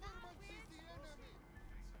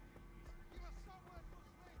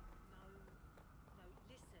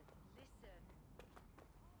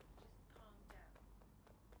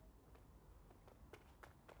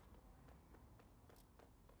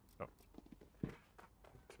 Oh.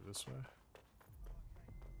 Through this way.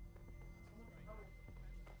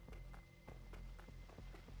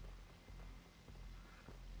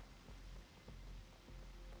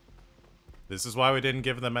 This is why we didn't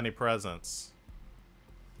give them any presents.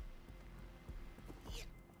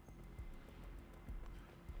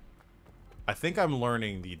 I think I'm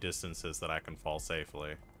learning the distances that I can fall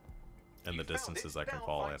safely. And the distances I can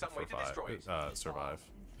fall in for survive.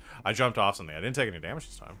 I jumped off something. I didn't take any damage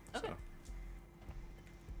this time. Okay.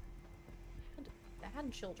 So.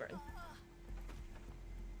 Bad children.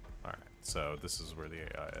 Alright, so this is where the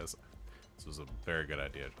AI is. This was a very good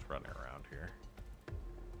idea, just running around here.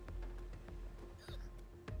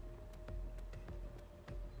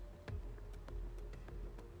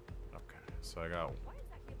 Okay, so I got...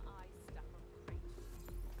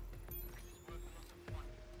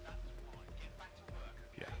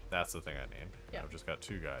 Yeah, that's the thing I need. Yeah. I've just got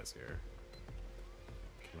 2 guys here.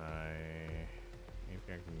 Can I... Maybe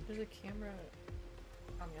I can... There's a camera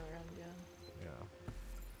on the other end, yeah.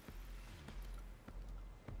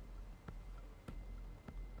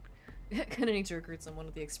 Yeah. Kinda need to recruit someone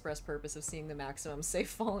with the express purpose of seeing the maximum safe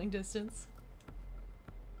falling distance.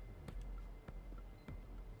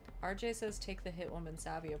 RJ says take the hit woman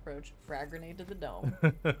savvy approach. Frag grenade to the dome.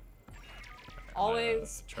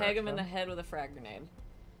 Always peg him in the head with a frag grenade.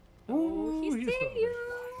 Oh, he's seen you!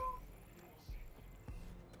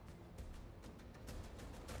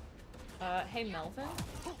 Hey Melvin?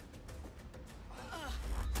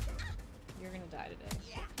 You're gonna die today.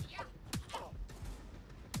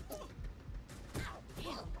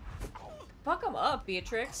 Fuck him up,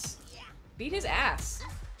 Beatrix. Beat his ass.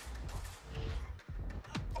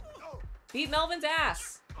 Beat Melvin's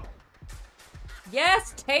ass.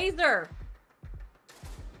 Yes, taser.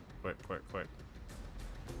 Quick.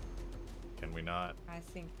 Can we not? I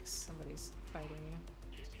think somebody's fighting you.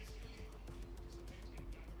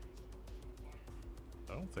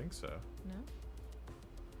 I don't think so. No?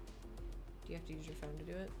 Do you have to use your phone to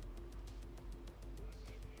do it?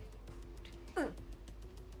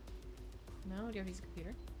 No? Do you have to use a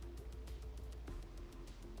computer?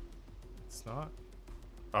 It's not.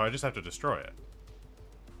 Oh, I just have to destroy it.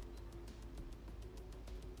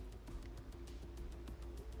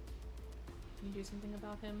 Can you do something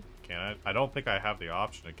about him? Can I? I don't think I have the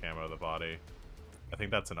option to camo the body. I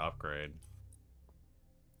think that's an upgrade.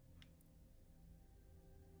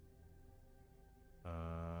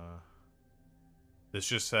 This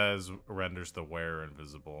just says renders the wearer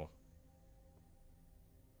invisible.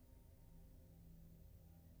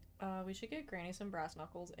 We should get Granny some brass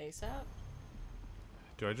knuckles ASAP.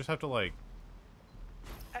 Do I just have to, like...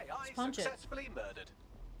 Hey, I punch it. successfully murdered.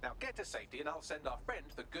 Now get to safety and I'll send our friend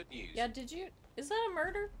the good news. Yeah, did you... Is that a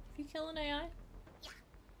murder if you kill an AI?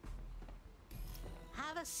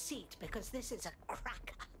 Have a seat, because this is a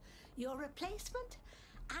cracker. Your replacement?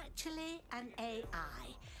 Actually an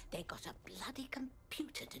AI. They got a bloody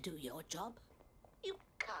computer to do your job. You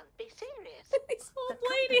can't be serious. These old the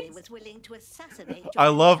company was willing to assassinate your I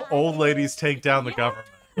love entire old ladies take down the government.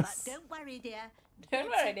 But don't worry, dear. Don't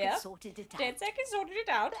worry, dear. Sorted it out. DedSec sorted it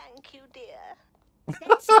out. Thank you, dear.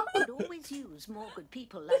 DedSec could always use more good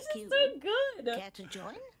people like you. This is so good. Care to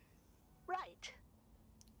join? Right.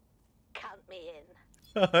 Count me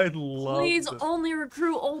in. I love Please this. only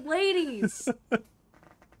recruit old ladies.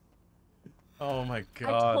 Oh my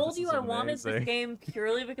god. I told this you is I wanted this amazing. game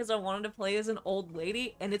purely because I wanted to play as an old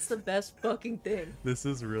lady, and it's the best fucking thing. This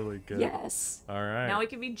is really good. Yes. Alright. Now we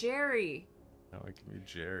can be Jerry. Now we can be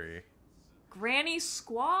Jerry. Granny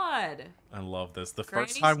Squad. I love this. The Granny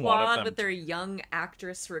first time Squad one of them... with their young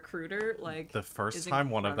actress recruiter, like, The first is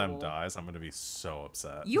time one of them incredible. dies, I'm gonna be so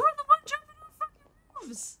upset. You're the one jumping on fucking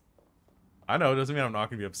roofs. I know, it doesn't mean I'm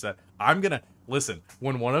not gonna be upset. I'm gonna... Listen,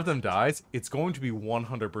 when one of them dies, it's going to be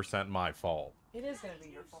 100% my fault. It is gonna be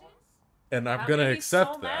your fault. And I'm gonna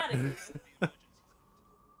accept so that. mad at you.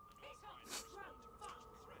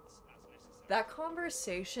 That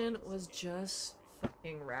conversation was just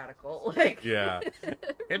being radical. Like, Yeah.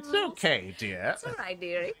 It's okay, dear. It's alright,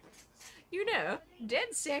 dearie. You know,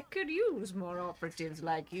 DedSec could use more operatives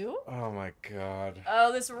like you. Oh my god.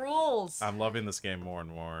 Oh, this rules. I'm loving this game more and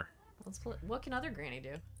more. Let's play. What can other Granny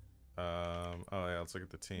do? Oh yeah, let's look at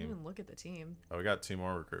the team. Even look at the team. Oh, we got 2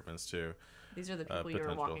 more recruitments too. These are the people you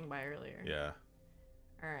were walking by earlier. Yeah.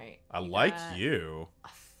 Alright. I like you.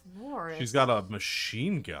 Florist. She's got a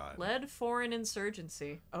machine gun. Led foreign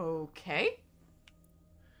insurgency. Okay.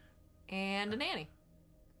 And a nanny.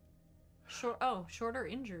 Shorter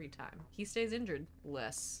injury time. He stays injured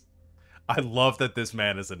less. I love that this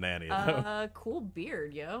man is a nanny though. Cool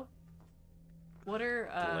beard, yo. What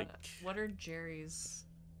are Jerry's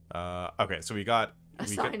okay, so we got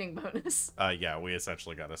signing bonus? Yeah, we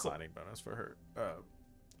essentially got a signing bonus for her.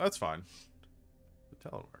 That's fine. The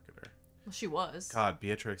telemarketer. Well, she was. God,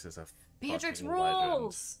 Beatrix is a Beatrix fucking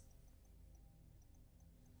rules.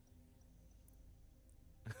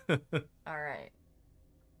 All right.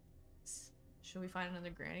 Should we find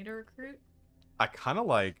another Granny to recruit? I kind of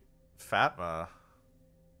like Fatma.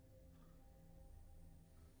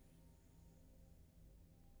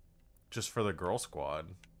 Just for the girl squad.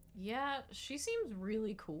 Yeah, she seems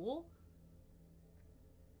really cool.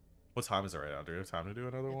 What time is it right now? Do we have time to do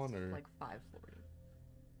another one? Or like 5:40.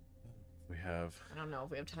 We have... I don't know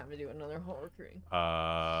if we have time to do another whole recruiting.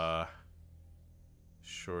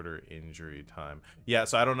 Shorter injury time. Yeah,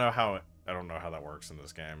 so I don't know how that works in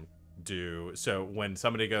this game. So when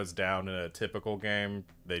somebody goes down in a typical game,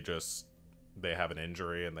 they have an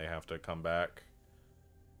injury and they have to come back.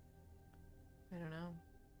 I don't know.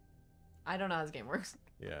 I don't know how this game works.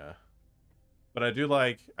 Yeah. But I do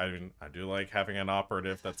like having an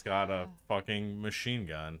operative that's got a fucking machine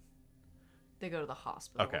gun. They go to the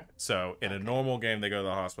hospital. Okay. So in a normal game they go to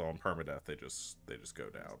the hospital, and permadeath they just go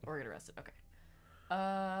down. Or get arrested. Okay.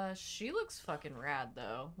 She looks fucking rad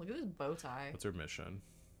though. Look at this bow tie. What's her mission?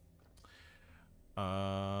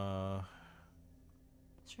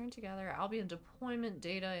 String together Albion deployment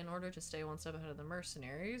data in order to stay one step ahead of the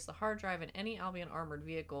mercenaries. The hard drive in any Albion armored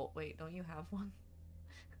vehicle. Wait, don't you have one?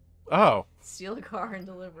 Oh. Steal a car and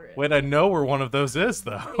deliver it. Wait, I know where one of those is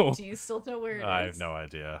though. Wait, do you still know where it is? I have no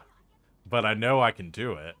idea. But I know I can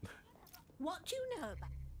do it. What do you know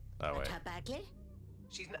Oh wait. her, Bagley?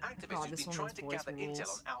 She's an activist who's been trying to gather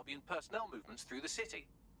intel on Albion personnel movements through the city.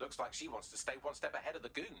 Looks like she wants to stay one step ahead of the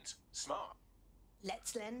goons. Smart.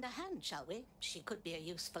 Let's lend a hand, shall we? She could be a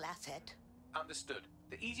useful asset. Understood.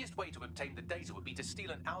 The easiest way to obtain the data would be to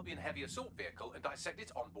steal an Albion heavy assault vehicle and dissect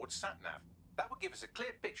its onboard sat-nav. That would give us a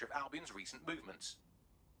clear picture of Albion's recent movements.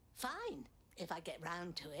 Fine, if I get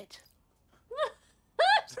round to it.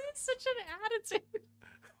 She's such an attitude.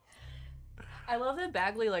 I love that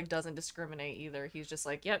Bagley like doesn't discriminate either. He's just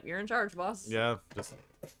like, "Yep, you're in charge, boss." Yeah, just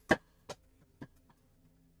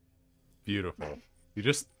beautiful. You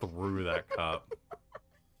just threw that cup.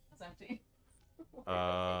 It's empty.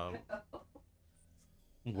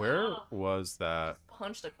 Where was that?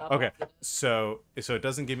 Punched a cup. Okay, so it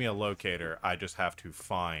doesn't give me a locator. I just have to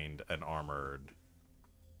find an armored.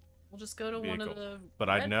 We'll just go to vehicle. one of the. But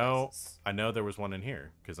I know there was one in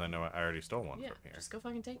here because I know I already stole one from here. Just go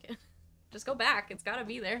fucking take it. Just go back. It's gotta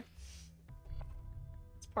be there.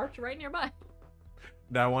 It's parked right nearby.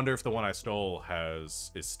 Now I wonder if the one I stole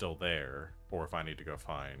is still there, or if I need to go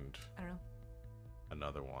find. I don't know.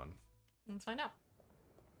 Another one. Let's find out.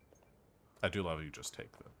 I do love you just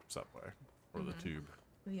take the subway or the tube.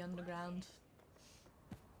 The underground.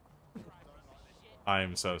 I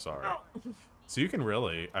am so sorry. So you can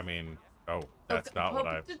really, I mean, oh, that's not what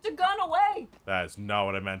I. Get the gun away. That is not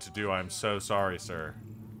what I meant to do. I'm so sorry, sir.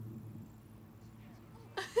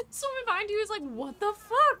 Someone behind you is like, what the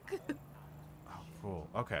fuck? Oh, cool.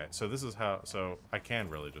 Okay, so this is how. So I can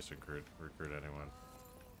really just recruit anyone.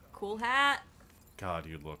 Cool hat. God,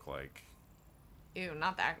 you look like. Ew,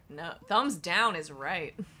 not that. No, thumbs down is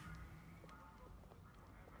right.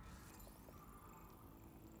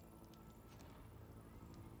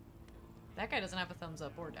 That guy doesn't have a thumbs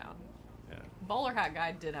up or down. Yeah. Bowler hat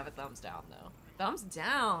guy did have a thumbs down though. Thumbs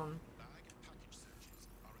down.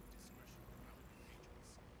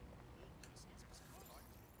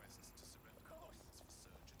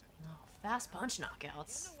 No, fast punch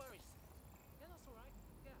knockouts.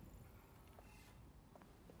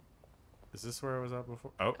 Is this where I was at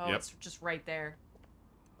before? Oh, Oh, yep. it's just right there.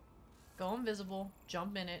 Go invisible,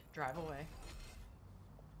 jump in it, drive away.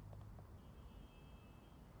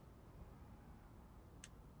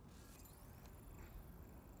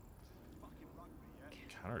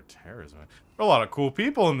 Counter-terrorism. There are a lot of cool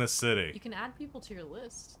people in this city. You can add people to your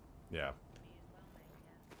list. Yeah.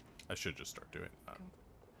 I should just start doing that.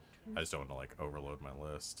 I just don't want to like overload my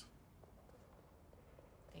list.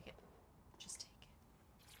 Take it. Just take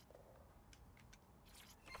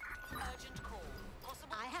it. Urgent call.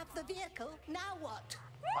 I have the vehicle. Now what?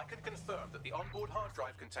 I can confirm that the onboard hard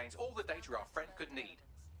drive contains all the data our friend could need,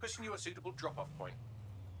 pushing you a suitable drop-off point.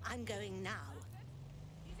 I'm going now.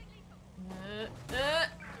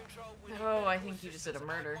 Oh, I think you just did a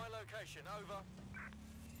murder.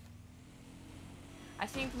 I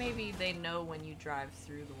think maybe they know when you drive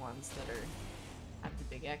through the ones that are have the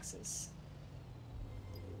big X's.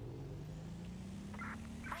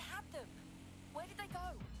 I had them. Where did they go?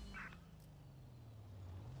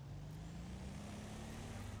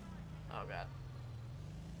 Oh god.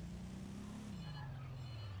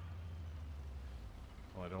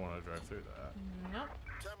 Well, I don't want to drive through that. Nope.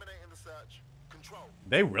 Terminating the search. Control.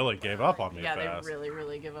 They really gave up on me Yeah, fast. they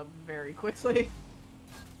really give up very quickly.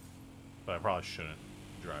 But I probably shouldn't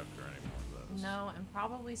drive through any more of those. No, and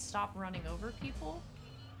probably stop running over people.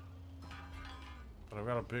 But I've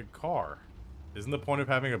got a big car. Isn't the point of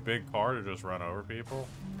having a big car to just run over people?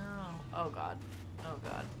 No. Oh god. Oh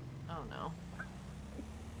god. Oh no.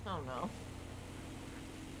 Oh no.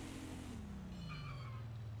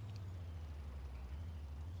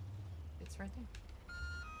 It's right there.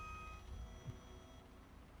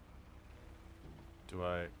 Do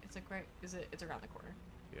I? It's a great. Is it? It's around the corner.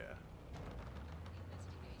 Yeah.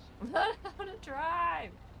 Learn how to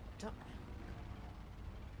drive. Don't.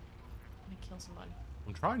 I'm gonna kill somebody.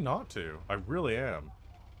 I'm trying not to. I really am.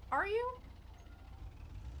 Are you?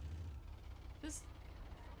 This.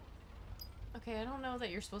 Okay, I don't know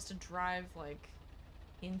that you're supposed to drive like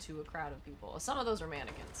into a crowd of people. Some of those are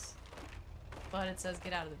mannequins. But it says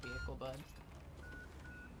get out of the vehicle, bud.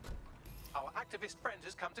 Our activist friend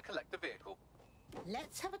has come to collect the vehicle.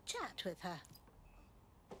 Let's have a chat with her.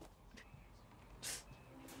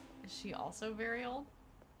 Is she also very old?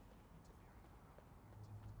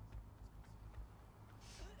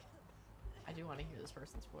 I do want to hear this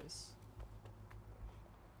person's voice.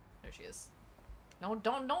 There she is. No,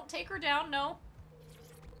 don't take her down, no.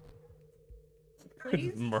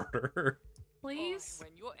 Please? Murder. Please?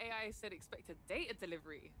 When your AI said expect a data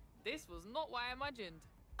delivery, this was not what I imagined.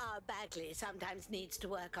 Bagley sometimes needs to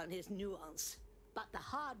work on his nuance. But the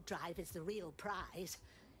hard drive is the real prize.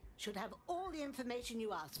 Should have all the information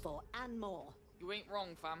you asked for, and more. You ain't wrong,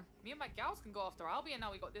 fam. Me and my gals can go after Albie, and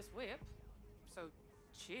now we got this whip. So,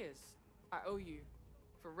 cheers. I owe you.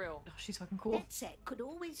 For real. Oh, she's fucking cool. DedSec could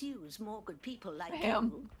always use more good people like Damn.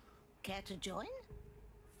 you. Care to join?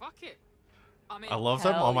 Fuck it. I love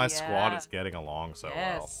that all my yeah. squad is getting along so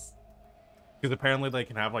well. Because apparently they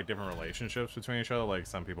can have like different relationships between each other. Like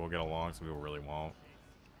some people get along, some people really won't.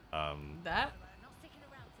 That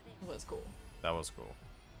was cool. That was cool.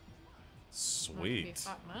 Sweet.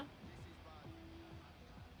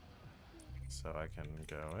 So I can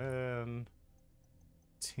go in.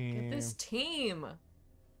 Team. Get this team.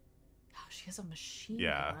 Oh, she has a machine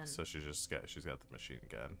Yeah, gun. so she's got the machine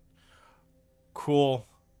gun. Cool.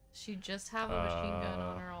 She just have a machine gun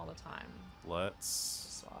on her all the time.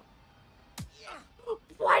 Let's swap.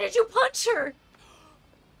 Why did you punch her?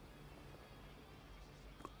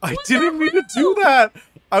 I didn't mean to do that.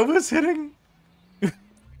 I was hitting.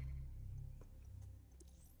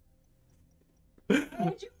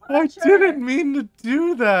 I didn't mean to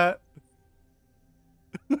do that.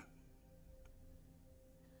 I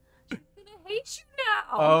hate you now.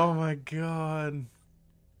 Oh my god.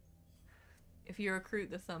 If you recruit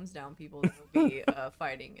the thumbs down people, they'll be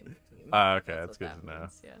fighting in the team. Okay, that's good to know.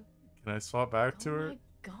 means, yeah. Can I swap back to her? Oh my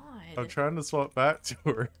god. I'm trying to swap back to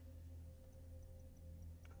her.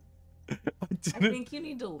 I think you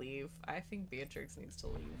need to leave. I think Beatrix needs to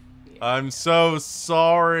leave. I'm so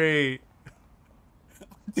sorry.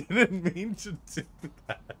 I didn't mean to do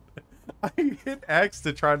that. I hit X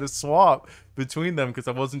to try to swap between them because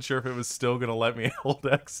I wasn't sure if it was still going to let me hold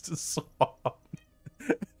X to swap.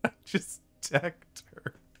 I just decked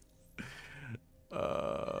her.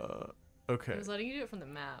 Okay. It was letting you do it from the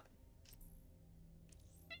map.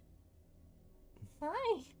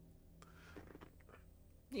 Hi.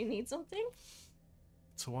 Do you need something?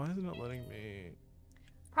 So why isn't it letting me?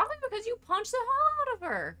 Probably because you punched the hell out of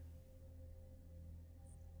her.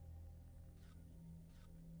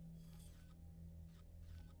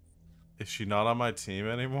 Is she not on my team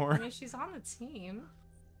anymore? I mean, she's on the team.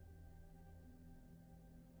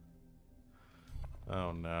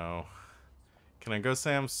 Oh no. Can I go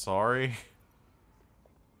say I'm sorry?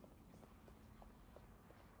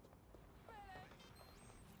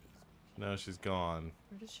 No, she's gone.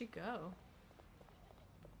 Where did she go?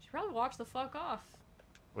 She probably walked the fuck off.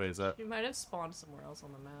 Wait, is that? She might have spawned somewhere else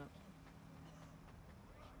on the map.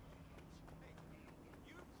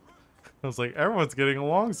 I was like, everyone's getting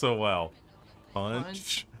along so well.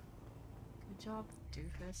 Punch. Good job,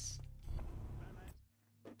 doofus.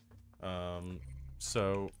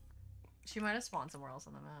 So. She might have spawned somewhere else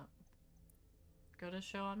on the map. Go to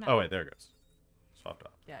show on map. Oh wait, there it goes. Swapped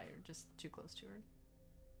up. Yeah, you're just too close to her.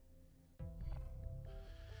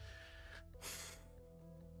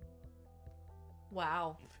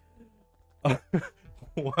 Wow.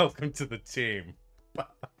 Welcome to the team.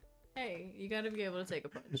 Hey, you gotta be able to take a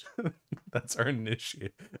punch. That's our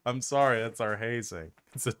initiate. I'm sorry, that's our hazing.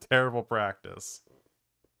 It's a terrible practice.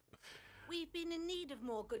 We've been in need of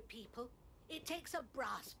more good people. It takes a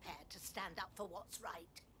brass pair to stand up for what's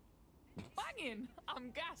right. Banging!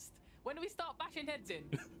 I'm gassed. When do we start bashing heads in?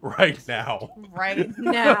 Right now. Right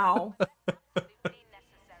now.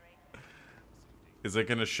 Is it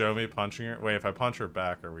gonna show me punching her? Wait, if I punch her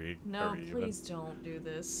back, are we? No, are we please don't do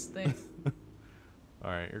this thing.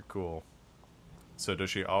 All right, you're cool. So does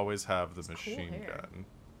she always have the machine hair. gun?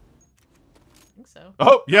 I think so.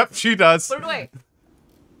 Oh, yep, she does. Put it away.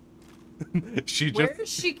 She Where just. is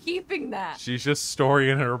she keeping that? She's just storing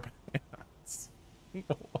in her pants.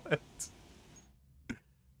 What?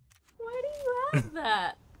 Why do you have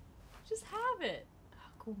that? Just have it.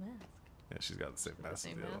 Oh, cool mask. Yeah, she's got the same mask as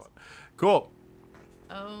Same the other mask? one. Cool.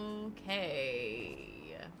 Okay.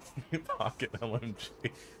 Pocket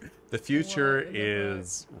LMG. The future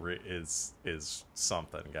is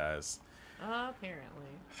something, guys. Apparently.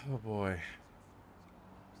 Oh boy.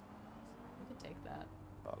 We could take that.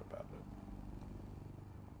 Thought about it.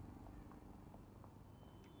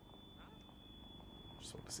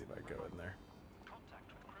 Just want to see if I go in there.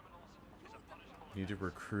 Need to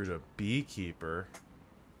recruit a beekeeper.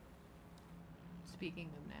 Speaking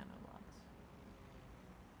of nanobots.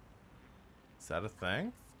 Is that a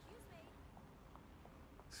thing?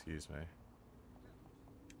 Excuse me.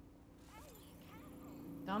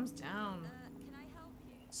 Thumbs down.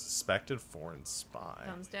 Suspected foreign spy.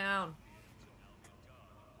 Thumbs down.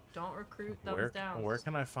 Don't recruit thumbs down. Where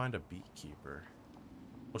can I find a beekeeper?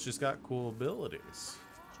 Well, she's got cool abilities.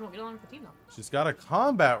 She won't get along with the team though. She's got a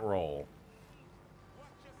combat role.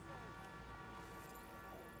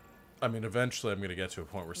 I mean, eventually I'm going to get to a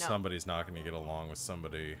point where somebody's not going to get along with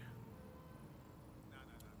somebody.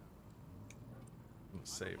 I'm going to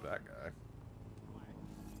save that guy.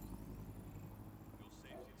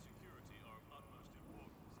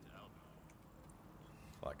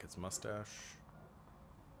 Like his mustache.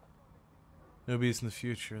 No bees in the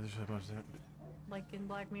future. There's a bunch of that. Like in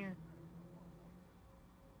Black Mirror.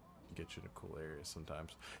 Get you to cool areas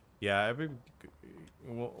sometimes. Yeah, I mean,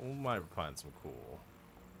 we might find some cool.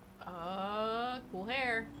 Cool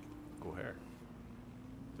hair. Cool hair.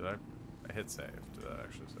 Did I hit save? Did I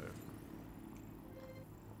actually save?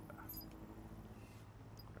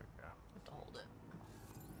 There we go. Have to hold it.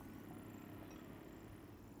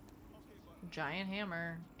 Giant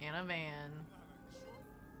hammer and a van.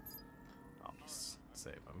 I'll just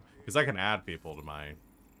save them because I can add people to my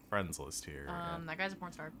friends list here. That guy's a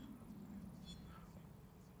porn star.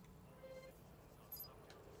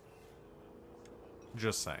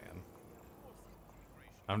 Just saying.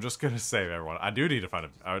 I'm just gonna save everyone. I do need to find a.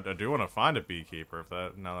 I do want to find a beekeeper. If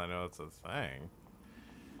that now that I know it's a thing.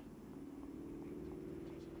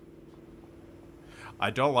 I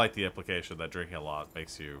don't like the implication that drinking a lot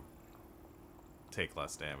makes you take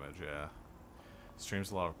less damage. Yeah.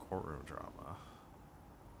 Streams a lot of courtroom drama.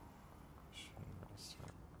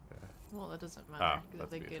 Well, that doesn't matter. Ah, If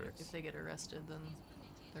they get arrested, then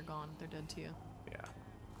they're gone. They're dead to you. Yeah.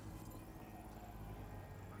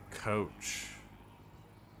 Coach.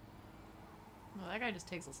 Well, that guy just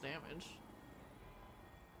takes less damage.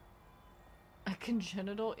 A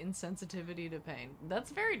congenital insensitivity to pain.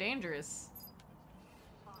 That's very dangerous.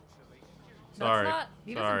 Sorry. That's not.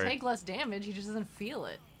 He doesn't take less damage. He just doesn't feel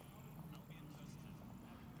it.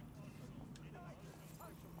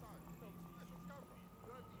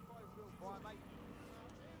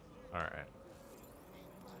 Alright.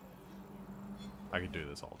 I could do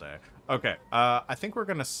this all day. Okay, I think we're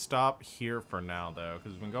gonna stop here for now, though,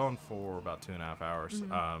 because we've been going for about 2.5 hours.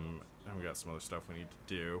 And we got some other stuff we need to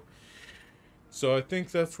do. So I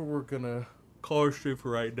think that's where we're gonna call our stream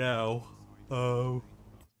for right now.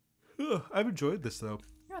 I've enjoyed this, though.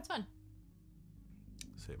 Yeah, it's fun.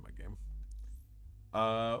 Save my game.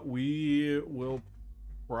 We will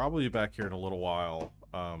probably be back here in a little while,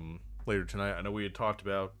 later tonight. I know we had talked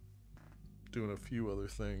about doing a few other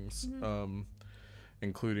things,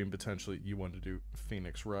 including potentially you wanted to do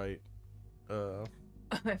Phoenix Wright.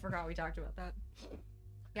 I forgot we talked about that.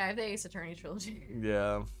 Yeah, I have the Ace Attorney trilogy.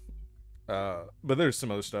 Yeah. But there's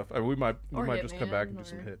some other stuff. I mean, we might just come back and do Hitman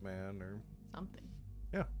some Hitman or something.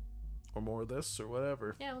 Yeah. or more of this or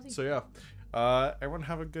whatever. Yeah, we'll see. So yeah, everyone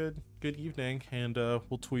have a good evening, and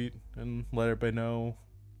we'll tweet and let everybody know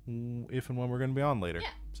if and when we're gonna be on later. Yeah.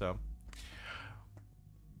 So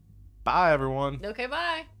bye everyone. Okay,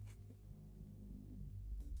 bye.